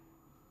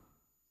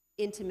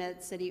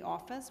intimate city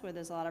office where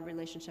there's a lot of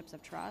relationships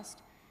of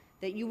trust,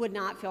 that you would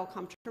not feel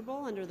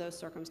comfortable under those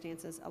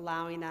circumstances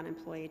allowing that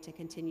employee to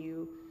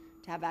continue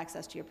to have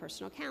access to your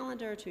personal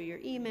calendar, to your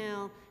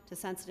email, to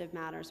sensitive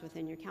matters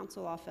within your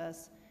council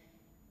office.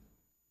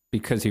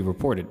 because he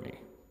reported me.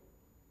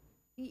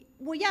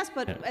 Well, yes,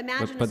 but Yeah.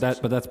 imagine But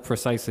that's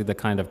precisely the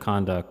kind of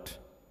conduct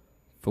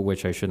for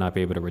which I should not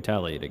be able to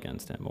retaliate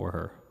against him or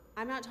her.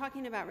 I'm not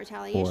talking about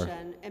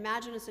retaliation.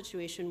 Imagine a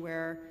situation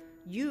where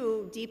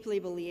you deeply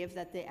believe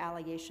that the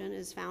allegation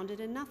is founded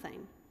in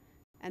nothing,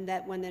 and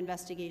that when the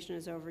investigation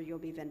is over, you'll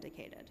be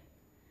vindicated.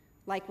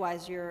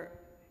 Likewise, your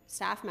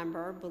staff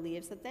member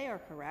believes that they are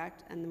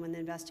correct, and when the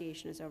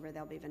investigation is over,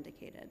 they'll be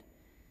vindicated.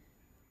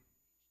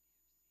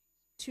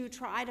 To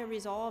try to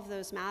resolve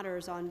those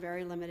matters on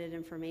very limited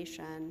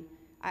information,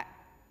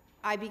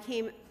 I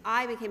became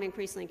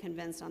increasingly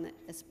convinced on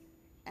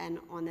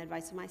the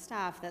advice of my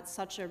staff that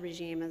such a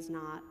regime is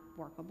not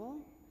workable,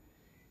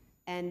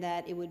 and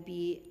that it would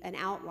be an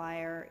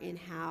outlier in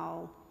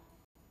how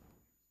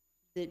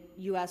the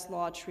U.S.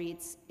 law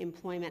treats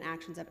employment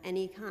actions of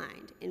any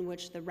kind, in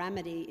which the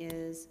remedy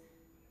is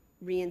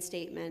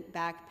reinstatement,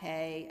 back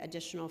pay,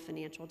 additional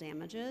financial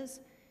damages.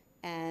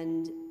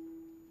 And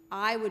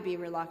I would be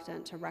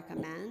reluctant to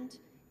recommend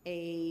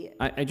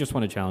I just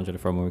want to challenge it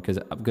for a moment,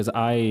 because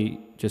I,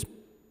 just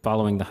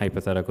following the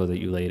hypothetical that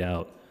you laid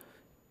out,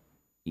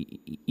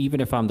 even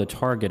if I'm the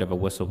target of a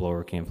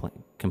whistleblower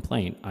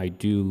complaint, I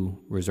do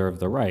reserve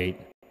the right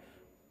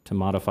to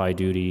modify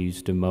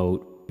duties,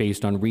 demote,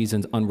 based on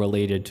reasons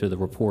unrelated to the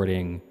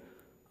reporting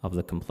of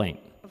the complaint.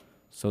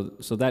 So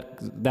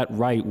that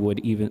right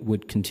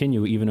would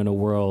continue even in a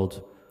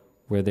world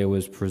where there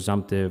was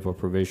presumptive or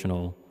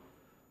provisional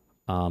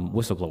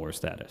whistleblower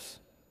status,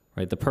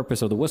 right? The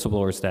purpose of the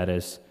whistleblower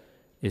status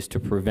is to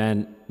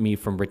prevent me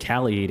from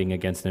retaliating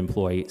against an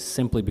employee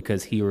simply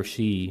because he or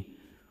she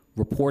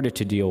reported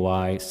to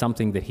DOI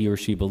something that he or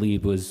she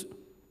believed was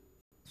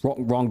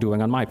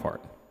wrongdoing on my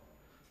part.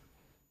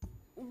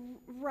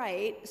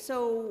 Right.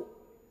 So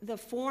the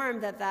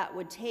form that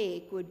would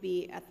take would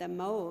be at the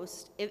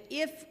most,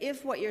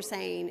 if what you're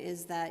saying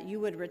is that you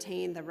would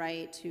retain the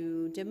right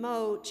to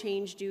demote,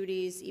 change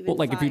duties, even Well,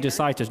 like if you fire.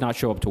 decide to not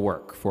show up to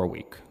work for a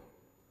week,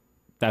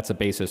 that's a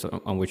basis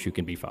on which you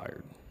can be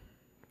fired.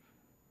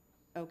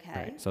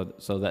 Okay. Right?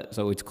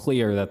 So it's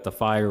clear that the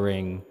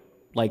firing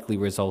likely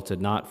resulted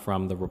not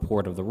from the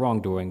report of the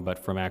wrongdoing, but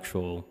from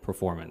actual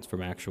performance,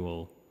 from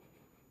actual.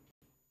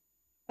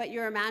 But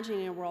you're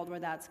imagining a world where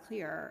that's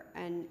clear,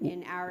 and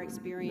in our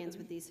experience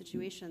with these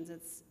situations,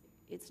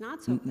 it's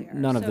not so clear.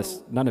 None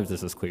of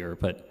this is clear,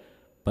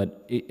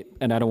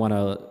 and I don't want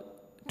to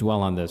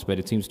dwell on this, but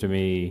it seems to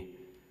me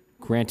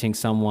granting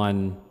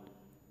someone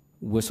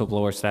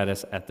whistleblower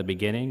status at the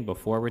beginning,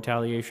 before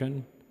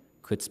retaliation,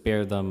 could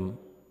spare them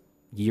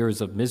years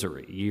of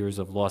misery, years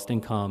of lost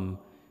income,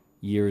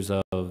 years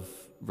of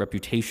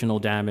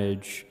reputational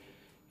damage.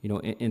 You know,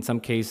 in some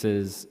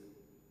cases,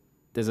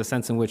 there's a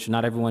sense in which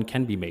not everyone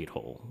can be made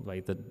whole,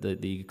 right?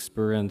 The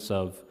experience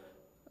of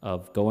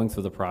going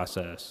through the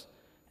process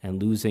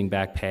and losing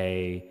back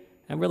pay,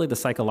 and really the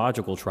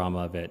psychological trauma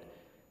of it,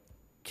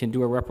 can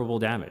do irreparable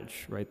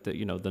damage, right?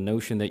 The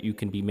notion that you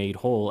can be made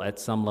whole at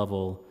some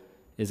level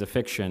is a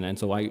fiction, and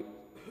so I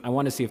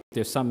want to see if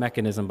there's some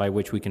mechanism by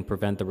which we can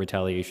prevent the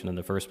retaliation in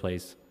the first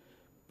place,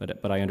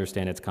 but I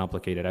understand it's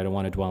complicated. I don't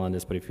want to dwell on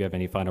this, but if you have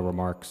any final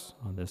remarks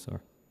on this,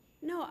 or...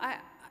 No,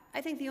 I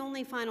think the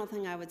only final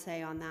thing I would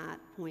say on that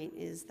point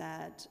is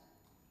that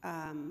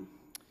I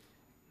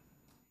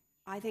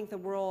think the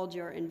world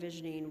you're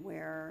envisioning,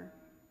 where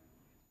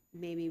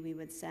maybe we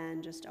would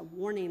send just a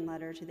warning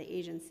letter to the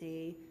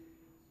agency,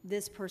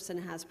 this person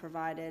has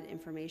provided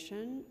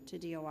information to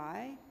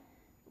DOI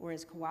or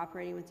is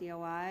cooperating with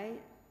DOI.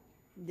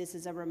 This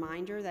is a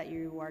reminder that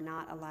you are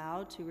not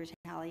allowed to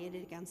retaliate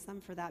against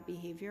them for that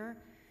behavior.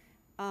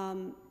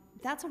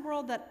 That's a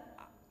world that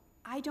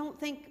I don't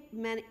think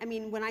many, I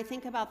mean, when I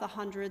think about the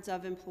hundreds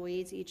of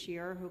employees each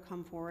year who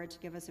come forward to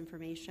give us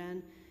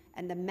information,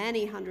 and the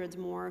many hundreds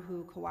more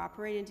who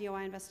cooperate in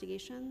DOI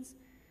investigations,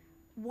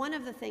 one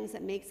of the things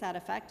that makes that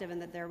effective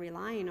and that they're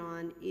relying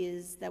on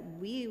is that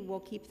we will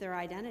keep their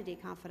identity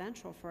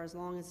confidential for as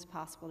long as it's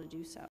possible to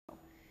do so.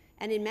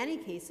 And in many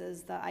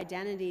cases, the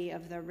identity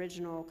of the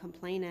original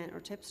complainant or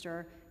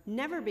tipster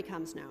never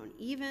becomes known,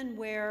 even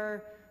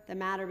where the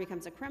matter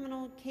becomes a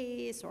criminal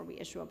case, or we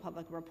issue a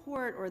public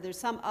report, or there's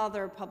some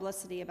other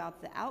publicity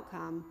about the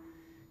outcome.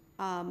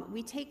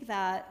 We take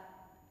that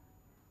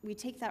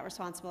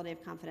responsibility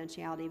of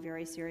confidentiality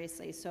very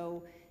seriously.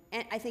 So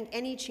I think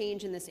any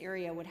change in this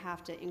area would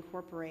have to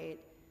incorporate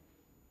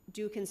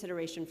due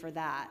consideration for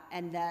that,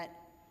 and that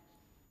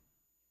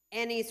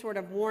any sort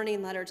of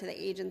warning letter to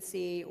the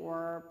agency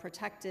or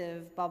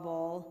protective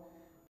bubble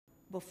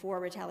before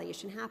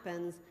retaliation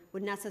happens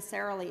would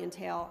necessarily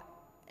entail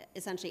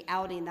essentially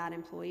outing that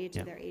employee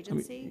to their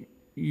agency. I mean,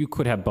 you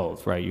could have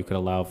both, right? You could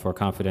allow for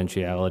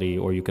confidentiality,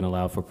 or you can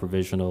allow for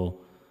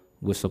provisional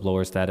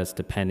whistleblower status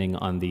depending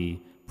on the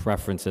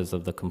preferences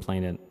of the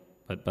complainant.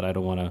 But I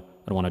don't want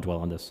to dwell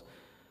on this.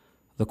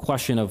 The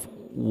question of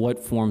what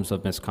forms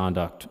of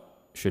misconduct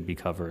should be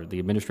covered. The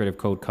administrative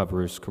code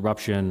covers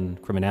corruption,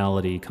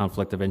 criminality,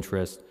 conflict of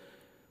interest,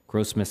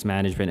 gross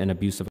mismanagement, and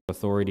abuse of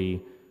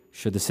authority.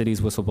 Should the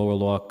city's whistleblower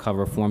law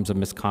cover forms of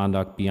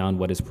misconduct beyond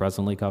what is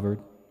presently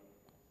covered?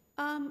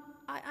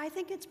 I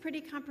think it's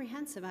pretty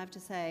comprehensive, I have to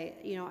say.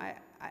 You know,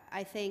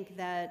 I think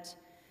that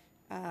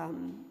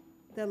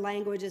the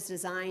language is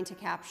designed to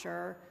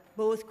capture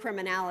both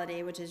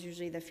criminality, which is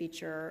usually the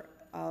feature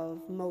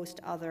of most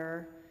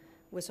other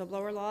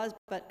whistleblower laws,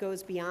 but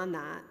goes beyond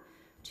that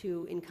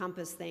to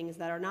encompass things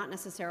that are not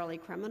necessarily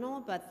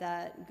criminal, but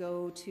that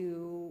go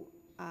to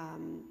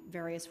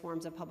various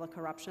forms of public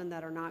corruption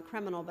that are not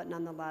criminal, but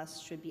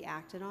nonetheless should be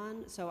acted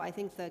on. So I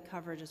think the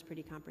coverage is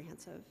pretty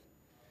comprehensive.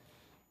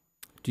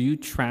 Do you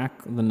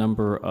track the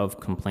number of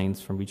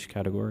complaints from each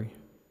category?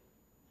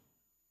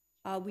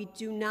 We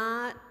do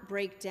not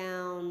break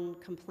down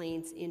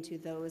complaints into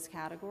those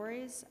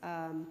categories,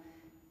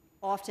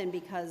 often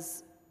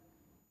because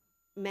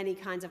many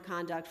kinds of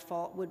conduct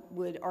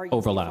would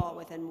arguably fall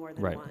within more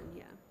than one.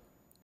 Yeah.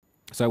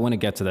 So I want to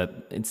get to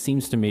that. It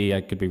seems to me,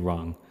 I could be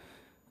wrong,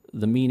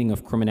 the meaning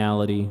of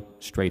criminality,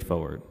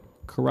 straightforward.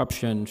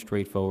 Corruption,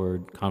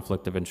 straightforward.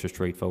 Conflict of interest,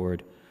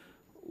 straightforward.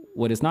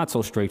 What is not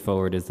so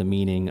straightforward is the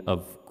meaning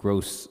of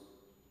gross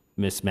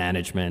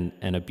mismanagement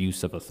and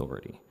abuse of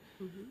authority.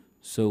 Mm-hmm.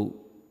 So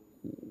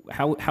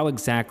how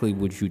exactly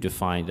would you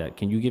define that?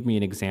 Can you give me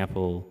an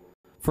example?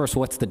 First,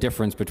 what's the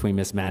difference between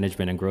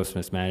mismanagement and gross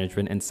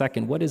mismanagement? And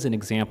second, what is an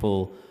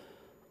example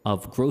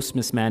of gross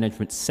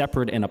mismanagement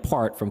separate and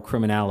apart from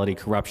criminality,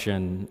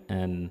 corruption,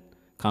 and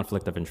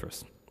conflict of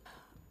interest?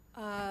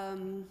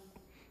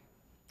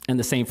 And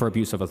the same for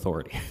abuse of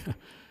authority.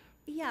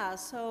 Yeah,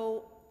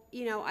 so,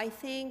 you know, I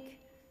think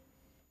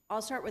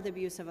I'll start with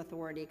abuse of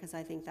authority because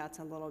I think that's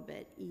a little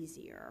bit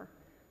easier.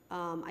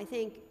 I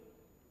think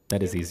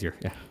that is easier,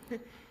 yeah.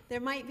 There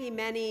might be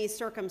many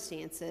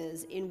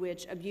circumstances in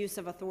which abuse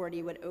of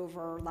authority would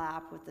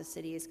overlap with the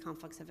city's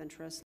conflicts of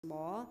interest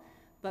law,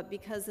 But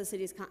because the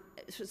city's,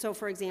 so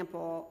for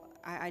example,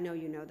 I know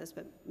you know this,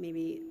 but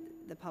maybe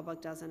the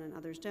public doesn't and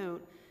others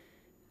don't,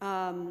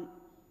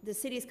 the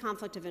city's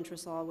conflict of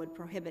interest law would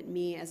prohibit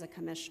me as a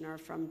commissioner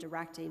from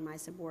directing my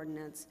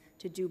subordinates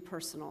to do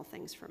personal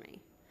things for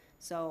me.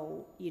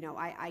 So, you know,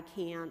 I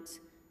can't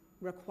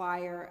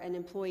require an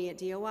employee at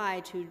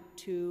DOI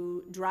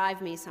to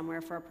drive me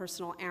somewhere for a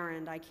personal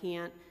errand. I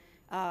can't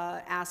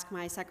ask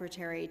my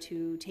secretary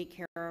to take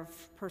care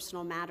of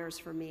personal matters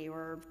for me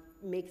or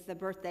make the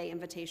birthday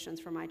invitations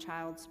for my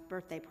child's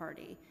birthday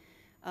party.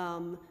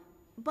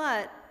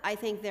 But I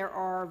think there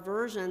are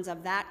versions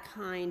of that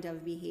kind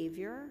of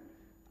behavior,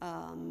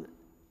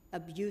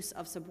 abuse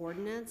of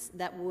subordinates,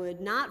 that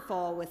would not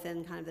fall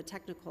within kind of the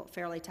technical,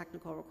 fairly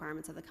technical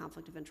requirements of the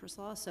conflict of interest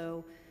law.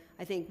 So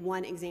I think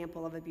one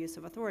example of abuse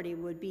of authority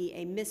would be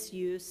a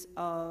misuse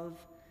of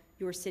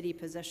your city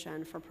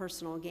position for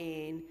personal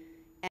gain.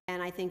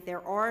 And I think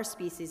there are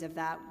species of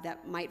that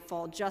that might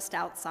fall just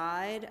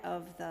outside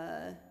of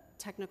the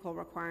technical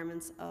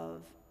requirements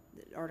of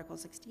Article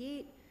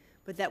 68,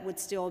 but that would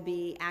still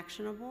be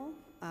actionable,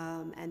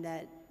 and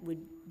that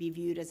would be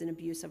viewed as an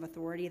abuse of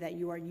authority, that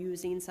you are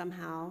using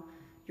somehow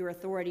your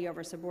authority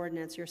over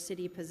subordinates, your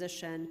city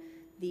position,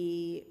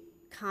 the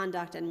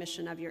conduct and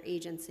mission of your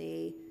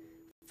agency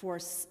for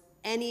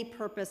any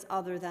purpose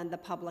other than the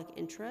public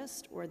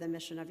interest or the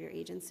mission of your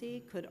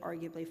agency could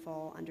arguably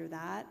fall under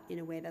that in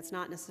a way that's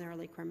not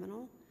necessarily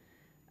criminal.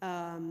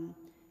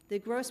 The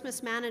gross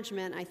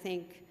mismanagement, I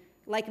think,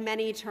 like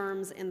many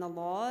terms in the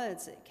law,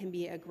 it can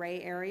be a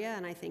gray area,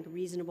 and I think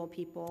reasonable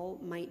people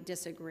might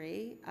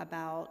disagree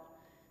about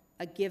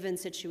a given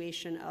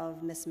situation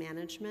of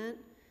mismanagement.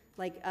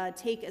 Like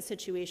take a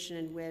situation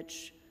in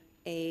which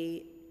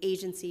a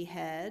agency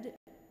head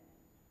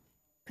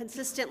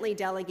consistently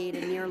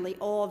delegated nearly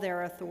all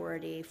their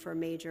authority for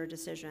major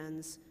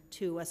decisions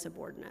to a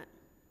subordinate.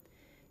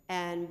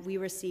 And we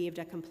received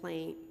a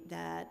complaint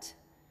that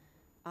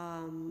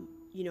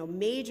you know,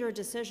 major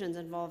decisions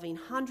involving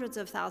hundreds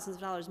of thousands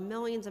of dollars,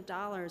 millions of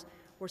dollars,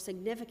 or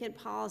significant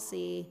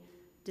policy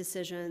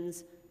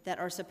decisions that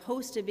are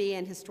supposed to be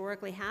and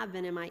historically have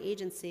been in my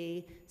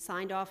agency,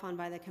 signed off on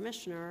by the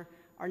commissioner,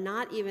 are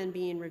not even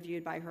being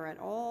reviewed by her at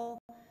all.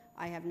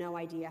 I have no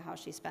idea how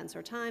she spends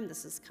her time.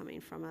 This is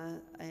coming from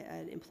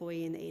an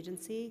employee in the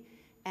agency.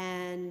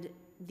 And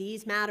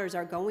these matters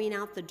are going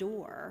out the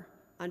door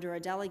under a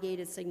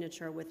delegated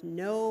signature with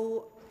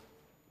no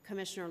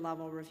commissioner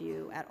level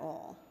review at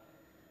all.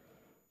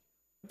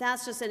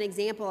 That's just an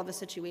example of a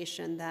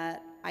situation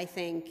that I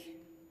think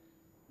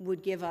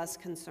would give us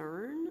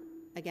concern,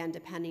 again,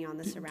 depending on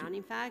the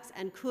surrounding facts,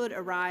 and could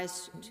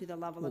arise to the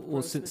level of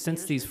gross mismanagement.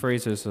 Since these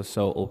phrases are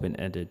so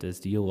open-ended,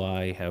 does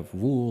DOI have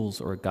rules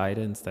or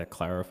guidance that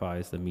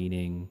clarifies the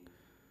meaning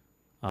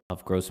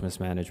of gross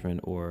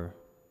mismanagement or?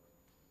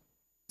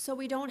 So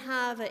we don't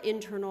have an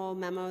internal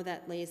memo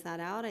that lays that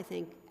out. I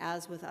think,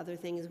 as with other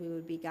things, we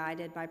would be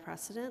guided by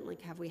precedent.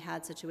 Like, have we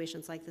had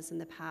situations like this in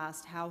the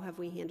past? How have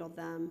we handled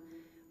them?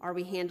 Are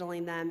we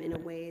handling them in a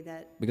way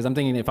that... Because I'm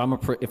thinking, if I'm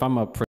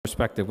a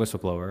prospective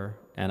whistleblower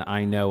and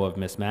I know of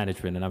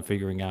mismanagement and I'm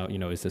figuring out, you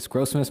know, is this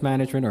gross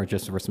mismanagement or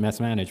just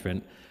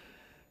mismanagement?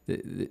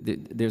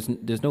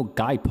 There's no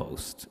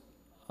guidepost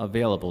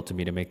available to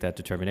me to make that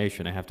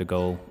determination. I have to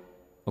go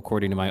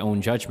according to my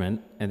own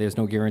judgment, and there's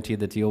no guarantee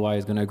that DOI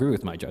is going to agree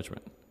with my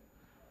judgment.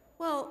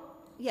 Well,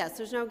 yes,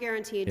 there's no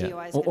guarantee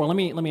DOI is going to... Or let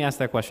me ask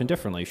that question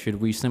differently.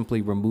 Should we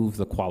simply remove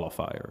the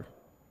qualifier?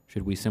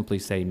 Should we simply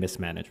say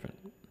mismanagement?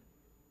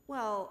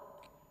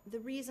 Well, the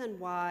reason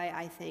why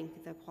I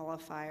think the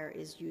qualifier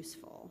is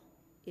useful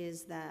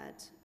is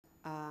that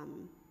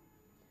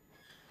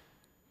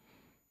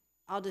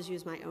I'll just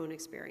use my own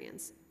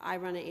experience. I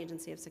run an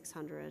agency of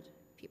 600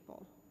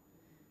 people.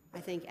 I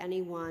think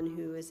anyone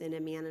who is in a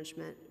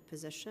management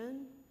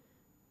position,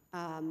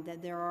 that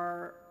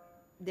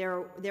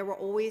there will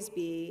always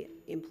be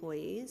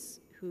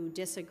employees who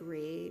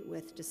disagree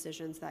with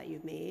decisions that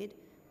you've made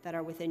that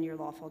are within your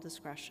lawful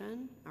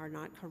discretion, are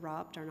not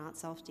corrupt, are not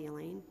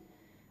self-dealing.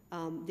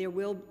 There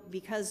will,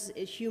 because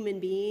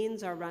human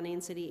beings are running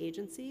city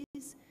agencies,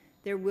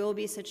 there will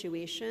be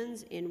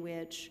situations in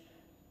which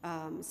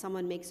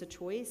someone makes a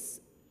choice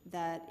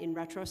that in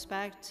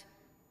retrospect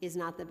is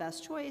not the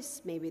best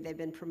choice. Maybe they've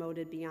been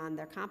promoted beyond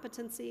their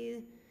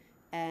competency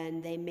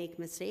and they make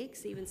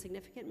mistakes, even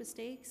significant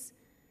mistakes.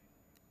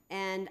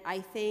 And I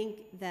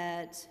think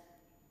that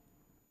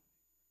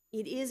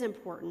it is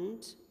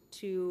important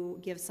to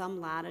give some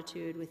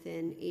latitude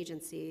within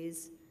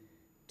agencies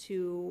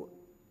to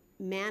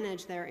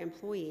manage their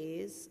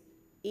employees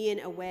in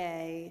a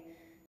way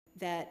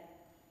that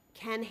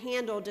can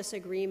handle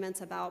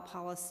disagreements about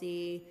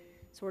policy,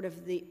 sort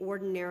of the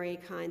ordinary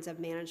kinds of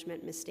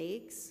management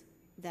mistakes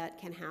that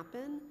can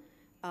happen,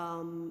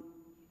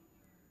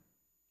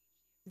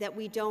 that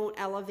we don't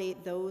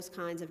elevate those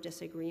kinds of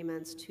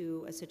disagreements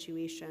to a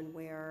situation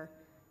where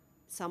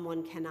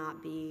someone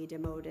cannot be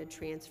demoted,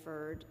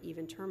 transferred,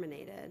 even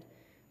terminated.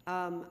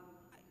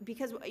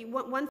 Because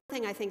one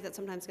thing I think that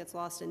sometimes gets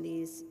lost in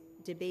these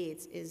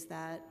debates is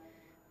that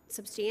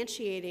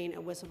substantiating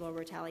a whistleblower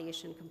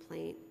retaliation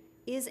complaint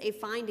is a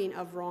finding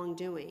of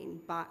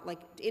wrongdoing. But like,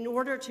 in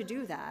order to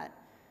do that,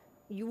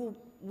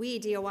 we,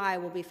 DOI,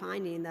 will be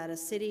finding that a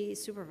city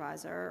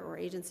supervisor or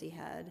agency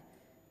head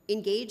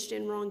engaged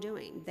in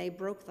wrongdoing. They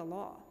broke the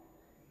law.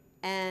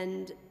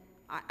 And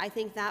I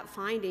think that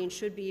finding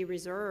should be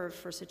reserved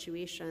for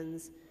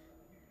situations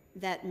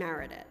that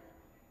merit it.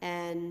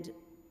 And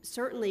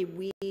certainly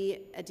we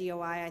at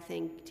DOI, I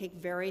think, take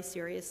very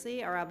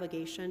seriously our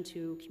obligation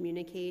to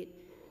communicate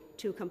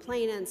to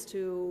complainants,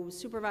 to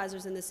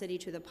supervisors in the city,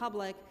 to the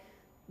public,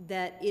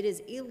 that it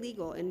is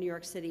illegal in New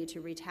York City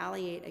to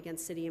retaliate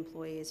against city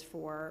employees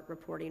for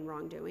reporting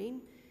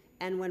wrongdoing.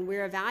 And when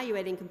we're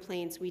evaluating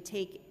complaints, we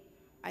take,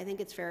 I think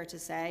it's fair to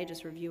say,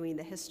 just reviewing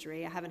the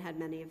history, I haven't had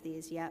many of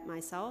these yet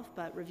myself,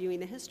 but reviewing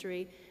the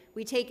history,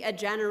 we take a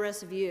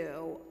generous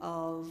view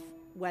of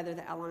whether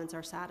the elements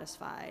are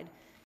satisfied.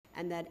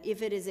 And that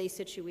if it is a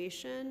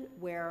situation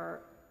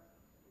where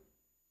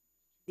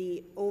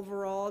the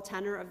overall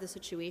tenor of the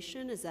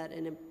situation is that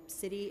a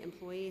city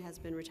employee has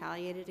been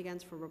retaliated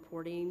against for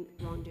reporting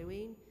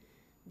wrongdoing,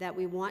 that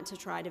we want to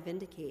try to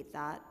vindicate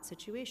that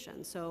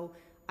situation. So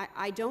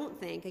I don't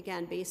think,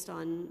 again, based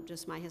on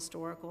just my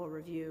historical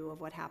review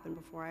of what happened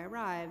before I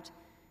arrived,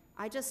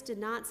 I just did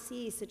not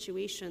see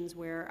situations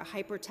where a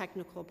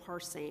hyper-technical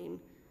parsing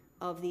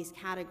of these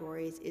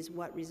categories is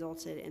what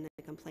resulted in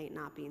the complaint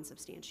not being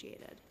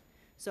substantiated.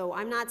 So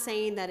I'm not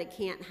saying that it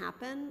can't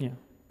happen. Yeah.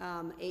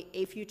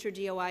 A future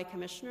DOI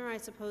commissioner, I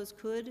suppose,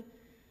 could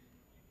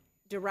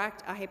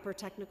direct a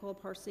hyper-technical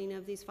parsing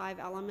of these 5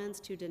 elements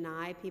to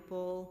deny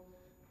people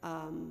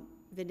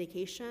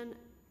vindication.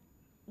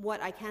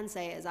 What I can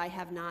say is I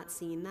have not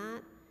seen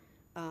that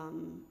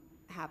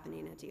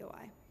happening at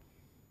DOI.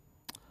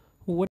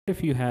 Well, what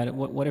if you had,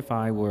 what if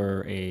I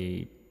were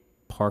a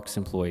Parks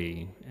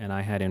employee and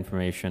I had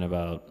information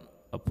about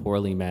a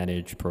poorly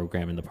managed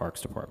program in the Parks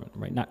Department,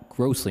 right? Not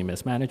grossly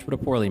mismanaged, but a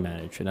poorly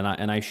managed.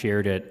 And I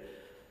shared it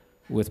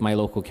with my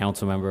local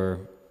council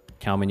member,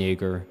 Kalman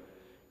Yeager,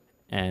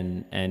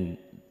 and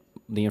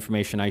the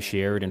information I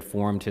shared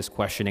informed his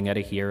questioning at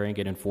a hearing.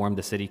 It informed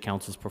the city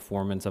council's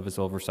performance of his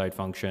oversight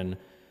function.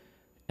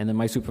 And then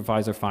my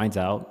supervisor finds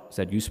out,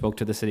 said, you spoke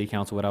to the city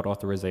council without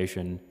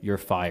authorization, you're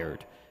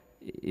fired.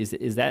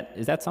 Is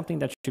that something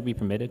that should be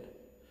permitted?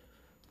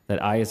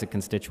 That I, as a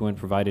constituent,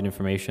 provided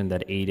information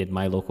that aided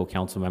my local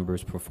council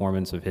member's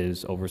performance of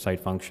his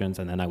oversight functions,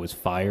 and then I was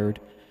fired?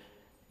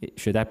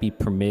 Should that be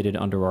permitted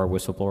under our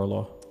whistleblower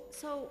law?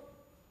 So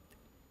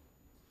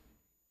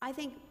I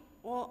think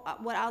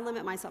what I'll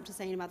limit myself to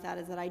saying about that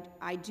is that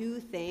I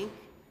do think,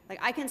 like,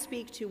 I can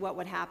speak to what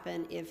would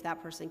happen if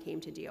that person came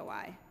to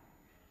DOI.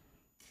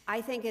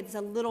 I think it's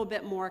a little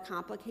bit more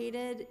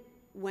complicated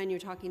when you're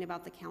talking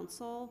about the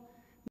council,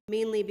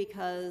 mainly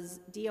because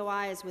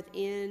DOI is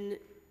within,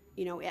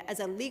 you know,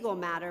 as a legal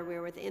matter,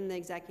 we're within the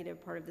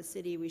executive part of the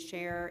city. We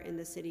share in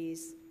the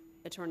city's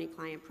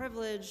attorney-client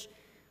privilege.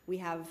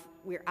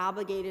 We're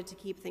obligated to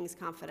keep things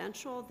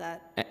confidential.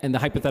 And the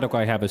hypothetical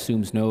I have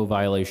assumes no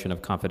violation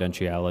of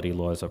confidentiality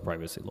laws or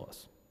privacy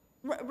laws.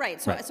 Right.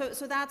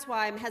 So that's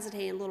why I'm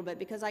hesitating a little bit,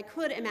 because I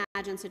could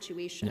imagine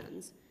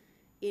situations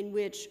in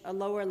which a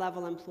lower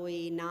level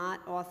employee not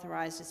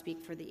authorized to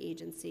speak for the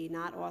agency,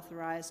 not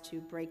authorized to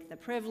break the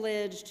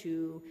privilege,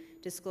 to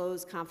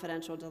disclose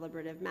confidential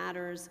deliberative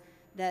matters,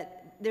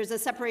 that there's a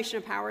separation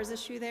of powers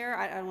issue there.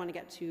 I don't want to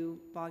get too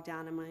bogged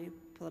down in my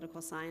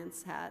political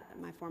science hat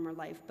in my former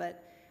life,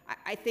 but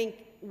I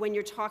think when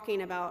you're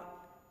talking about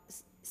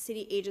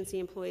city agency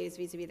employees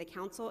vis-a-vis the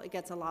council, it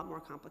gets a lot more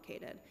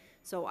complicated.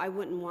 So I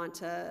wouldn't want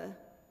to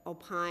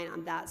opine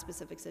on that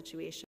specific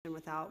situation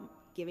without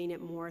giving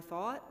it more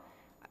thought.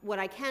 What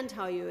I can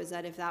tell you is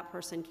that if that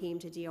person came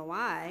to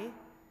DOI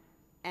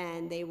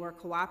and they were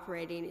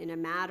cooperating in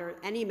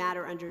any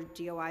matter under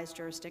DOI's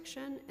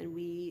jurisdiction, and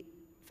we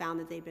found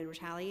that they'd been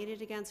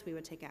retaliated against, we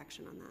would take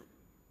action on that.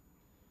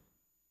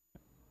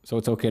 So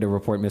it's okay to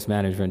report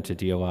mismanagement to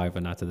DOI,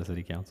 but not to the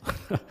city council?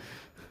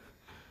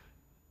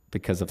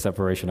 Because of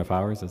separation of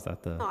powers? Is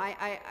that the... No,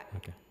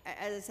 Okay.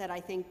 As I said,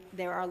 I think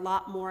there are a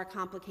lot more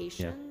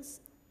complications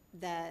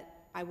that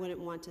I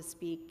wouldn't want to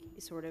speak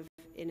sort of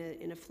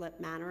in a flip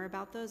manner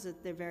about those.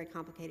 They're very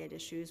complicated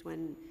issues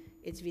when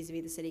it's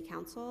vis-a-vis the city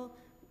council.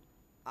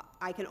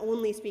 I can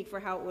only speak for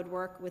how it would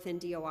work within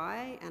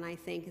DOI, and I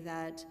think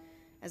that,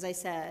 as I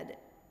said,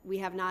 we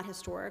have not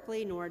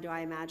historically, nor do I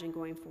imagine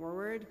going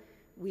forward,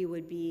 we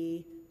would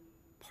be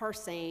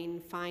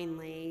parsing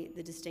finally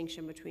the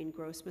distinction between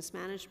gross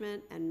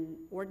mismanagement and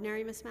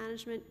ordinary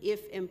mismanagement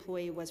if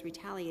employee was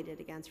retaliated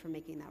against for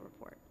making that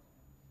report.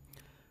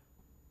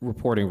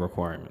 Reporting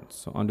requirements.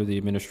 So under the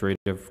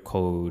administrative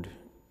code,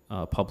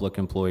 public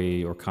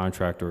employee or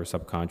contractor or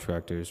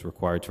subcontractor is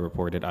required to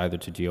report it either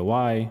to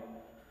DOI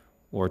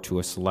or to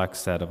a select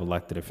set of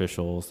elected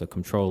officials, the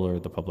controller,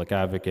 the public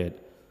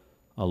advocate,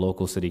 a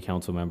local city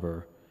council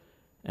member.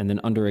 And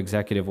then under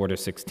Executive Order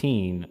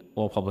 16,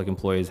 all public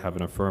employees have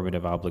an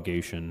affirmative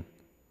obligation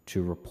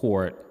to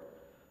report.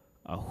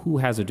 Who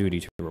has a duty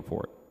to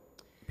report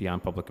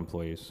beyond public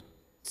employees?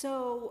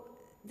 So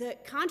The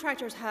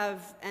contractors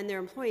have, and their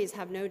employees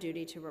have no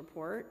duty to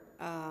report.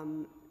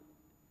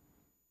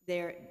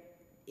 It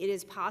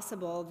is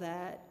possible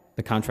that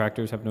The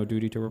contractors have no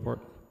duty to report?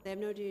 they have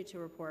no duty to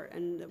report.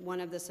 And one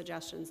of the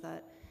suggestions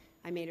that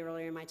I made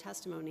earlier in my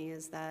testimony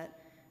is that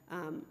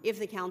if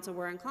the council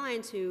were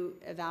inclined to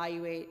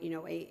evaluate,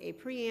 a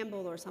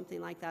preamble or something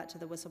like that to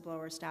the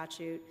whistleblower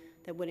statute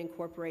that would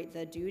incorporate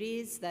the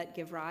duties that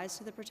give rise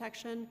to the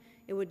protection,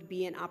 it would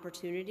be an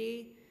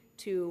opportunity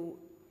to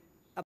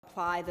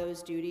apply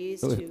those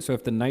duties to. So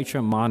if the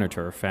NYCC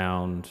monitor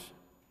found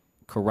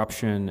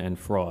corruption and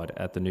fraud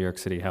at the New York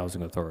City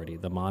Housing Authority,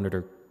 the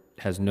monitor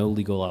has no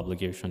legal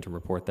obligation to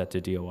report that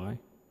to DOI,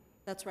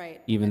 That's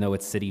right. even though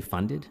it's city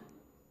funded?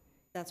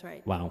 That's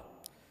right. Wow.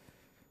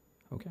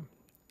 Okay.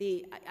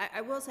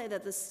 I will say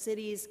that the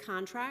city's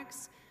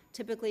contracts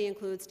typically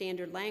include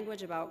standard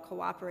language about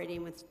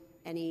cooperating with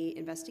any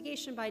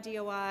investigation by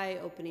DOI,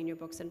 opening your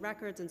books and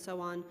records, and so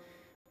on.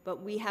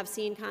 But we have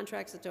seen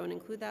contracts that don't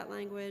include that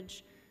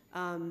language,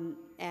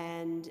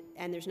 and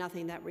there's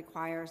nothing that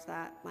requires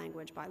that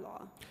language by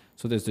law.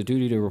 So there's the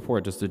duty to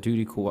report. Does the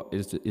duty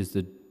is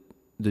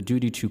the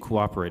duty to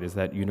cooperate, is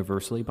that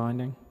universally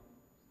binding?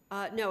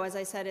 No, as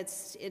I said,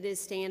 it is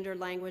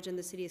standard language in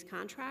the city's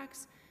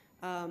contracts,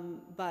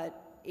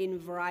 but in a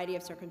variety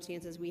of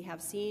circumstances, we have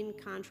seen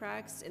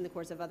contracts in the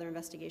course of other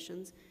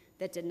investigations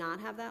that did not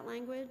have that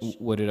language.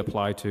 Would it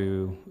apply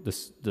to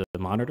the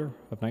monitor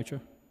of NYCC?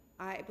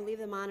 I believe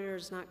the monitor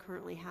does not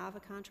currently have a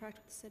contract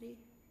with the city.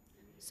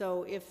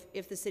 So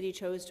if the city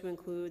chose to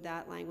include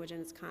that language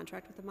in its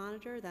contract with the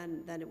monitor,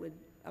 then it would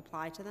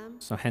apply to them.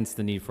 So hence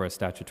the need for a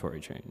statutory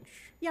change.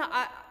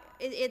 Yeah,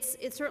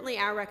 it's certainly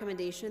our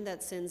recommendation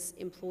that since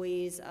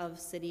employees of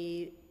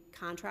city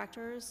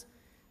contractors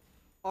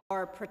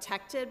are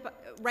protected,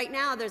 but right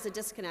now there's a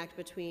disconnect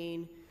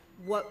between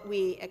what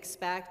we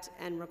expect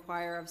and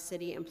require of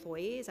city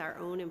employees, our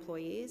own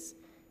employees,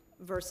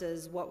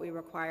 versus what we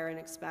require and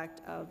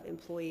expect of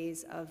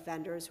employees of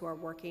vendors who are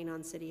working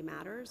on city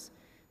matters.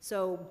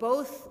 So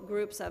both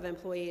groups of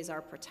employees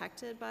are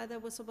protected by the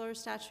whistleblower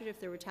statute if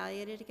they're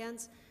retaliated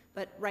against,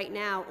 but right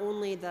now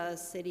only the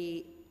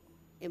city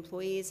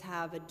employees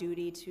have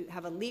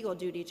a legal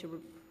duty to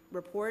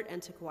report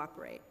and to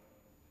cooperate.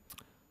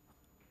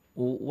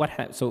 Well,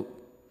 so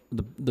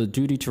the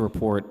duty to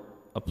report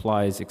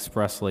applies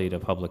expressly to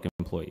public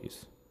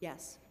employees.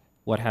 Yes.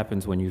 What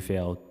happens when you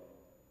fail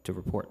to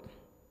report?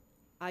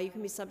 You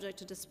can be subject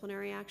to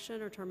disciplinary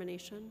action or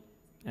termination.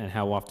 And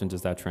how often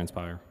does that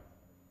transpire?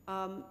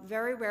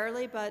 Very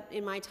rarely, but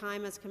in my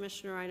time as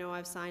commissioner, I know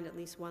I've signed at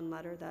least one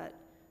letter that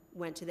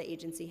went to the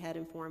agency head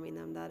informing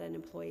them that an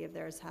employee of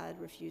theirs had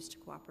refused to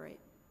cooperate.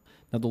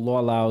 Now, the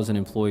law allows an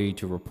employee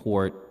to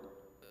report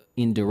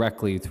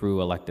indirectly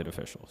through elected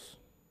officials.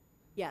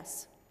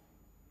 Yes.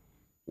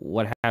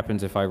 What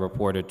happens if I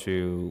report it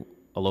to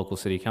a local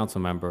city council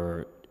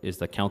member? Is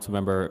the council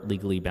member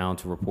legally bound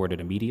to report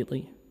it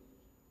immediately?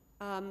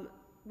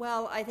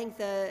 Well, I think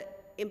the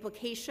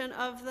implication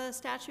of the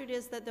statute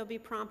is that there'll be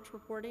prompt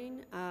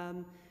reporting,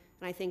 and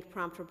I think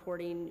prompt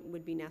reporting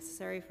would be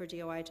necessary for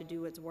DOI to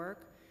do its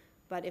work.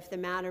 But if the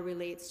matter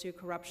relates to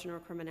corruption or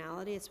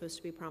criminality, it's supposed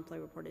to be promptly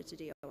reported to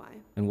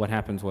DOI. And what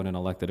happens when an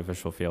elected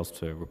official fails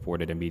to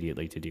report it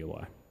immediately to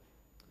DOI?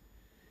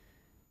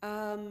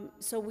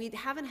 So we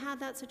haven't had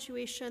that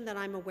situation that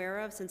I'm aware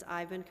of since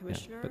I've been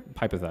commissioner. Yeah, but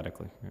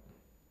hypothetically. Yeah.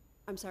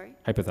 I'm sorry?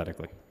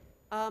 Hypothetically.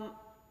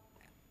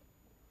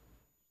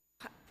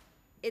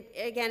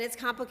 Again, it's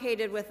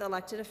complicated with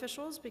elected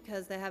officials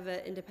because they have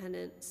an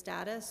independent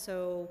status.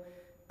 So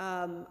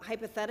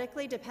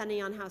hypothetically,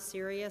 depending on how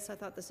serious I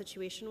thought the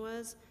situation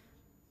was,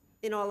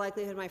 in all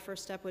likelihood, my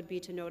first step would be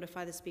to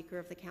notify the Speaker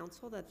of the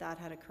Council that that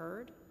had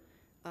occurred.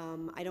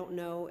 I don't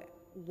know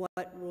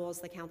what rules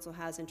the council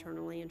has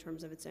internally in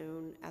terms of its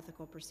own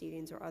ethical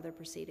proceedings or other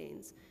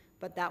proceedings,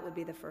 but that would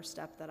be the first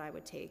step that I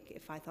would take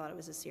if I thought it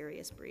was a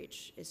serious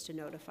breach, is to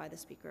notify the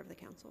Speaker of the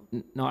Council.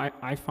 No,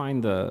 I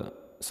find the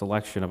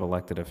selection of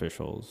elected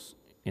officials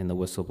in the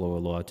whistleblower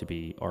law to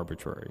be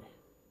arbitrary,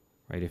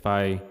 right? If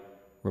I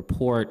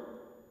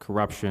report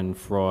corruption,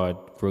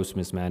 fraud, gross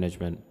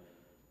mismanagement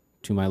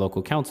to my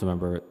local council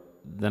member,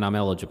 then I'm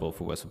eligible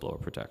for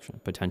whistleblower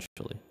protection,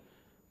 potentially.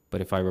 But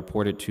if I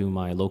report it to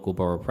my local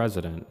borough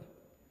president,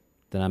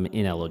 then I'm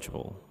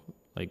ineligible.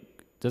 Like,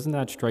 doesn't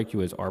that strike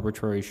you as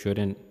arbitrary?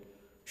 Shouldn't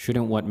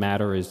what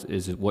matter is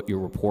what you're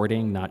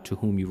reporting, not to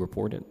whom you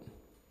report it?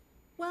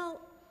 Well,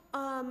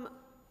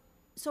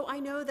 so I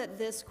know that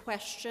this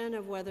question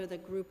of whether the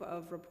group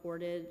of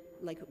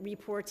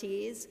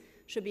reportees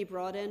should be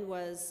brought in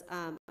was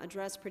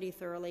addressed pretty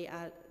thoroughly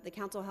at, the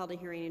council held a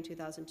hearing in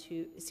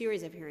 2002, a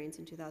series of hearings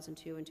in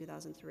 2002 and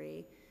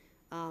 2003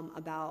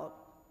 about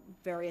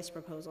various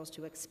proposals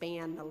to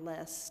expand the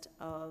list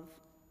of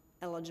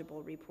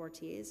eligible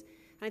reportees.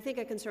 And I think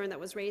a concern that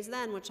was raised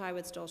then, which I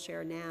would still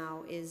share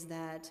now, is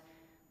that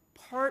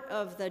part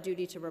of the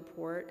duty to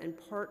report and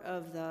part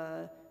of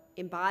the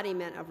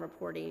embodiment of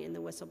reporting in the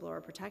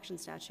whistleblower protection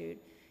statute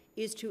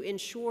is to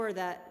ensure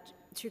that,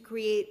 to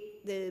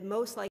create the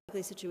most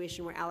likely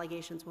situation where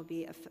allegations will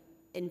be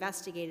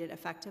investigated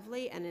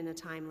effectively and in a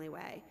timely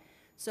way.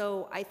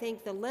 So I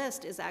think the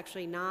list is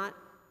actually not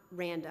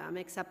random,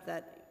 except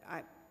that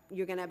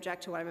you're going to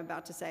object to what I'm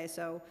about to say.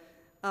 So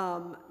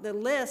the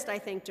list, I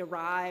think,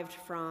 derived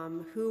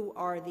from who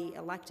are the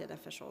elected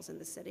officials in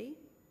the city.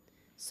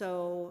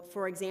 So,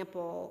 for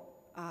example,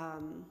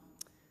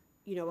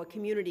 you know, a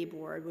community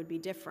board would be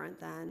different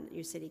than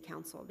your city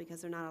council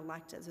because they're not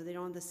elected, so they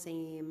don't have the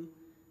same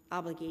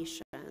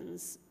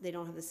obligations, they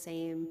don't have the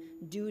same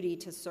duty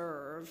to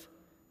serve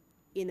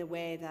in the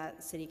way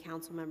that city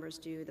council members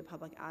do, the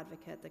public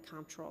advocate, the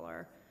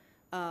comptroller.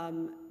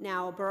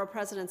 Now, borough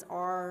presidents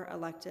are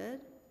elected,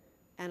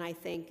 and I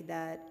think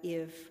that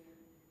if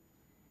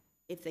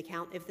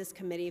this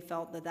committee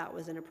felt that that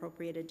was an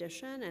appropriate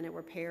addition and it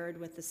were paired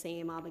with the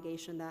same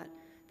obligation that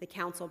the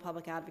council,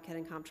 public advocate,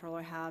 and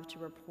comptroller have to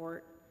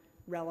report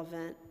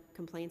relevant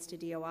complaints to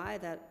DOI,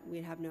 that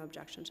we'd have no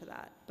objection to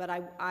that. But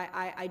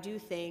I do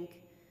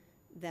think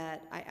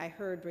that I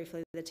heard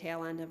briefly the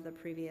tail end of the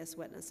previous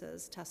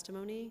witness's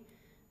testimony,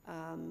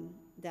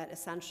 that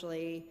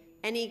essentially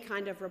any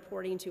kind of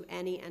reporting to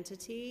any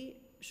entity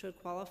should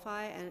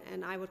qualify,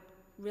 and I would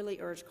really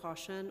urge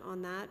caution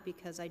on that,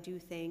 because I do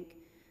think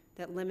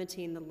that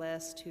limiting the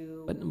list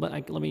to...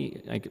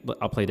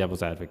 I'll play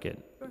devil's advocate.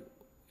 Sure.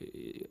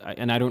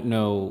 And I don't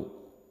know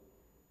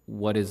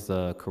what is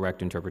the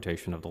correct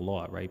interpretation of the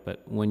law, right?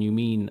 But when you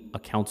mean a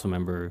council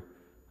member,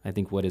 I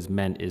think what is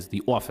meant is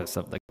the office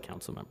of the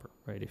council member,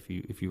 right? If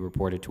you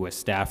report it to a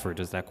staffer,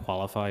 does that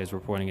qualify as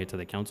reporting it to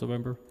the council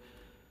member?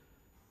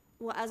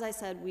 Well, as I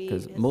said,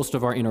 Because most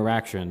of our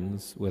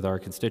interactions with our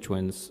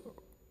constituents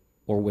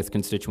or with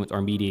constituents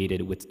are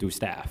mediated through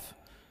staff.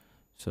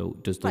 So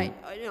does the...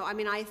 Right. No, I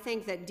mean, I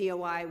think that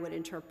DOI would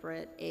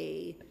interpret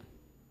a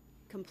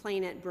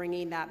complainant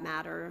bringing that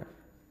matter,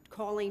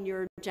 calling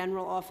your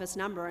general office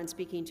number and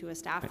speaking to a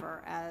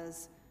staffer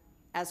as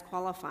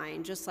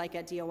qualifying, just like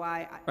at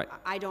DOI. Right.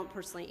 I don't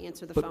personally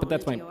answer the phone But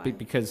that's at fine, DOI.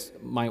 because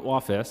my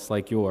office,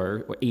 like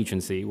your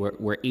agency,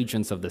 we're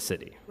agents of the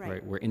city,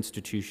 Right. We're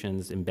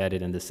institutions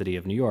embedded in the city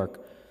of New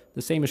York.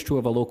 The same is true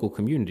of a local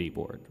community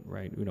board,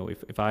 right? You know,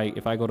 if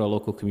I go to a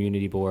local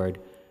community board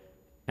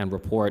and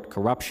report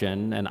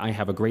corruption, and I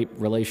have a great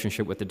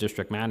relationship with the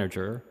district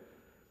manager,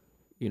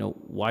 you know,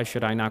 why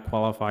should I not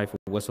qualify for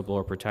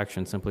whistleblower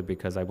protection simply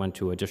because I went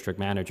to a district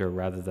manager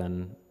rather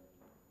than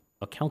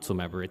a council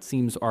member? It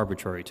seems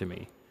arbitrary to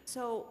me.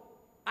 So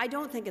I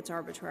don't think it's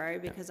arbitrary,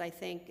 because I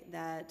think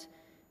that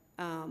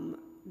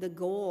the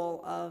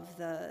goal of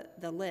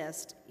the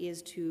list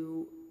is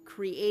to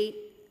create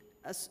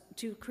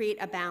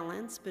a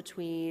balance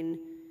between,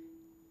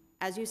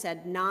 as you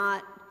said,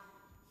 not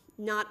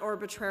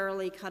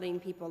arbitrarily cutting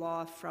people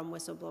off from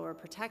whistleblower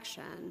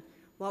protection,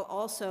 while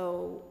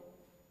also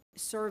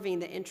serving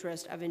the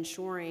interest of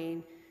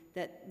ensuring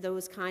that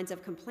those kinds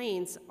of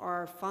complaints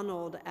are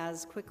funneled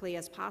as quickly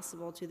as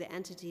possible to the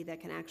entity that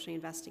can actually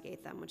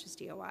investigate them, which is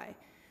DOI.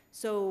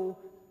 So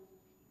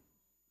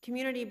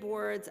community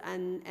boards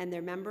and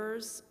their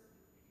members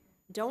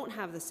don't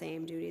have the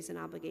same duties and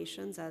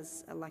obligations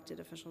as elected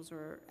officials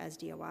or as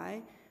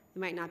DOI. They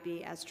might not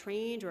be as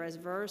trained or as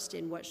versed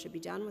in what should be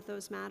done with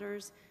those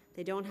matters.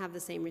 They don't have the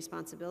same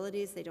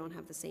responsibilities. They don't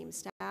have the same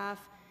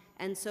staff.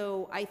 And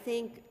so I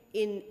think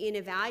in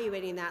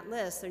evaluating that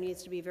list, there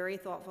needs to be very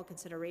thoughtful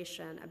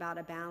consideration about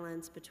a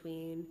balance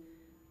between,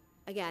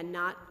 again,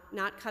 not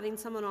cutting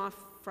someone off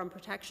from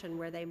protection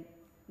where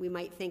we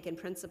might think in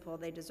principle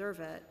they deserve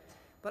it,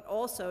 but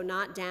also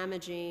not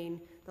damaging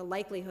the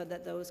likelihood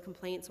that those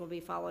complaints will be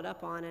followed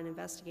up on and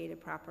investigated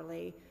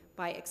properly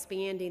by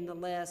expanding the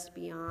list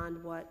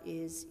beyond what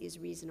is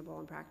reasonable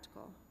and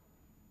practical.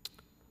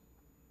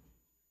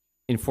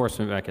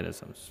 Enforcement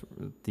mechanisms.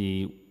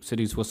 The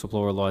city's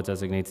whistleblower law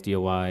designates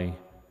DOI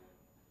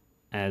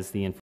as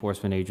the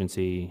enforcement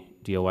agency.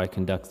 DOI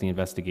conducts the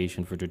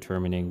investigation for the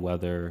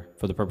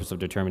purpose of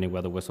determining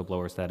whether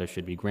whistleblower status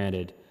should be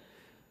granted.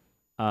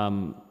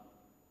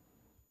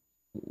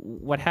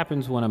 What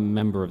happens when a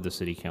member of the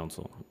city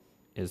council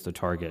is the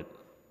target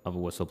of a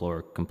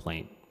whistleblower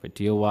complaint? But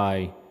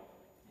DOI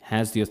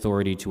has the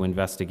authority to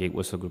investigate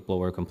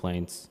whistleblower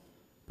complaints,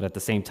 but at the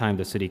same time,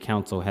 the city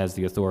council has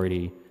the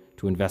authority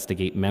to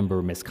investigate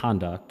member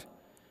misconduct.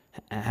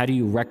 How do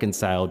you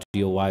reconcile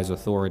DOI's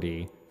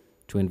authority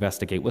to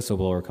investigate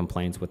whistleblower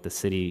complaints with the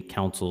city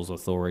council's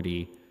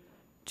authority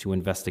to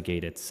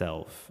investigate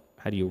itself?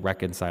 How do you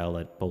reconcile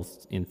it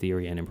both in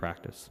theory and in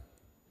practice?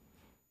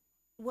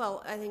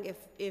 Well, I think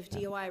if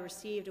DOI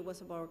received a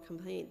whistleblower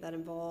complaint that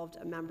involved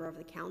a member of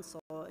the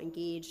council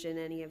engaged in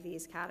any of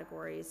these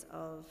categories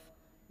of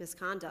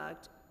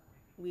misconduct,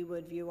 we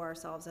would view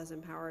ourselves as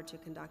empowered to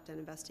conduct an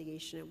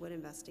investigation and would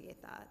investigate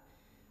that.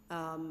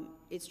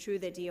 It's true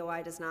that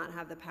DOI does not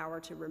have the power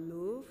to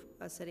remove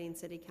a sitting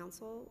city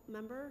council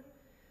member.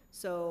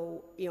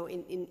 So, you know,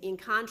 in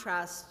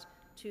contrast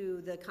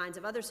to the kinds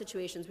of other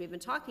situations we've been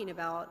talking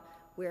about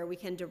where we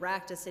can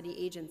direct a city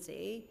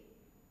agency,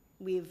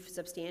 we've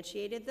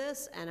substantiated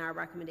this, and our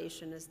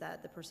recommendation is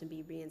that the person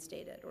be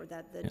reinstated or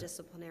that the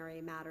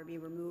disciplinary matter be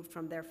removed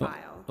from their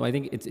file. Well, I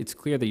think it's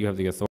clear that you have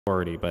the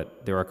authority,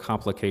 but there are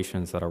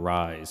complications that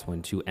arise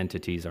when two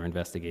entities are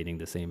investigating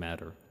the same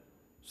matter.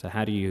 So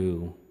how do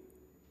you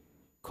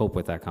cope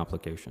with that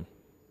complication?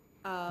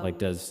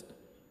 Because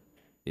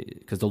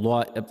the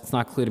law, it's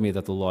not clear to me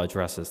that the law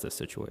addresses this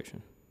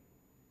situation.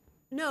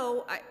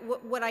 No,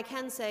 what I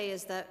can say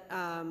is that,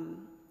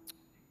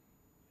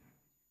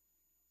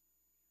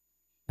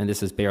 And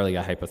this is barely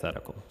a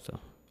hypothetical, so.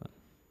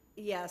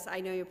 yes, I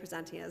know you're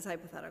presenting it as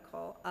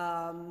hypothetical,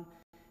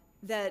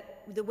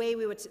 that the way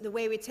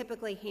we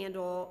typically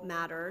handle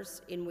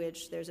matters in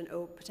which there's a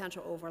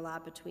potential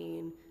overlap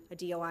between a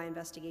DOI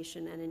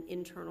investigation and an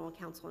internal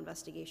counsel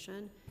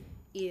investigation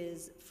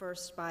is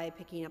first by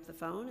picking up the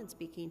phone and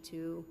speaking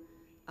to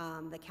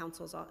the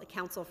counsel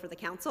for the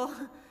council,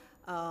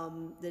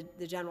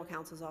 the general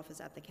counsel's office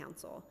at the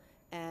council,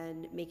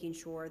 and making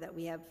sure that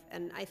we have,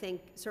 and I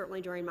think certainly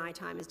during my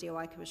time as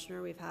DOI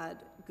commissioner, we've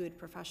had good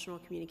professional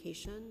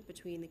communication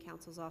between the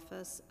council's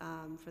office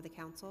for the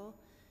council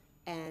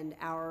and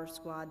our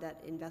squad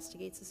that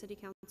investigates the city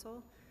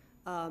council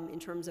in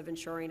terms of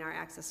ensuring our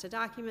access to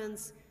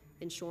documents,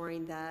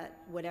 ensuring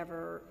that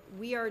whatever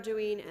we are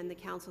doing and the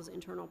council's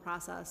internal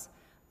process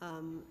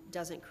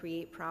doesn't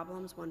create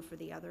problems one for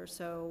the other.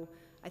 So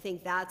I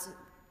think that's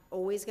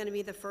always going to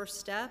be the first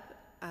step.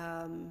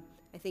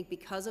 I think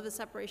because of the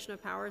separation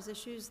of powers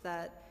issues,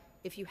 that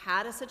if you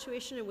had a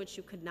situation in which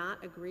you could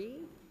not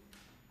agree,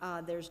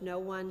 there's no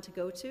one to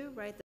go to,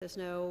 right? There's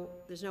no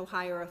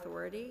higher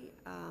authority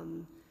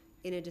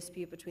in a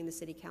dispute between the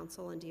city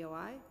council and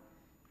DOI.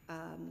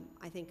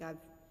 I think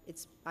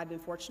I've been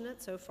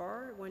fortunate so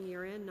far, 1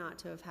 year in, not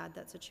to have had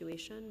that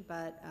situation,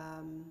 but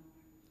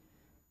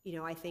you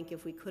know, I think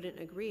if we couldn't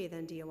agree,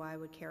 then DOI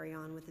would carry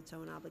on with its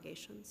own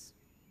obligations.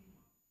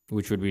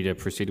 Which would be to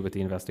proceed with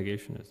the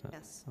investigation, is that?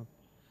 Yes.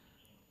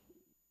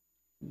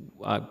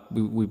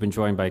 We've been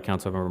joined by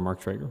Councilmember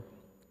Mark Traeger.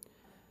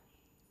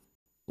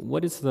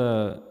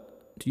 Do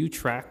you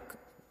track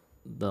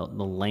the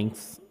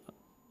length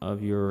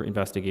of your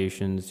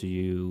investigations? Do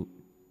you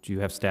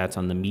have stats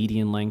on the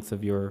median length of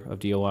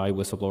DOI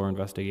whistleblower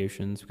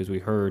investigations? Because we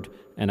heard,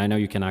 and I know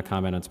you cannot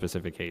comment on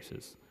specific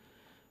cases,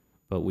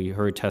 but we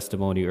heard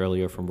testimony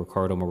earlier from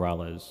Ricardo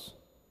Morales,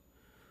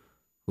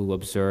 who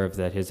observed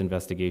that his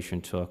investigation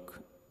took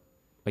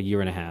 1.5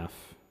 years,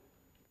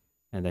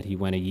 and that he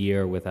went 1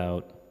 year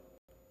without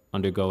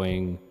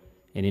undergoing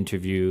an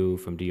interview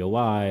from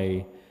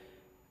DOI.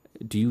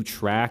 Do you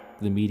track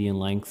the median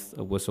length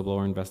of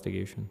whistleblower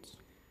investigations?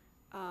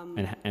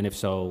 And if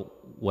so,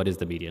 what is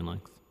the median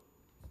length?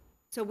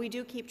 So we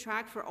do keep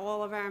track for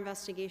all of our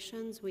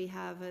investigations. We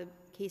have a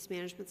case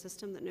management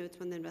system that notes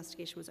when the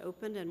investigation was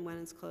opened and when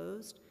it's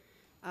closed.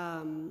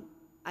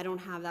 I don't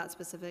have that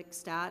specific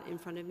stat in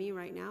front of me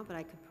right now, but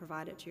I could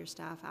provide it to your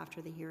staff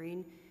after the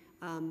hearing,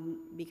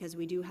 because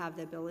we do have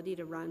the ability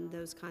to run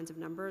those kinds of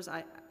numbers.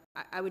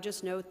 I would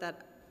just note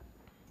that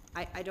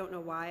I don't know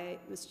why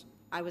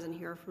I wasn't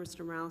here for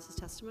Mr. Morales'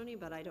 testimony,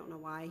 but I don't know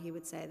why he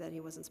would say that he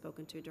wasn't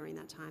spoken to during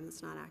that time.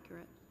 That's not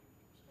accurate.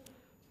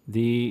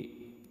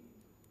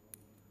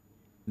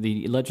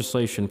 The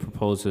legislation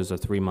proposes a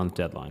 3-month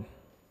deadline,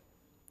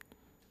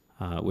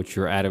 which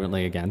you're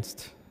adamantly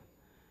against.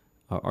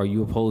 Are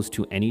you opposed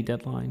to any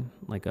deadline?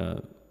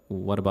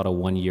 What about a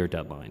 1-year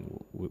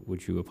deadline?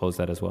 Would you oppose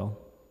that as well?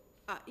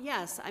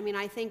 Yes, I mean,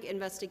 I think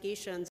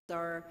investigations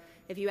are,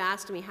 if you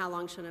asked me how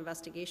long should an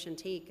investigation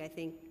take, I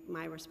think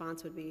my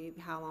response would be,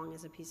 how long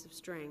is a piece of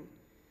string?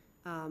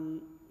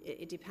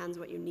 It depends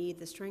what you need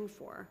the string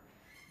for.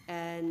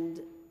 And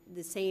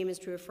the same is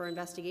true for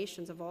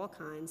investigations of all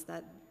kinds,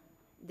 that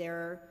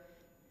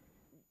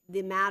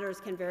the matters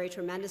can vary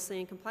tremendously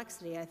in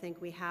complexity. I think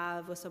we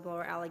have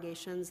whistleblower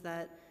allegations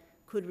that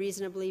could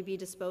reasonably be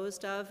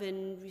disposed of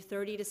in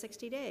 30 to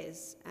 60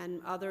 days,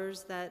 and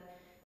others that,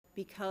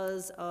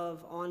 because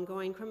of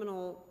ongoing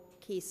criminal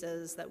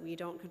cases that we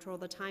don't control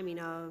the timing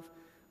of,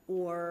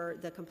 or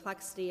the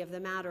complexity of the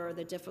matter, or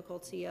the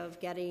difficulty of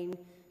getting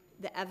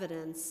the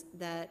evidence,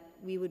 that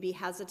we would be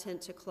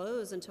hesitant to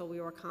close until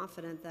we were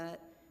confident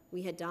that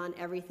we had done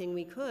everything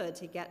we could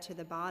to get to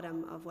the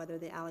bottom of whether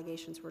the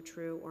allegations were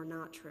true or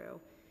not true.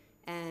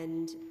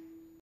 And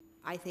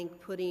I think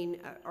putting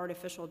an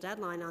artificial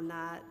deadline on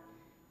that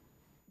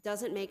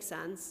doesn't make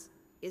sense,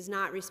 is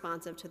not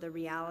responsive to the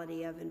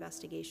reality of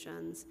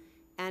investigations,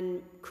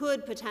 and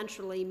could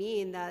potentially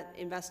mean that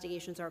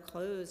investigations are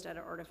closed at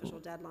an artificial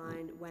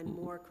deadline when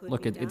more could be done.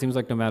 Look, it seems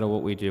like no matter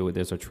what we do,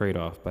 there's a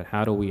trade-off, but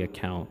how do we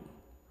account?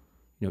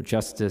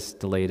 Justice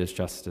delayed is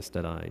justice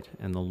denied,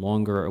 and the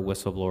longer a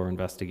whistleblower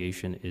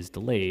investigation is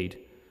delayed,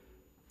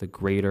 the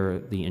greater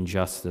the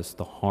injustice,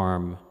 the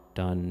harm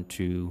done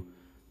to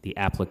the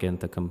applicant,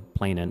 the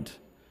complainant.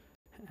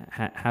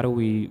 How do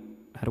we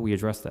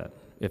address that,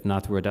 if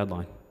not through a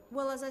deadline?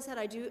 Well, as I said,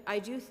 I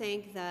do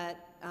think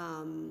that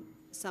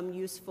some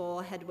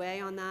useful headway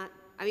on that.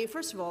 I mean,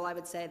 first of all, I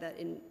would say that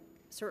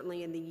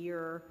certainly in the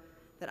year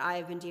that I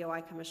have been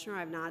DOI commissioner,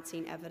 I've not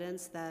seen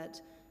evidence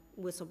that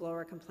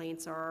whistleblower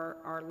complaints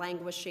are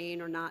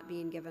languishing or not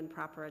being given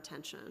proper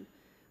attention.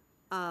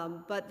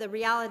 But the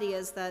reality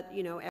is that,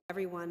 you know,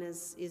 everyone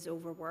is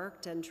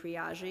overworked and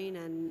triaging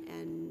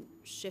and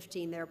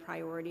shifting their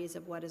priorities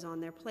of what is on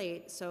their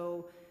plate.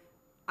 So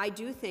I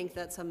do think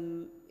that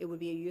it would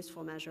be a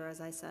useful measure,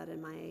 as I said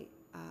in my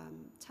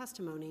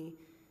testimony,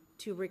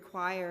 to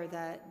require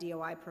that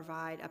DOI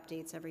provide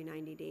updates every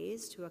 90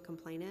 days to a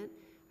complainant.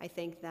 I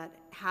think that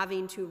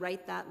having to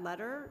write that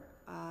letter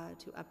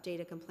to update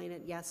a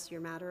complainant, yes,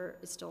 your matter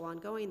is still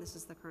ongoing, this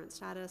is the current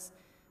status,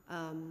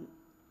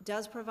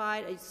 does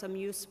provide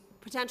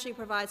potentially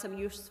provide some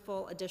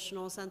useful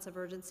additional sense of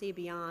urgency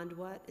beyond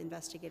what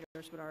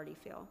investigators would already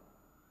feel.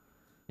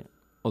 Yeah.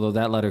 Although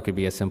that letter could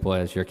be as simple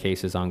as your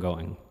case is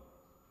ongoing.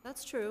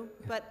 That's true,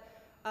 but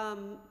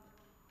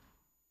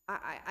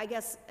I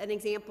guess an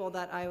example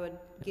that I would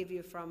give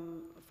you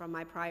from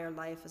my prior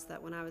life is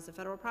that when I was a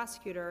federal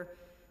prosecutor,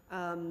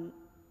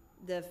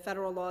 the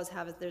federal laws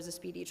there's a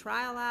Speedy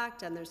Trial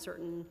Act, and there's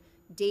certain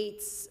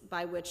dates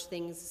by which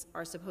things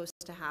are supposed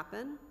to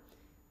happen,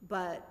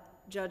 but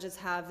judges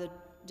have the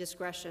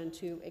discretion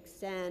to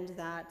extend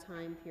that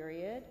time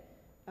period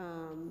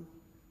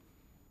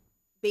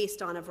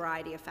based on a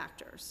variety of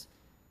factors.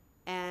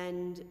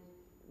 And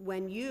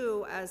when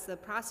you, as the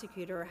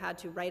prosecutor, had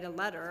to write a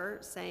letter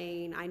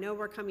saying, I know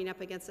we're coming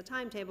up against a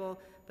timetable,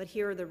 but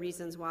here are the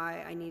reasons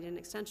why I need an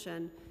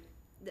extension,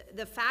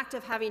 the fact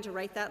of having to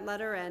write that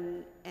letter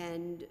and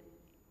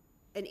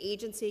an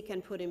agency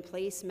can put in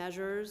place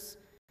measures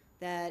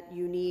that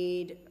you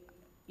need,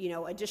 you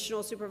know,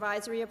 additional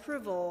supervisory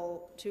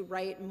approval to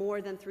write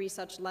more than 3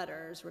 such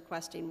letters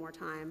requesting more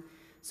time.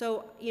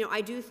 So, you know,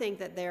 I do think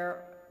that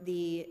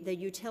the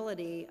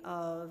utility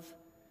of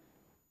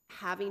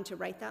having to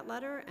write that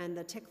letter and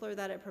the tickler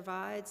that it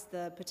provides,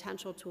 the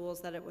potential tools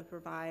that it would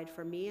provide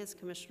for me as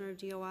Commissioner of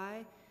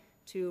DOI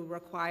to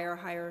require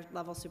higher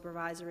level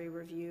supervisory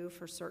review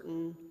for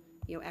certain,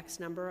 you know, X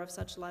number of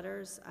such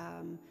letters,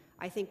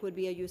 I think would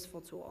be a useful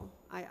tool.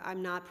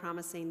 I'm not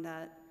promising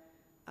that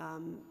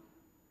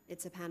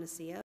it's a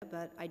panacea,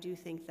 but I do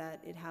think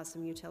that it has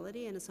some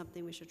utility and is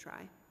something we should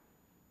try.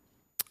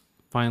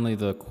 Finally,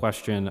 the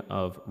question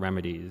of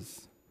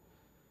remedies.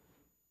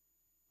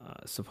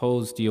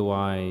 Suppose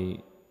DOI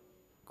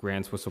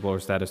grants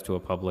whistleblower status to a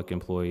public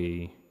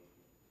employee.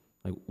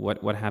 Like,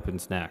 what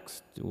happens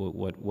next?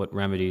 What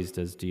remedies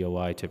does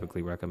DOI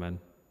typically recommend?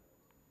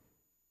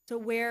 So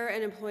where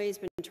an employee has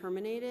been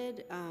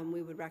terminated,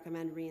 we would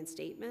recommend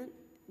reinstatement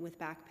with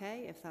back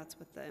pay if that's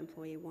what the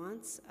employee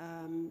wants.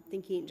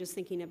 Just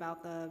thinking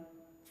about the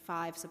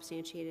 5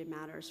 substantiated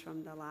matters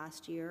from the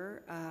last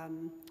year,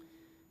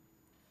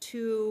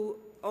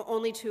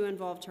 only 2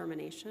 involved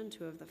termination,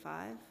 2 of the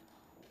 5.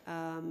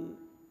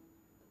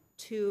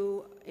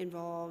 2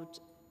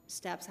 involved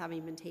steps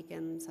having been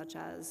taken, such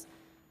as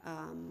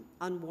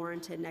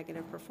unwarranted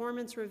negative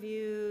performance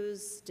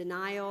reviews,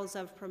 denials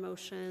of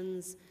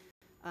promotions,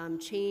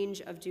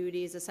 change of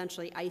duties,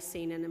 essentially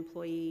icing an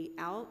employee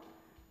out.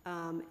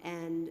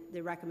 And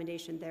the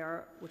recommendation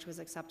there, which was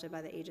accepted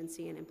by the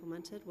agency and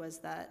implemented, was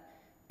that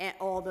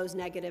all those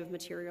negative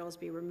materials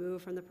be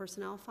removed from the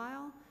personnel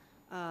file,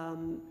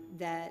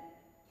 that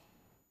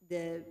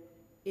the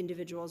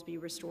individuals be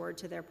restored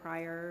to their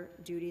prior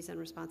duties and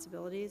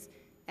responsibilities,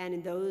 and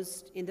in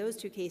those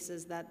 2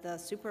 cases that the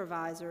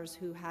supervisors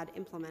who had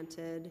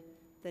implemented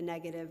the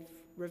negative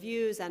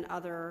reviews and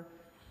other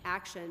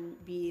action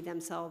be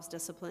themselves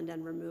disciplined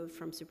and removed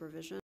from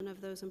supervision of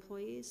those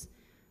employees.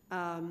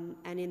 And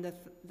in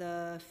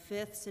the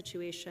 5th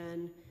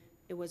situation,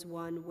 it was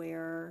one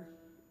where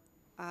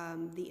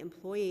the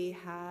employee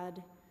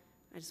had,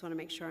 I just want to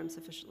make sure I'm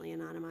sufficiently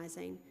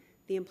anonymizing,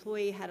 the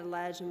employee had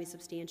alleged, and we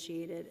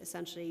substantiated,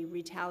 essentially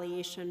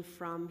retaliation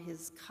from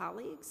his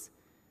colleagues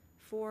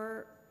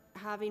for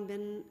having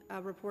been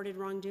reported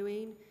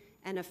wrongdoing,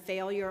 and a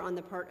failure on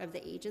the part of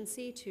the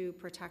agency to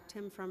protect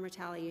him from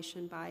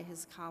retaliation by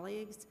his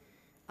colleagues,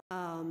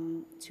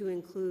 to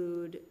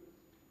include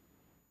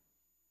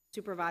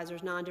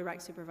supervisors,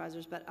 non-direct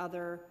supervisors, but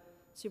other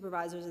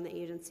supervisors in the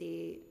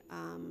agency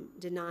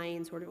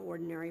denying sort of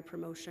ordinary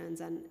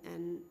promotions and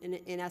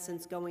in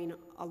essence going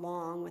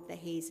along with the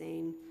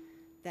hazing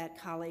that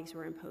colleagues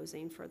were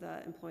imposing for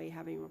the employee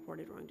having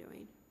reported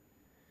wrongdoing.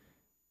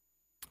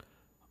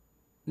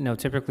 Now,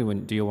 typically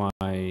when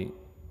DOI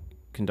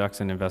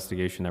conducts an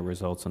investigation that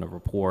results in a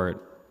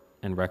report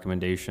and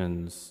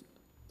recommendations,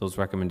 those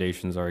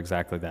recommendations are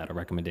exactly that, a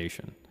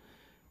recommendation.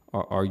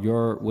 Are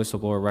your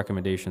whistleblower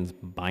recommendations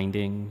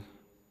binding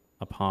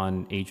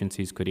upon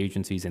agencies? Could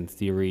agencies, in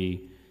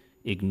theory,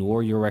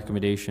 ignore your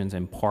recommendations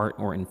in part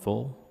or in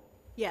full?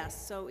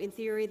 Yes, so in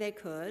theory they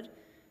could.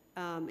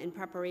 In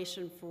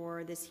preparation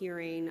for this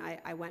hearing,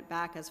 I went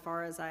back as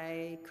far as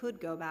I could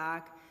go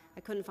back. I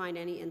couldn't find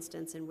any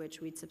instance in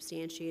which we'd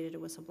substantiated a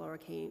whistleblower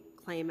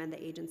claim and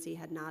the agency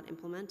had not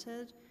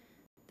implemented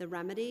the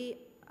remedy.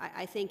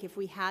 I think if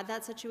we had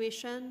that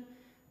situation,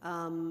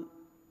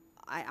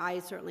 I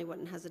certainly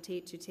wouldn't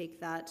hesitate to take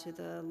that to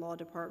the law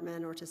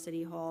department or to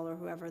City Hall or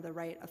whoever the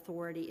right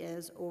authority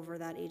is over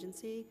that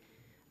agency.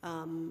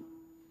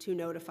 to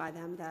notify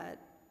them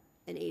that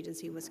an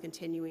agency was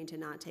continuing to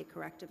not take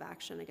corrective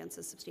action against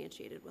a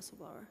substantiated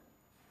whistleblower.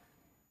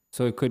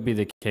 So it could be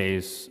the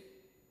case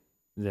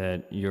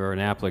that you're an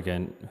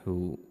applicant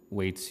who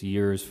waits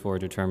years for a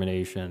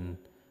determination,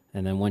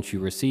 and then once you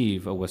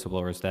receive a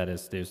whistleblower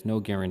status, there's no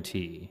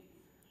guarantee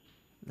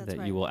That's that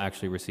right. you will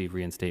actually receive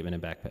reinstatement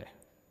and back pay.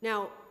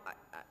 Now,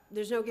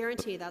 there's no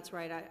guarantee, that's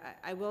right.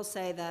 I will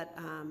say that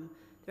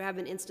there have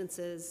been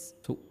instances.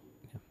 So,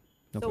 yeah,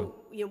 no problem.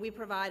 So, we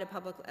provide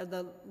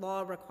the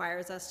law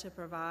requires us to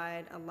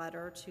provide a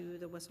letter to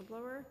the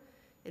whistleblower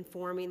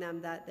informing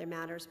them that their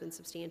matter's been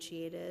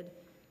substantiated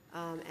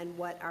and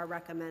what our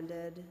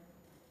recommended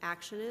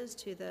action is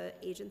to the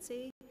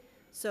agency.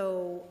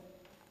 So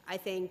I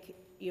think,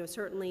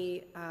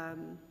 certainly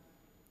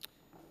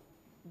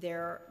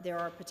there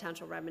are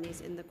potential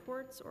remedies in the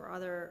courts or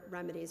other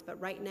remedies, but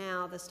right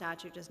now the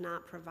statute does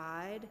not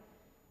provide,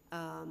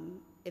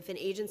 if an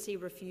agency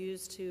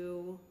refused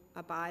to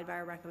abide by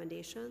our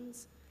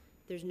recommendations,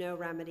 there's no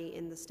remedy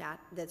in the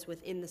that's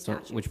within the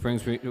statute. So, which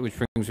brings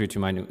me to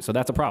my so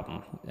that's a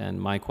problem. And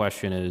my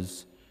question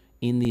is,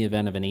 in the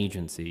event of an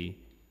agency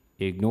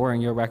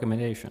ignoring your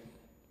recommendation,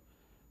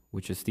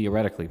 which is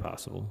theoretically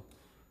possible,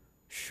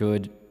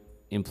 should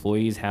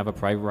employees have a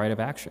private right of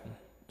action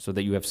so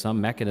that you have some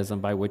mechanism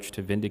by which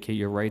to vindicate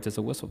your rights as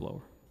a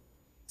whistleblower?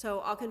 So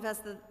I'll confess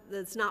that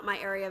it's not my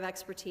area of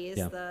expertise.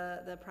 Yeah.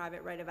 The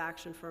private right of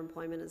action for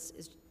employment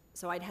is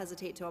so I'd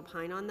hesitate to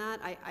opine on that.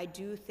 I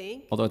do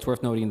think. Although it's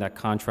worth noting that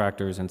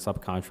contractors and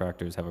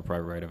subcontractors have a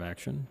private right of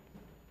action,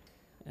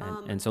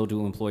 and so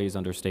do employees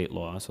under state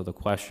law. So the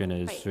question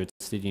is, Right. should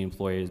city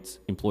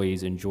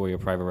employees enjoy a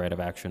private right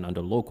of action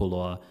under local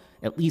law,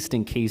 at least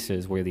in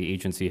cases where the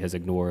agency has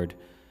ignored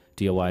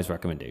DOI's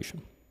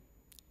recommendation?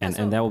 And,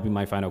 so- and that will be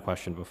my final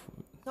question before.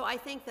 So I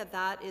think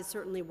that is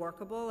certainly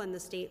workable, and the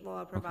state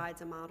law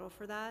provides a model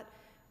for that.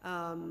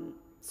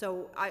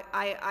 So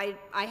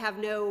I have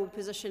no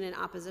position in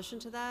opposition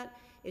to that.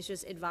 It's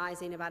just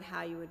advising about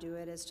how you would do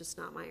it is just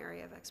not my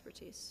area of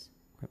expertise.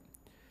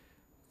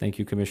 Thank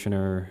you,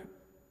 Commissioner.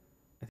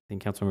 I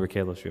think Councilmember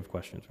Kalos, you have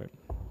questions, right?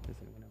 Does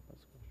anyone else have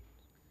questions?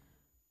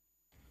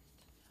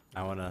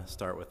 I want to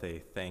start with a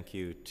thank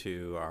you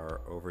to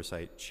our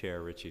Oversight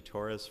Chair, Richie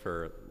Torres,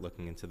 for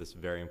looking into this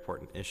very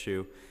important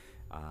issue.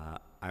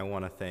 I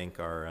want to thank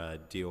our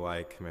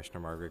DOI Commissioner,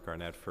 Margaret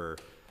Garnett, for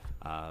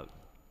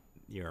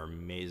your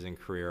amazing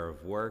career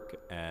of work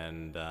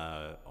and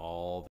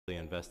all the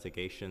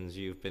investigations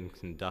you've been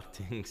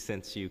conducting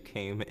since you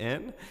came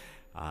in.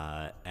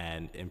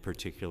 And in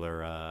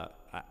particular,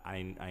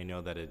 I know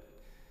that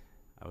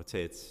I would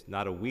say it's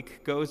not a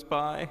week goes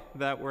by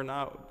that we're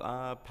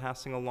not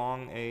passing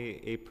along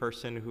a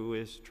person who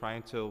is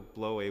trying to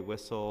blow a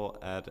whistle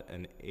at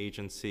an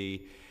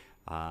agency.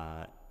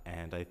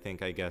 And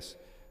I guess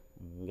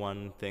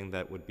one thing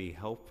that would be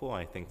helpful,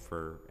 I think,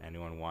 for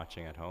anyone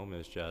watching at home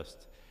is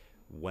just,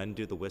 when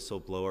do the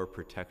whistleblower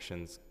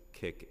protections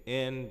kick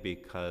in?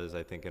 Because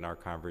I think in our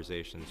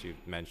conversations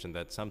you've mentioned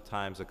that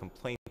sometimes a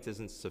complaint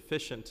isn't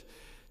sufficient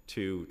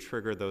to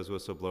trigger those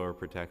whistleblower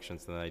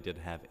protections. And I did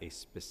have a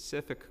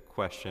specific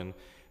question,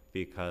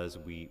 because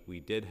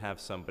we did have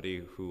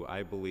somebody who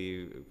I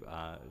believe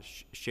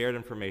shared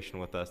information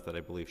with us that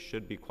I believe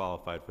should be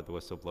qualified for the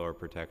whistleblower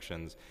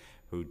protections,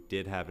 who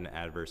did have an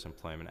adverse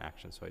employment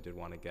action. So I did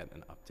want to get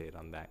an update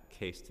on that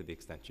case to the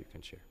extent you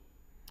can share.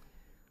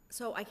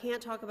 So I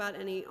can't talk about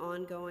any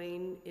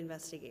ongoing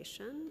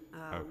investigation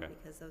Okay.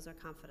 because those are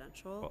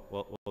confidential.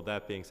 Well,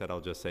 that being said, I'll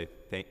just say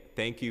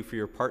thank you for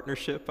your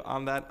partnership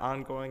on that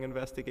ongoing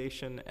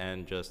investigation,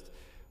 and just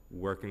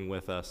working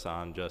with us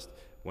on just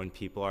when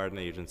people are at an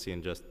agency,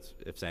 and just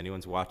if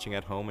anyone's watching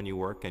at home and you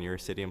work and you're a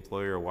city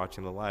employee or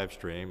watching the live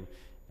stream,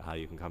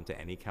 you can come to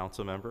any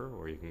council member,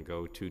 or you can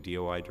go to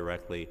DOI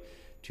directly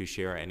to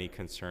share any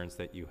concerns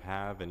that you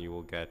have, and you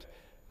will get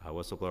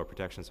whistleblower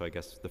protection. So I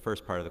guess the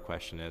first part of the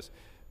question is,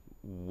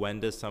 when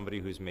does somebody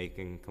who's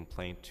making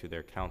complaint to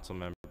their council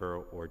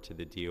member or to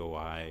the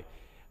DOI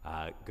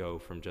go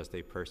from just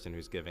a person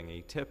who's giving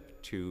a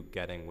tip to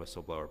getting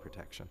whistleblower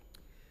protection?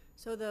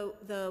 So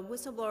the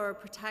whistleblower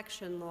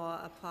protection law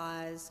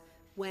applies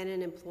when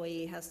an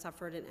employee has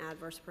suffered an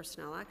adverse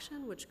personnel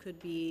action, which could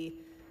be,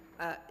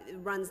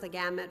 runs the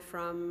gamut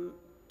from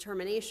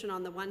termination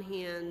on the one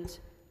hand,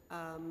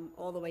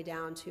 all the way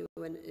down to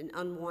an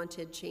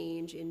unwanted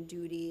change in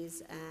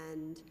duties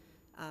and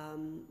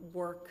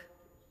work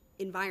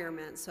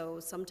environment. So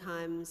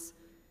sometimes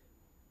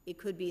it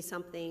could be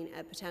something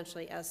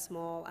potentially as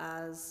small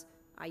as,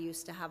 I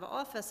used to have an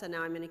office and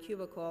now I'm in a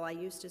cubicle. I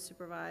used to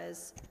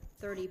supervise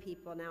 30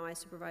 people, now I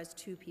supervise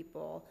 2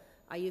 people.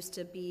 I used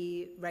to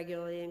be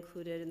regularly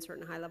included in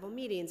certain high-level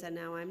meetings and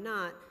now I'm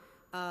not.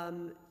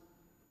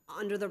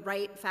 Under the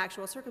right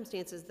factual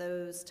circumstances,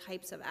 those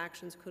types of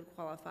actions could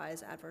qualify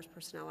as adverse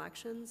personnel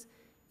actions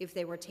if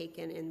they were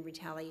taken in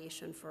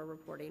retaliation for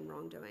reporting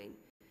wrongdoing.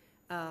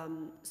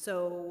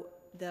 So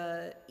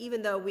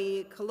even though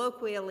we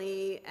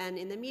colloquially and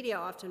in the media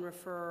often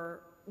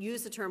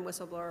use the term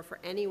whistleblower for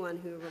anyone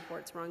who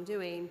reports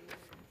wrongdoing,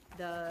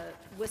 the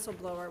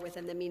whistleblower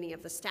within the meaning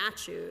of the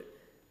statute,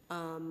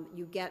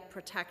 you get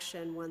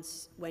protection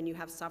when you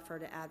have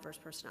suffered adverse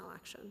personnel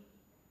action.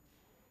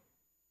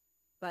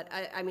 But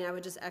I mean, I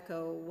would just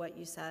echo what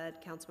you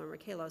said, Councilmember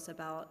Kalos,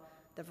 about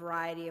the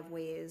variety of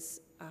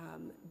ways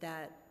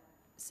that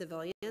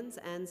civilians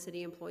and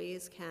city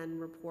employees can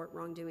report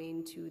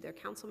wrongdoing to their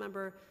council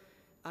member.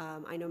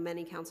 I know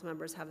many council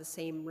members have the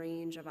same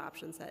range of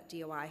options that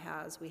DOI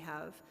has. We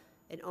have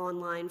an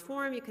online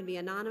form. You can be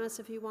anonymous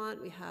if you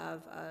want. We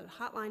have a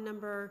hotline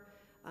number.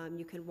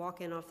 You can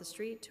walk in off the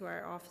street to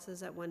our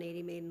offices at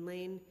 180 Maiden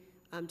Lane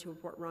to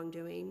report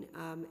wrongdoing,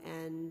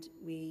 and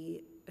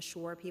we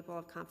assure people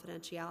of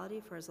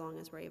confidentiality for as long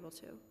as we're able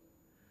to.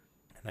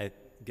 And I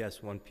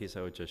guess one piece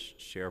I would just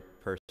share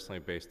personally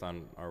based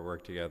on our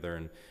work together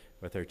and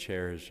with our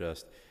chair is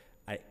just,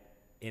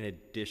 in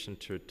addition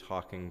to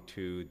talking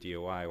to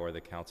DOI or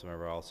the council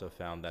member, I also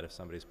found that if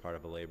somebody's part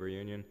of a labor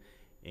union,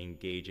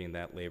 engaging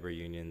that labor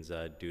union's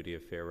duty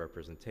of fair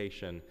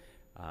representation.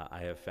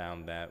 I have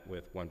found that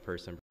with one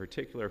person in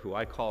particular, who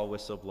I call a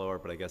whistleblower,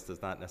 but I guess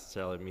does not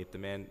necessarily meet the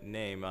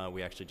name,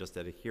 we actually just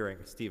had a hearing.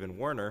 Stephen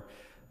Werner,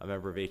 a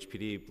member of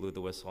HPD, blew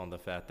the whistle on the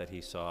fact that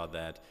he saw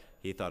that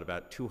he thought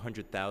about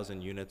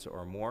 200,000 units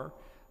or more,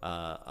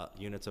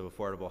 units of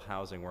affordable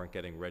housing weren't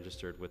getting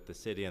registered with the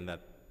city, and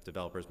that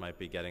developers might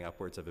be getting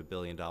upwards of $1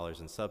 billion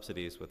in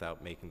subsidies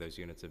without making those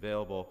units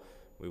available.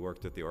 We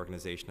worked with the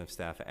Organization of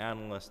Staff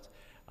Analysts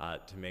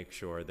to make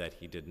sure that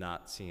he did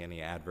not see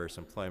any adverse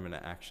employment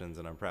actions,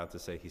 and I'm proud to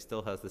say he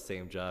still has the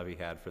same job he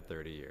had for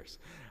 30 years.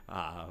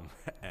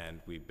 And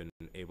we've been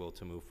able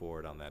to move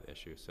forward on that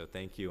issue. So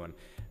thank you, and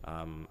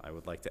I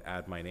would like to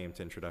add my name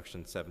to Introduction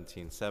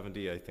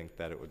 1770. I think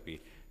that it would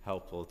be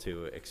helpful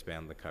to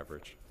expand the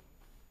coverage.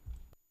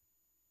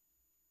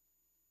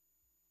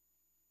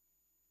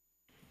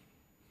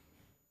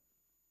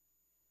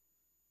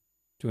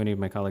 Do any of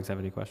my colleagues have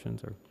any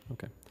questions? Or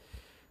okay,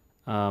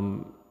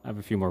 I have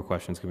a few more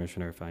questions,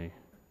 Commissioner. If I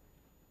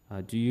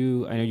I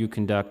know you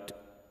conduct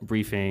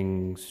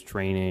briefings,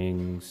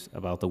 trainings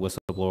about the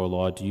whistleblower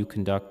law. Do you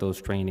conduct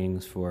those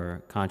trainings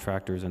for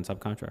contractors and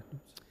subcontractors?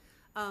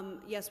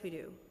 Yes, we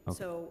do. Okay.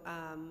 So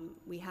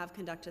we have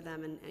conducted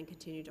them and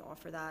continue to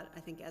offer that.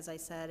 I think, as I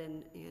said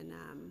in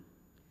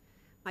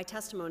my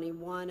testimony,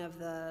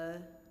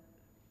 an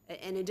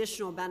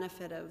additional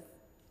benefit of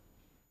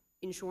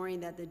ensuring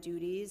that the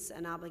duties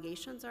and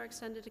obligations are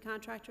extended to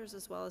contractors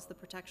as well as the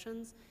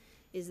protections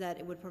is that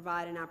it would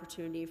provide an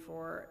opportunity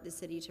for the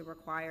city to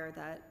require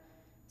that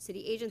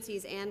city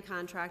agencies and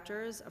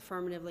contractors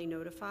affirmatively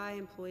notify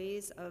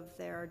employees of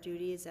their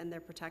duties and their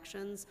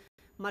protections,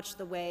 much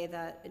the way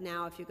that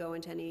now if you go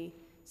into any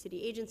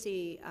city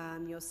agency,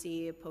 you'll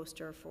see a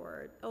poster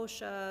for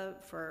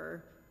OSHA,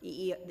 for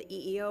the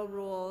EEO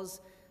rules,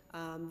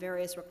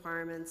 various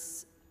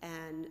requirements,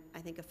 and I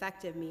think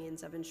effective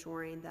means of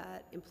ensuring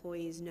that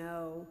employees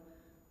know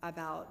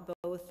about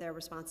both their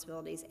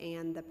responsibilities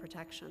and the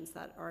protections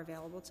that are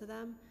available to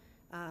them.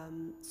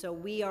 So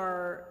we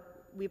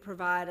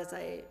provide, as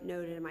I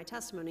noted in my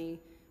testimony,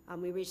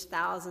 we reach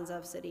thousands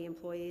of city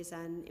employees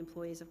and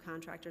employees of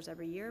contractors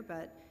every year,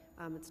 but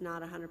it's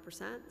not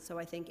 100%. So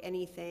I think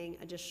anything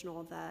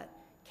additional that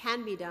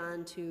can be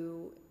done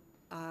to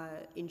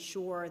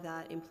ensure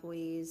that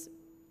employees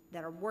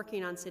that are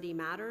working on city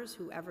matters,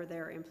 whoever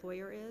their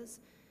employer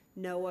is,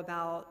 know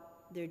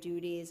about their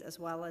duties as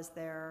well as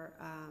their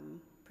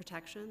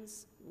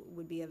protections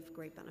would be of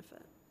great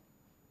benefit.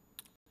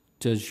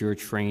 Does your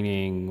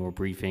training or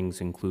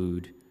briefings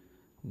include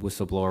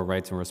whistleblower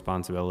rights and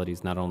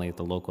responsibilities, not only at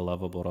the local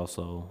level, but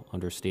also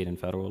under state and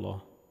federal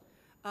law?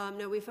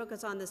 No, we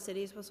focus on the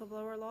city's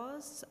whistleblower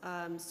laws.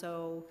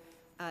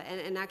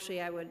 And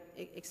actually, I would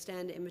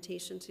extend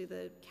invitation to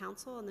the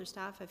council and their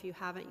staff if you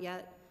haven't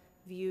yet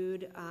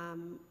viewed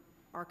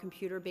our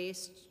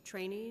computer-based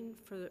training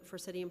for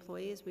city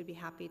employees. We'd be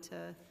happy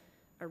to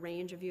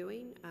arrange a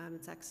viewing.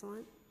 It's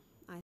excellent,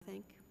 I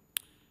think.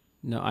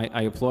 No,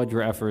 I applaud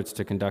your efforts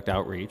to conduct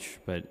outreach,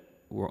 but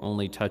we're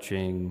only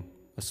touching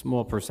a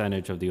small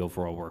percentage of the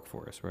overall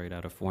workforce, right?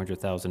 Out of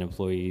 400,000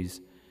 employees,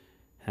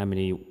 how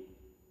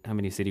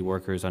many city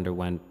workers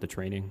underwent the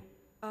training?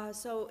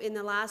 So in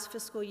the last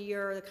fiscal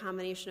year, the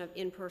combination of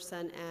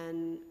in-person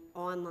and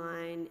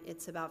online,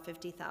 it's about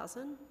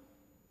 50,000.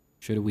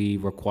 Should we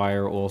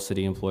require all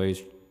city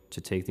employees to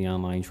take the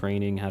online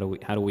training? How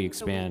do we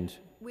expand? So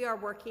we are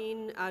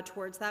working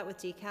towards that with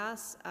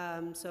DCAS.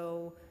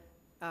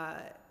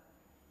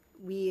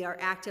 We are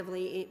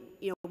actively,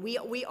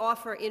 we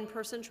offer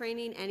in-person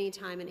training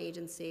anytime an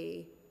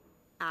agency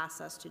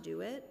asks us to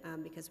do it,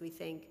 because we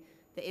think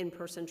the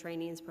in-person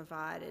trainings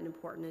provide an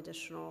important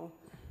additional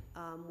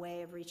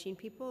way of reaching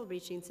people,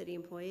 reaching city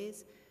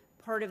employees.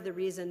 Part of the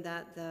reason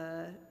that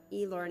the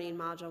e-learning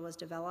module was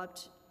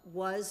developed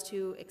was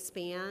to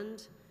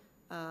expand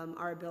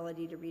our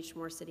ability to reach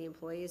more city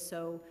employees.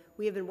 So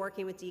we have been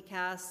working with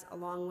DCAS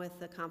along with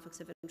the Conflicts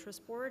of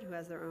Interest Board, who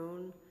has their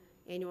own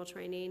annual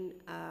training,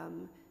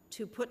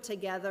 to put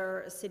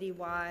together a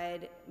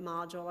citywide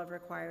module of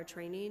required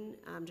training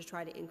to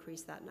try to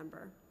increase that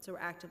number. So we're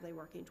actively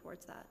working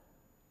towards that.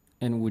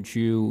 And would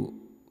you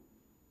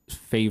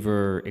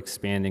favor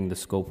expanding the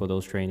scope of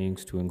those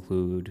trainings to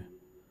include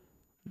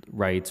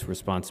rights,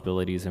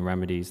 responsibilities, and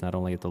remedies, not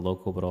only at the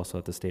local, but also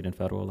at the state and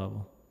federal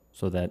level,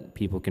 so that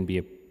people can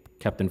be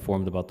kept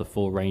informed about the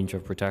full range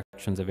of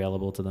protections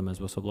available to them as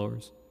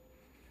whistleblowers?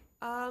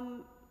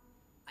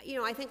 You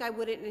know, I think I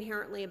wouldn't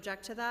inherently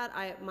object to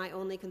that. My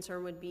only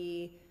concern would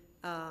be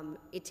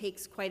it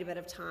takes quite a bit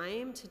of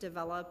time to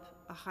develop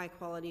a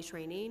high-quality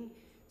training,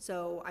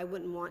 so I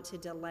wouldn't want to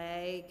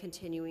delay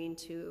continuing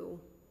to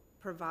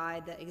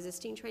provide the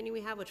existing training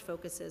we have, which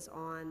focuses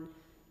on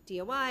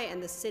DOI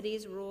and the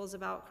city's rules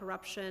about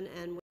corruption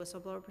and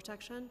whistleblower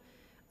protection.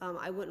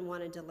 I wouldn't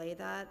want to delay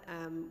that.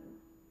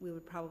 We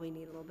would probably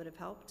need a little bit of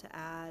help to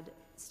add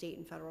state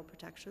and federal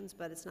protections,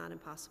 but it's not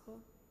impossible.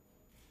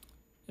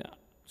 Yeah.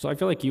 So I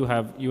feel like you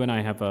and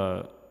I have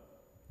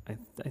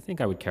I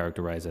think I would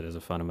characterize it as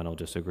a fundamental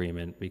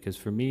disagreement, because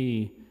for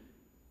me,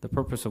 the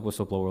purpose of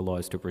whistleblower law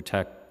is to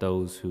protect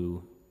those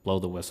who blow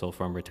the whistle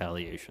from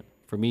retaliation.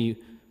 For me,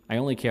 I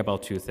only care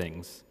about two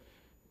things.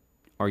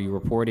 Are you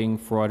reporting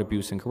fraud,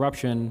 abuse, and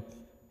corruption?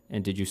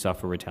 And did you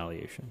suffer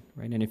retaliation,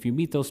 right? And if you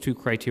meet those two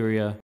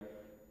criteria,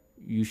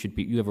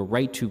 you have a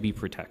right to be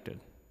protected.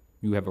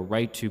 You have a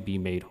right to be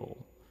made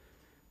whole.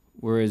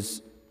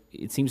 Whereas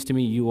it seems to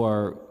me you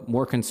are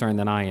more concerned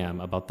than I am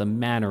about the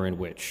manner in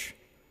which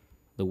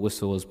the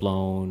whistle is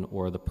blown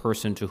or the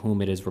person to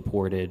whom it is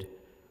reported,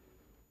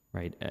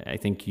 right? I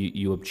think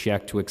you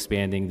object to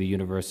expanding the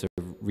universe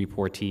of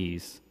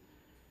reportees.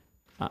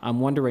 I'm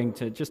wondering,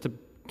 to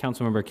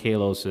Councilmember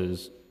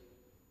Kalos's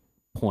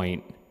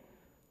point,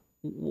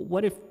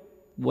 what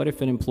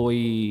if an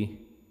employee,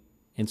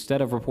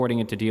 instead of reporting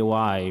it to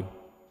DOI,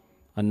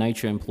 a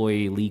NYCHA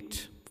employee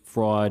leaked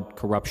fraud,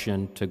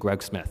 corruption to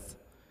Greg Smith,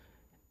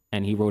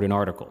 and he wrote an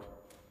article,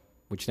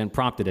 which then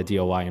prompted a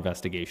DOI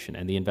investigation,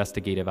 and the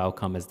investigative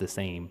outcome is the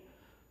same?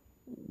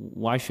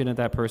 Why shouldn't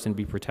that person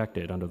be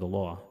protected under the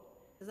law?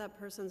 Because that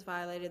person's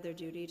violated their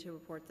duty to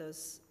report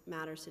those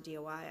matters to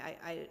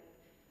DOI.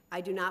 I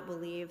do not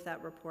believe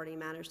that reporting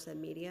matters to the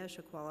media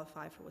should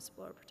qualify for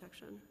whistleblower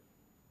protection.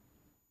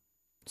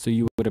 So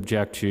you would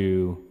object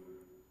to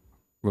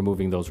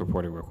removing those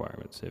reporting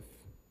requirements if?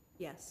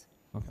 Yes.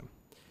 Okay.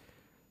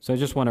 So I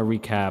just want to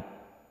recap,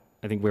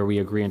 I think, where we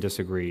agree and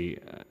disagree.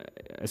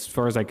 As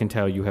far as I can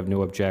tell, you have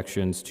no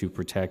objections to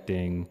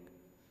protecting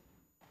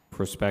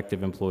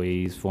prospective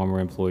employees, former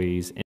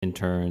employees,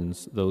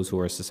 interns, those who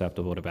are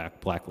susceptible to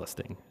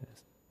blacklisting.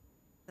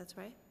 That's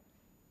right.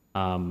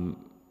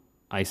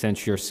 I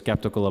sense you're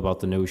skeptical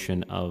about the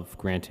notion of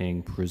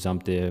granting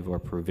presumptive or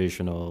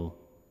provisional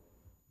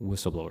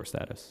whistleblower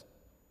status.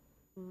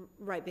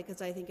 Right,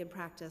 because I think in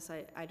practice,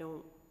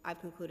 I've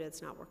concluded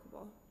it's not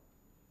workable.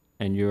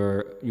 And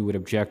you would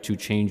object to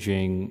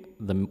changing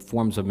the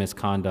forms of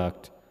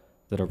misconduct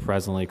that are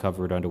presently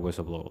covered under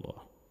whistleblower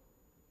law.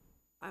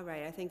 All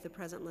right, I think the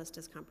present list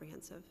is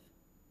comprehensive.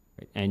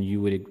 Right. And you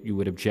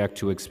would object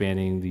to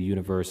expanding the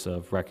universe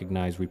of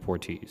recognized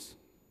reportees.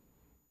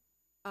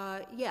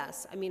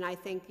 Yes, I mean, I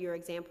think your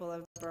example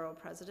of borough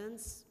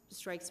presidents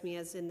strikes me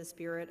as in the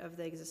spirit of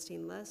the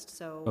existing list,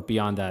 so. But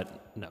beyond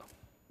that, no.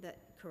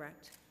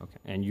 Correct. Okay,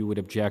 and you would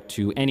object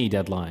to any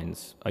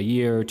deadlines, a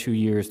year, 2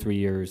 years, 3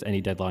 years,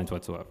 any deadlines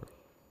whatsoever?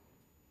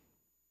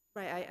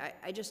 Right,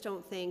 I just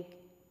don't think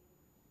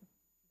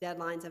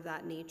deadlines of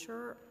that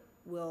nature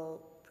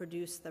will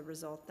produce the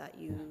result that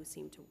you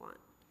seem to want.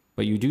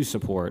 But you do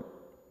support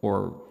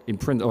or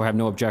have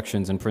no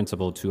objections in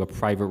principle to a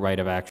private right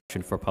of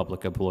action for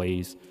public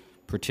employees,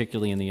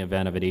 particularly in the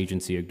event of an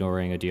agency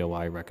ignoring a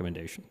DOI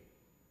recommendation?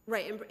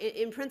 Right,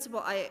 in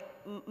principle,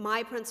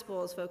 my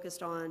principle is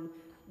focused on,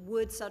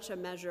 would such a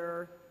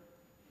measure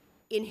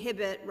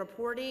inhibit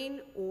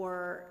reporting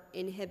or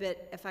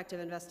inhibit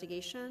effective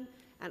investigation?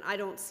 And I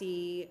don't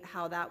see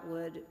how that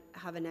would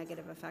have a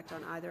negative effect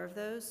on either of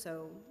those,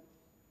 so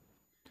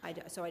I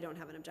don't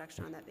have an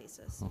objection on that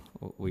basis.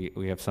 Well,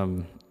 we have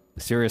some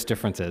serious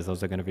differences.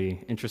 Those are going to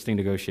be interesting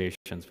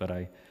negotiations, but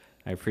I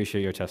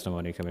appreciate your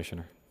testimony,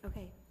 Commissioner.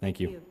 Okay. Thank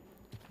you.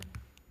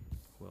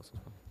 Who else is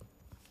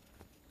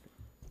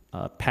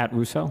on? Pat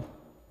Russo.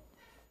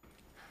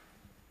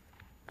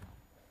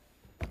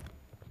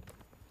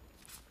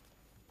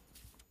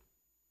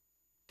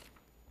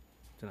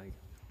 Tonight.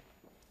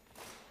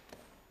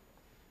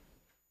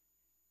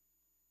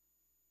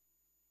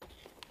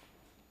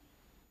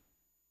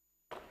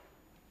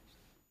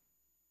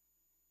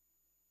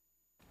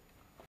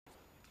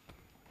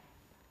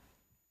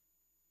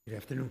 Good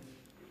afternoon.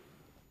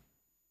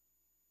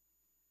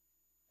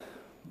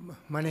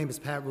 My name is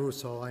Pat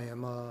Russo. I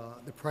am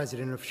the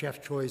president of Chef's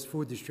Choice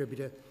Food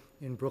Distributor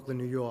in Brooklyn,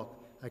 New York.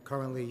 I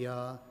currently,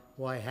 I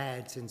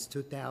had since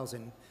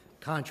 2000,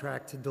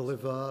 contract to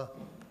deliver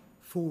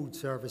food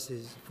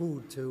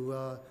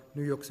to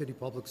New York City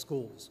public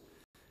schools.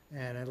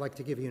 And I'd like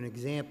to give you an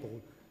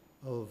example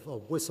of a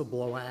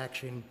whistleblower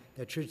action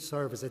that should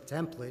serve as a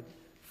template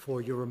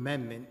for your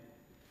amendment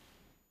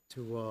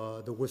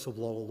to the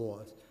whistleblower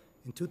laws.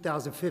 In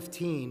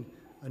 2015,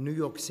 a New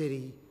York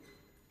City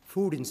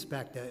food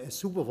inspector, a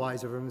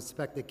supervisor or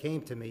inspector came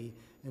to me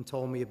and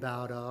told me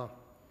about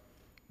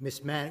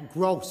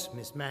gross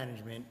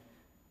mismanagement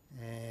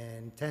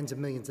and tens of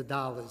millions of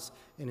dollars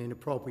in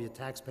inappropriate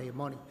taxpayer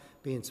money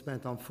being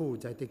spent on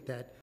foods. I think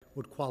that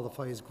would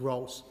qualify as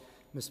gross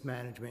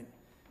mismanagement.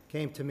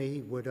 Came to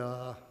me with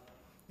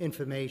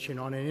information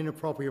on an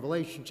inappropriate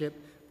relationship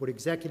with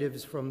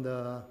executives from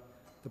the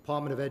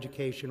Department of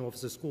Education,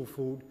 Office of School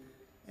Food,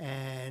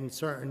 and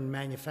certain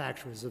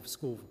manufacturers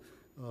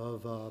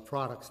of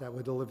products that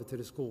were delivered to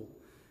the school.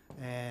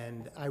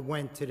 And I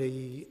went to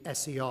the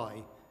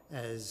SCI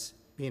as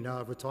being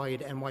a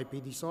retired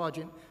NYPD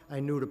sergeant. I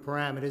knew the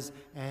parameters,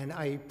 and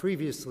I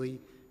previously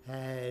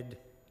had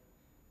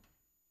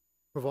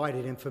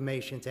provided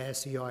information to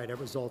SCI that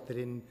resulted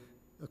in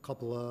a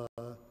couple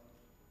of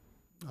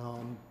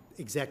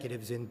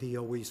executives in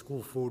DOE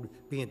school food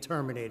being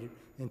terminated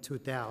in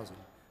 2000.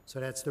 So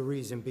that's the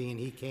reason being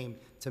he came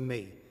to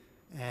me.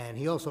 And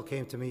he also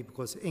came to me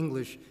because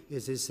English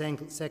is his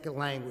second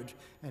language,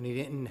 and he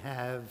didn't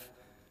have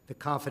the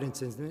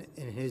confidence in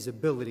his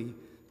ability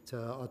to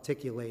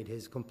articulate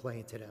his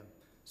complaint to them.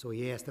 So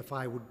he asked if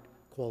I would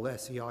call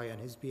SCI on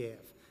his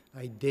behalf.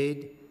 I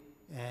did,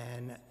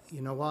 and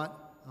you know what?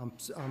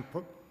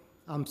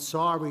 I'm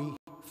sorry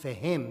for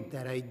him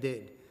that I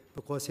did,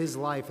 because his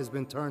life has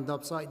been turned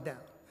upside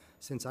down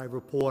since I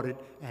reported,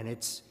 and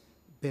it's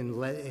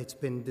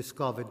been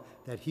discovered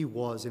that he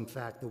was, in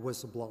fact, the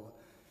whistleblower.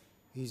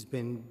 He's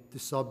been the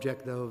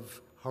subject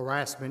of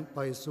harassment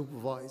by his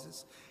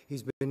supervisors.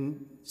 He's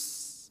been,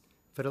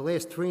 for the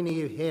last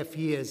 3.5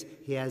 years,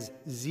 he has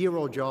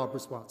 0 job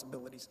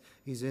responsibilities.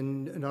 He's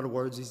in other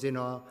words, he's in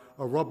a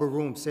rubber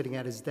room sitting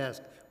at his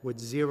desk with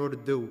 0 to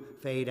do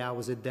for 8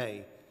 hours a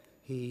day.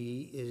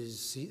 He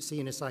is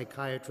seeing a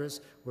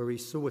psychiatrist where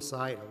he's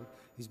suicidal.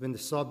 He's been the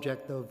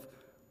subject of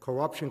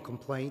corruption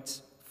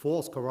complaints,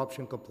 false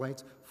corruption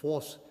complaints,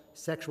 false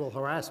sexual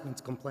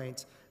harassment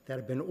complaints that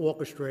have been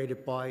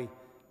orchestrated by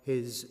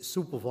his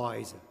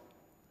supervisor.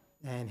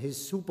 And his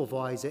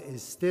supervisor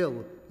is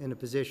still in a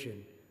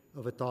position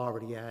of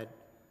authority at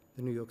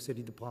the New York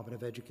City Department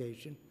of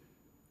Education,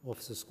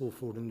 Office of School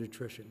Food and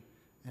Nutrition.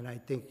 And I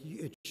think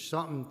it's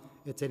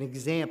an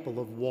example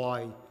of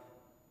why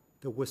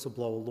the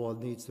whistleblower law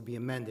needs to be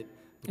amended.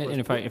 And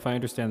if I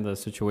understand the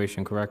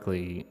situation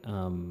correctly,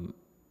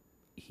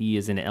 he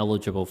is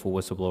ineligible for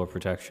whistleblower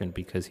protection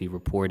because he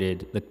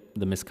reported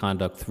the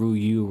misconduct through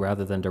you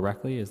rather than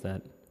directly, is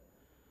that?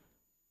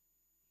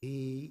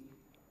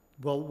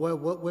 Well,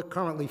 we're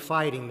currently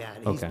fighting that.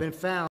 Okay. He's been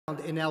found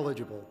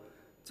ineligible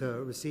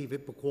to receive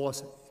it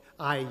because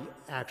I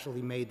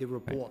actually made the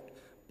report. Right.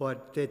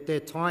 But their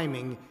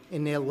timing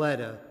in their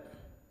letter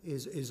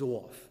is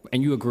off.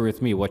 And you agree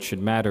with me, what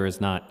should matter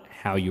is not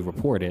how you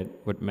report it.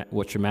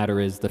 What should matter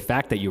is the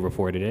fact that you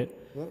reported it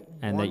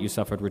and that you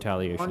suffered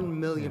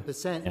retaliation.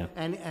 1,000,000%. Yeah.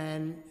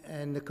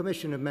 And the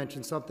commissioner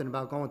mentioned something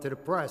about going to the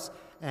press.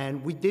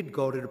 And we did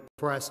go to the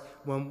press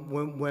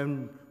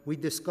when we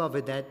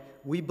discovered that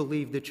we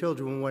believed the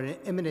children were in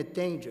imminent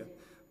danger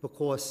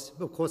because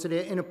of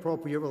their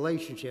inappropriate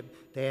relationship.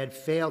 They had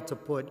failed to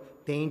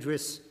put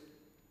dangerous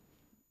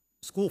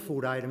school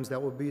food items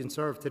that were being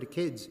served to the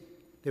kids.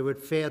 They would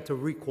fail to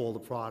recall the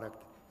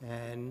product.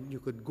 And you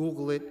could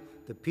Google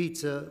it, the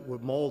pizza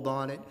with mold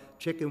on it,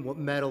 chicken with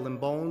metal and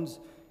bones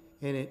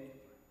in it,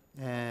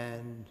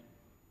 and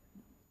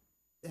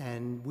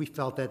we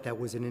felt that that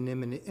was an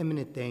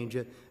imminent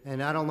danger.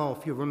 And I don't know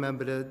if you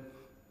remember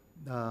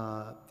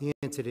the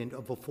incident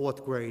of a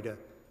 4th grader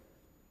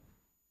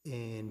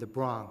in the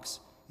Bronx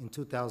in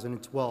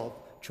 2012,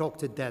 choked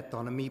to death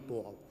on a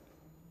meatball.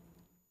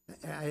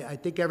 I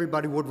think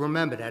everybody would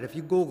remember that. If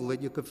you Google it,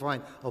 you could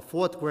find a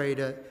 4th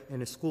grader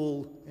in a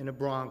school in the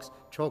Bronx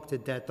choked to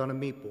death on a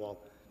meatball.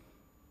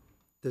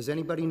 Does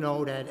anybody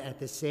know that at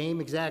the same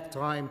exact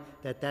time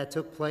that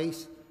took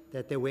place,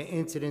 that there were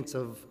incidents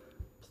of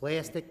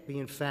plastic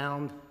being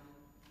found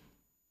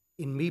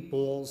in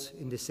meatballs,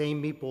 in the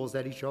same meatballs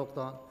that he choked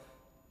on?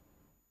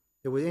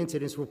 There were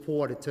incidents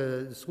reported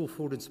to the school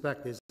food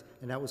inspectors,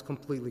 and that was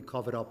completely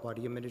covered up by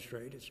the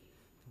administrators,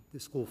 the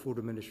school food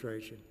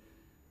administration.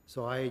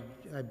 So I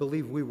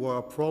believe we were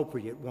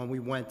appropriate when we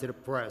went to the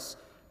press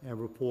and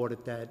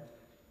reported that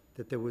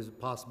there was a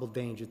possible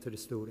danger to the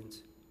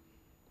students.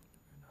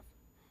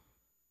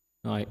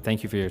 All right,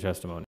 thank you for your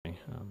testimony.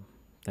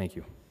 Thank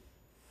you.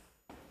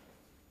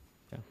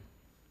 Okay.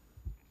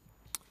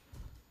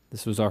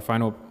 This was our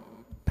final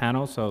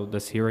panel, so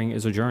this hearing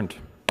is adjourned.